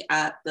find me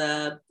at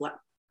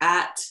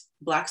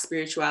Black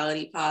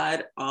Spirituality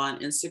Pod on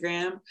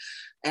Instagram,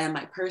 and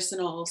my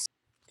personal.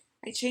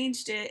 I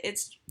changed it.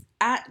 It's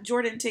at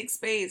Jordan Takes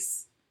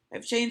Space.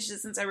 I've changed it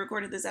since I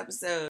recorded this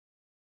episode.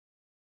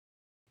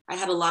 I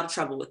had a lot of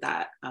trouble with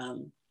that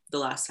the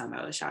last time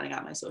I was shouting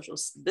out my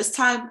socials. This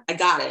time I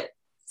got it.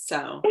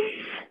 So.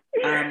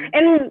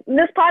 And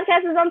this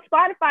podcast is on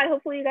Spotify.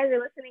 Hopefully you guys are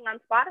listening on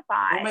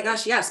Spotify. Oh my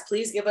gosh, yes.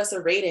 Please give us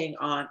a rating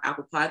on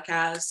Apple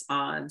Podcasts,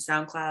 on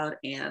SoundCloud,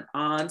 and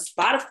on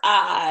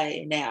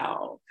Spotify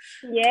now.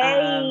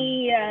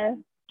 Yay.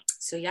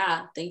 So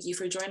yeah, thank you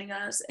for joining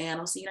us, and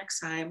I'll see you next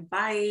time.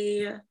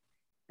 Bye.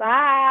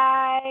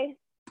 Bye.